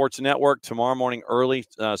 CBS Sports Network tomorrow morning early.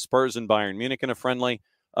 Spurs and Bayern Munich in a friendly.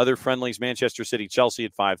 Other friendlies, Manchester City, Chelsea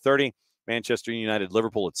at 5:30. Manchester United,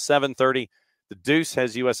 Liverpool at 7:30. The Deuce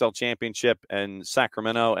has USL Championship and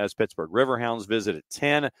Sacramento as Pittsburgh Riverhounds visit at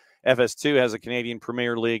 10. FS2 has a Canadian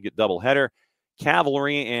Premier League doubleheader.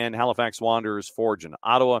 Cavalry and Halifax Wanderers forge in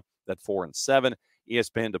Ottawa at 4 and 7.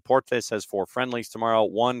 ESPN Deportes has 4 friendlies tomorrow,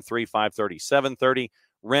 1, 3, 5:30, 7:30.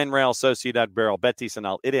 Ren, Real Sociedad, Barrel Betis, and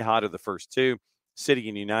Al Ittihad are the first two. City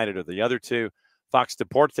and United are the other two. Fox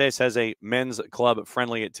Deportes has a men's club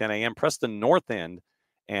friendly at 10 a.m. Preston North End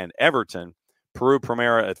and Everton. Peru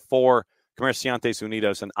Primera at 4. Comerciantes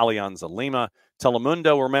Unidos and Alianza Lima.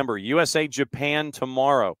 Telemundo, remember, USA Japan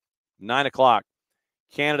tomorrow, 9 o'clock.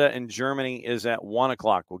 Canada and Germany is at 1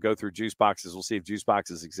 o'clock. We'll go through juice boxes. We'll see if juice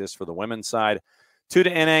boxes exist for the women's side. 2 to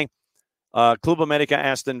NA. Club America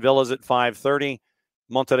Aston Villa's at 5:30.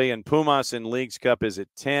 Monterrey and Pumas in Leagues Cup is at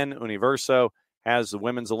 10. Universo has the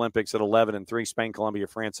Women's Olympics at 11 and 3. Spain, Colombia,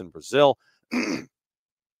 France, and Brazil.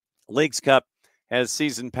 Leagues Cup has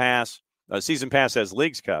season pass. Season pass has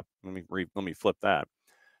Leagues Cup. Let me flip that.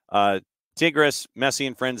 Tigres, Messi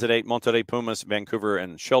and Friends at 8. Monterrey, Pumas, Vancouver,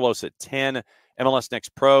 and Cholos at 10. MLS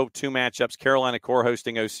Next Pro, 2 matchups. Carolina Core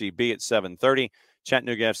hosting OCB at 7:30.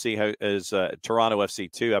 Chattanooga FC is Toronto FC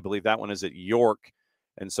 2. I believe that one is at York.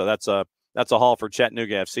 And so that's a haul for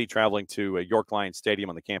Chattanooga FC traveling to York Lions Stadium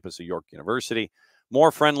on the campus of York University.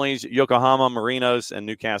 More friendlies, Yokohama Marinos and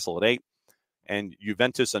Newcastle at 8. And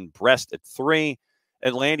Juventus and Brest at 3.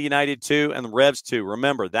 Atlanta United 2 and the Revs 2.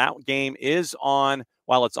 Remember, that game is on,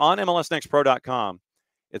 while it's on MLSNextPro.com,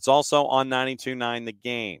 it's also on 92.9 The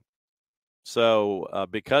Game. So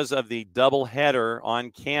because of the doubleheader on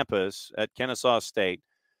campus at Kennesaw State,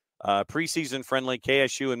 preseason friendly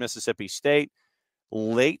KSU and Mississippi State,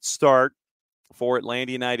 late start for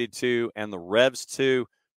Atlanta United 2 and the Revs 2.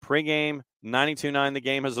 Pregame, 92.9 The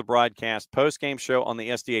Game has a broadcast. Postgame show on the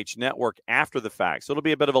SDH network after the fact. So it'll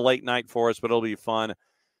be a bit of a late night for us, but it'll be fun.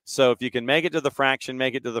 So if you can make it to the fraction,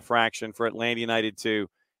 make it to the fraction for Atlanta United 2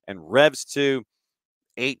 and Revs 2,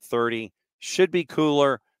 8:30. Should be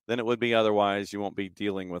cooler than it would be otherwise. You won't be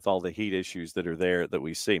dealing with all the heat issues that are there that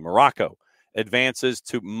we see. Morocco advances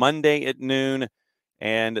to Monday at noon,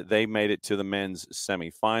 and they made it to the men's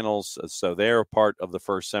semifinals. So they're part of the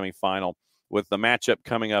first semifinal. With the matchup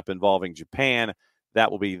coming up involving Japan,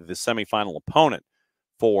 that will be the semifinal opponent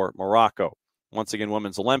for Morocco. Once again,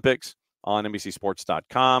 Women's Olympics on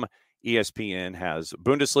NBCSports.com. ESPN has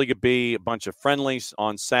Bundesliga B, a bunch of friendlies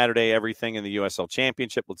on Saturday, everything in the USL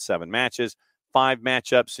Championship with 7 matches, 5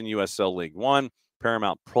 matchups in USL League One.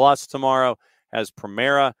 Paramount Plus tomorrow has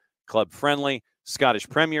Primera, club friendly, Scottish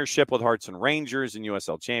Premiership with Hearts and Rangers in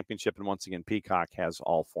USL Championship. And once again, Peacock has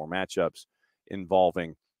all 4 matchups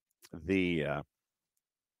involving the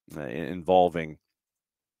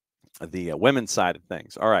women's side of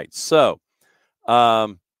things. All right, so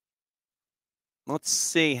let's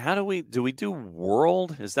see. How do we do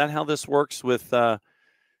World? Is that how this works with the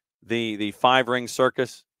 5-ring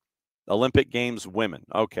circus? Olympic Games women.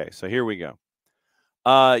 Okay, so here we go.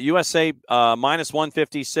 USA minus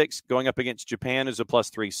 156 going up against Japan, who's a plus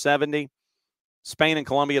 370. Spain and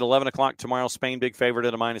Colombia at 11 o'clock tomorrow. Spain big favorite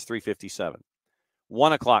at a minus 357.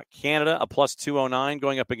 1 o'clock, Canada, a plus 209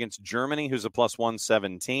 going up against Germany, who's a plus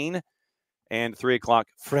 117. And 3 o'clock,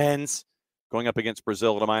 France going up against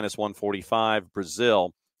Brazil at a minus 145.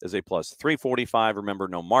 Brazil is a plus 345. Remember,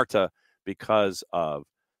 no Marta because of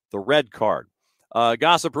the red card.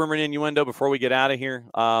 Gossip, rumor, and innuendo before we get out of here.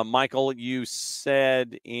 Michael, you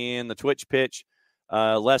said in the Twitch pitch,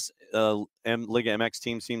 less Liga MX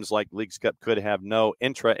team seems like Leagues Cup could have no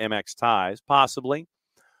intra-MX ties, possibly.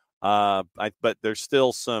 But there's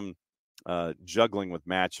still some juggling with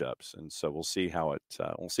matchups, and so we'll see how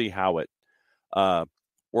it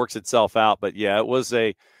works itself out. But yeah, it was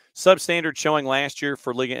a substandard showing last year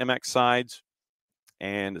for Liga MX sides,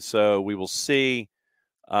 and so we will see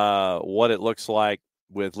what it looks like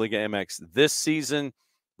with Liga MX this season.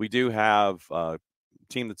 We do have a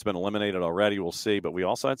team that's been eliminated already. We'll see, but we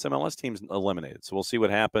also had some MLS teams eliminated, so we'll see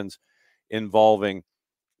what happens involving.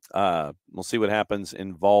 We'll see what happens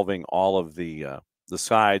involving all of the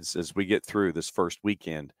sides as we get through this first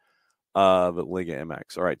weekend of Liga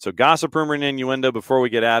MX. All right, so gossip, rumor, and innuendo before we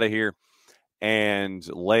get out of here and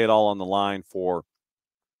lay it all on the line for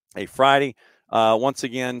a Friday. Once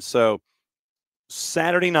again, so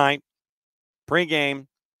Saturday night, pregame,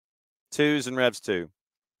 2s and Revs 2.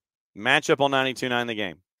 Matchup on 92.9 The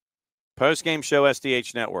Game. Postgame show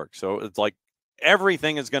SDH Network. So it's like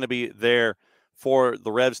everything is going to be there for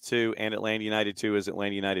the Revs 2 and Atlanta United 2 as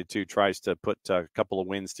Atlanta United 2 tries to put a couple of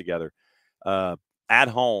wins together at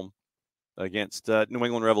home against New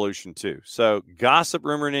England Revolution 2. So gossip,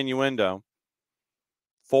 rumor, and innuendo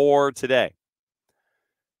for today.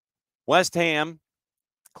 West Ham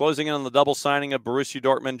closing in on the double signing of Borussia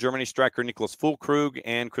Dortmund, Germany striker Niklas Füllkrug,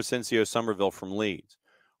 and Crescencio Somerville from Leeds.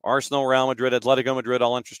 Arsenal, Real Madrid, Atletico Madrid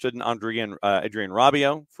all interested in Adrian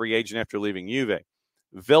Rabiot, free agent after leaving Juve.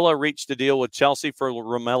 Villa reached a deal with Chelsea for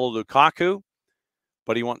Romelu Lukaku.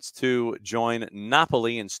 but he wants to join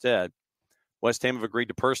Napoli instead. West Ham have agreed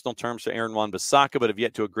to personal terms to Aaron Wan-Bissaka, but have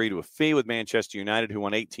yet to agree to a fee with Manchester United, who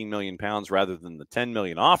won £18 million rather than the $10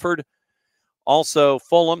 million offered. Also,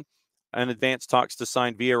 Fulham in advanced talks to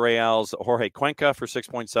sign Villarreal's Jorge Cuenca for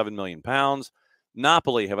 £6.7 million.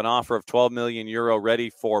 Napoli have an offer of €12 million ready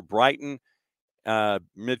for Brighton.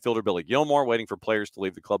 Midfielder Billy Gilmore waiting for players to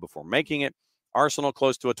leave the club before making it. Arsenal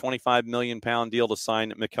close to a £25 million deal to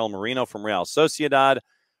sign Mikel Merino from Real Sociedad.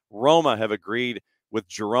 Roma have agreed with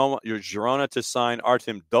Girona to sign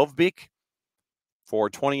Artem Dovbyk for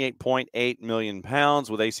 £28.8 million,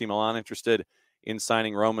 with AC Milan interested in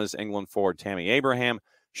signing Roma's England forward Tammy Abraham.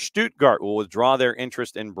 Stuttgart will withdraw their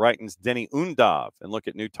interest in Brighton's Denny Undav and look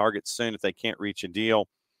at new targets soon if they can't reach a deal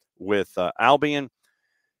with Albion.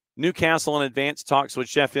 Newcastle in advanced talks with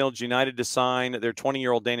Sheffield United to sign their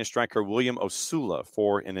 20-year-old Danish striker William Osula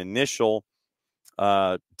for an initial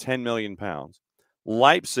 £10 million.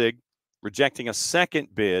 Leipzig rejecting a second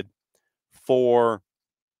bid for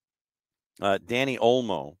Danny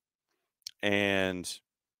Olmo. And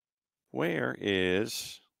where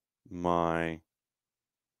is my...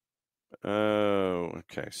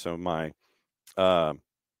 okay, so my...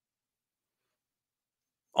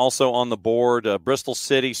 also on the board, Bristol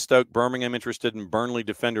City, Stoke, Birmingham interested in Burnley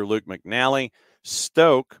defender Luke McNally.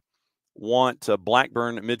 Stoke want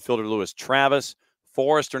Blackburn midfielder Lewis Travis.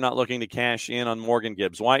 Forest are not looking to cash in on Morgan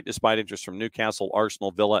Gibbs-White, despite interest from Newcastle,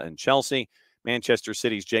 Arsenal, Villa, and Chelsea. Manchester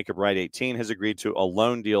City's Jacob Wright, 18, has agreed to a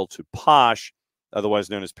loan deal to Posh, otherwise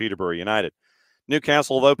known as Peterborough United.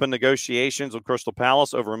 Newcastle have opened negotiations with Crystal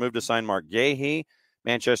Palace over a move to sign Mark Gahey.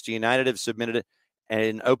 Manchester United have submitted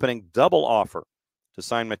an opening double offer to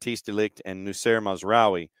sign Matthijs de Ligt and Nusser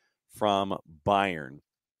Mazraoui from Bayern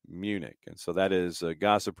Munich. And so that is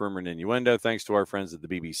gossip, rumor, and innuendo, thanks to our friends at the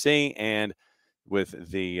BBC and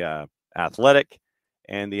with the Athletic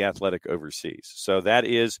and the Athletic Overseas. So that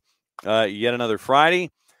is yet another Friday.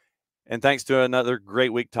 And thanks to another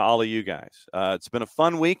great week to all of you guys. It's been a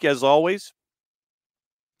fun week, as always.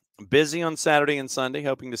 Busy on Saturday and Sunday,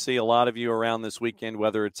 hoping to see a lot of you around this weekend,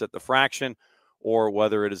 whether it's at the Fraction or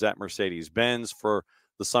whether it is at Mercedes-Benz for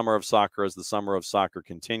the Summer of Soccer as the Summer of Soccer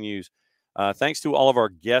continues. Thanks to all of our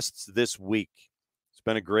guests this week. It's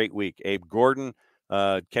been a great week. Abe Gordon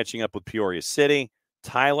catching up with Peoria City.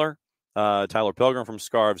 Tyler Pilgrim from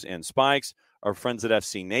Scarves and Spikes. Our friends at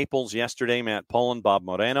FC Naples yesterday, Matt Poland, Bob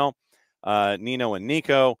Moreno, Nino and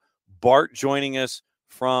Nico. Bart joining us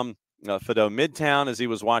from Fido Midtown as he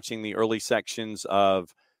was watching the early sections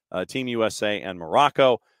of Team USA and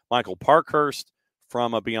Morocco. Michael Parkhurst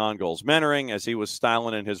from Beyond Goals Mentoring as he was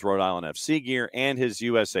styling in his Rhode Island FC gear and his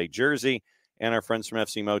USA jersey. And our friends from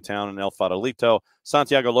FC Motown and El Farolito.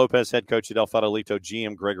 Santiago Lopez, head coach at El Farolito,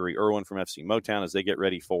 GM Gregory Irwin from FC Motown as they get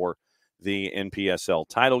ready for the NPSL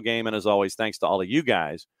title game. And as always, thanks to all of you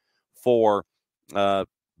guys for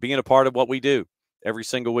being a part of what we do every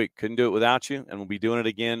single week. Couldn't do it without you. And we'll be doing it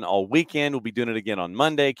again all weekend. We'll be doing it again on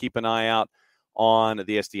Monday. Keep an eye out on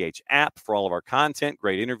the SDH app for all of our content.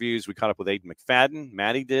 Great interviews. We caught up with Aiden McFadden.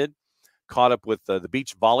 Maddie did. Caught up with the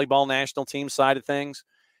beach volleyball national team side of things.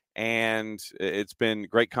 And it's been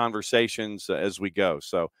great conversations as we go.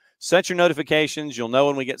 So set your notifications. You'll know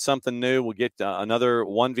when we get something new. We'll get another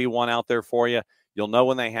 1v1 out there for you. You'll know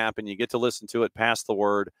when they happen. You get to listen to it, pass the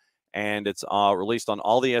word. And it's released on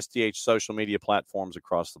all the SDH social media platforms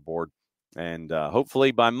across the board. And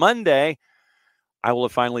hopefully by Monday, I will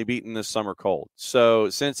have finally beaten this summer cold. So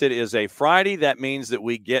since it is a Friday, that means that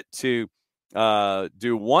we get to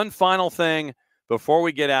do one final thing before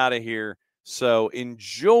we get out of here. So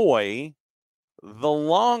enjoy the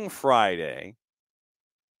long Friday.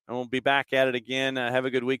 And we'll be back at it again. Have a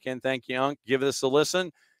good weekend. Thank you, Unc. Give this a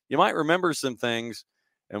listen. You might remember some things.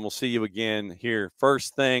 And we'll see you again here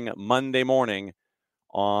first thing Monday morning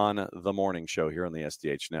on the morning show here on the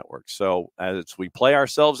SDH Network. So as we play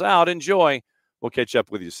ourselves out, enjoy. We'll catch up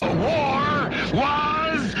with you soon. The war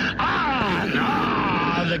was on.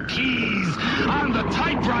 The keys on the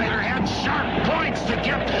typewriter had sharp points that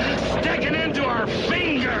kept sticking into our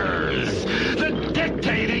fingers. The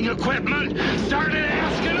dictating equipment started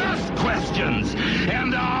asking us questions,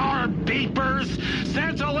 and our beepers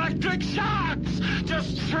sent electric shocks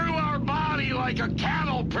just through our body like a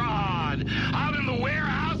cattle prod. Out in the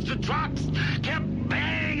warehouse, the trucks kept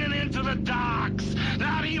banging into the docks,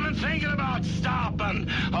 not even thinking about stopping.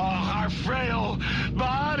 Oh, our frail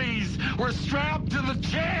bodies were strapped to the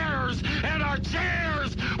chairs, and our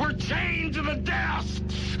chairs were chained to the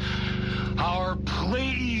desks. Our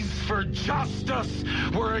pleas for justice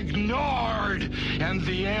were ignored, and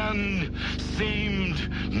the end seemed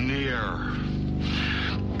near.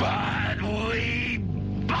 But we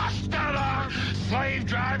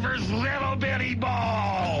his little bitty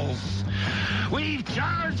balls. We've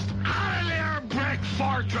charged out of their brick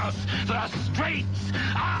fortress. The streets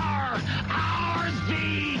are ours.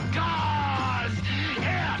 Be gone.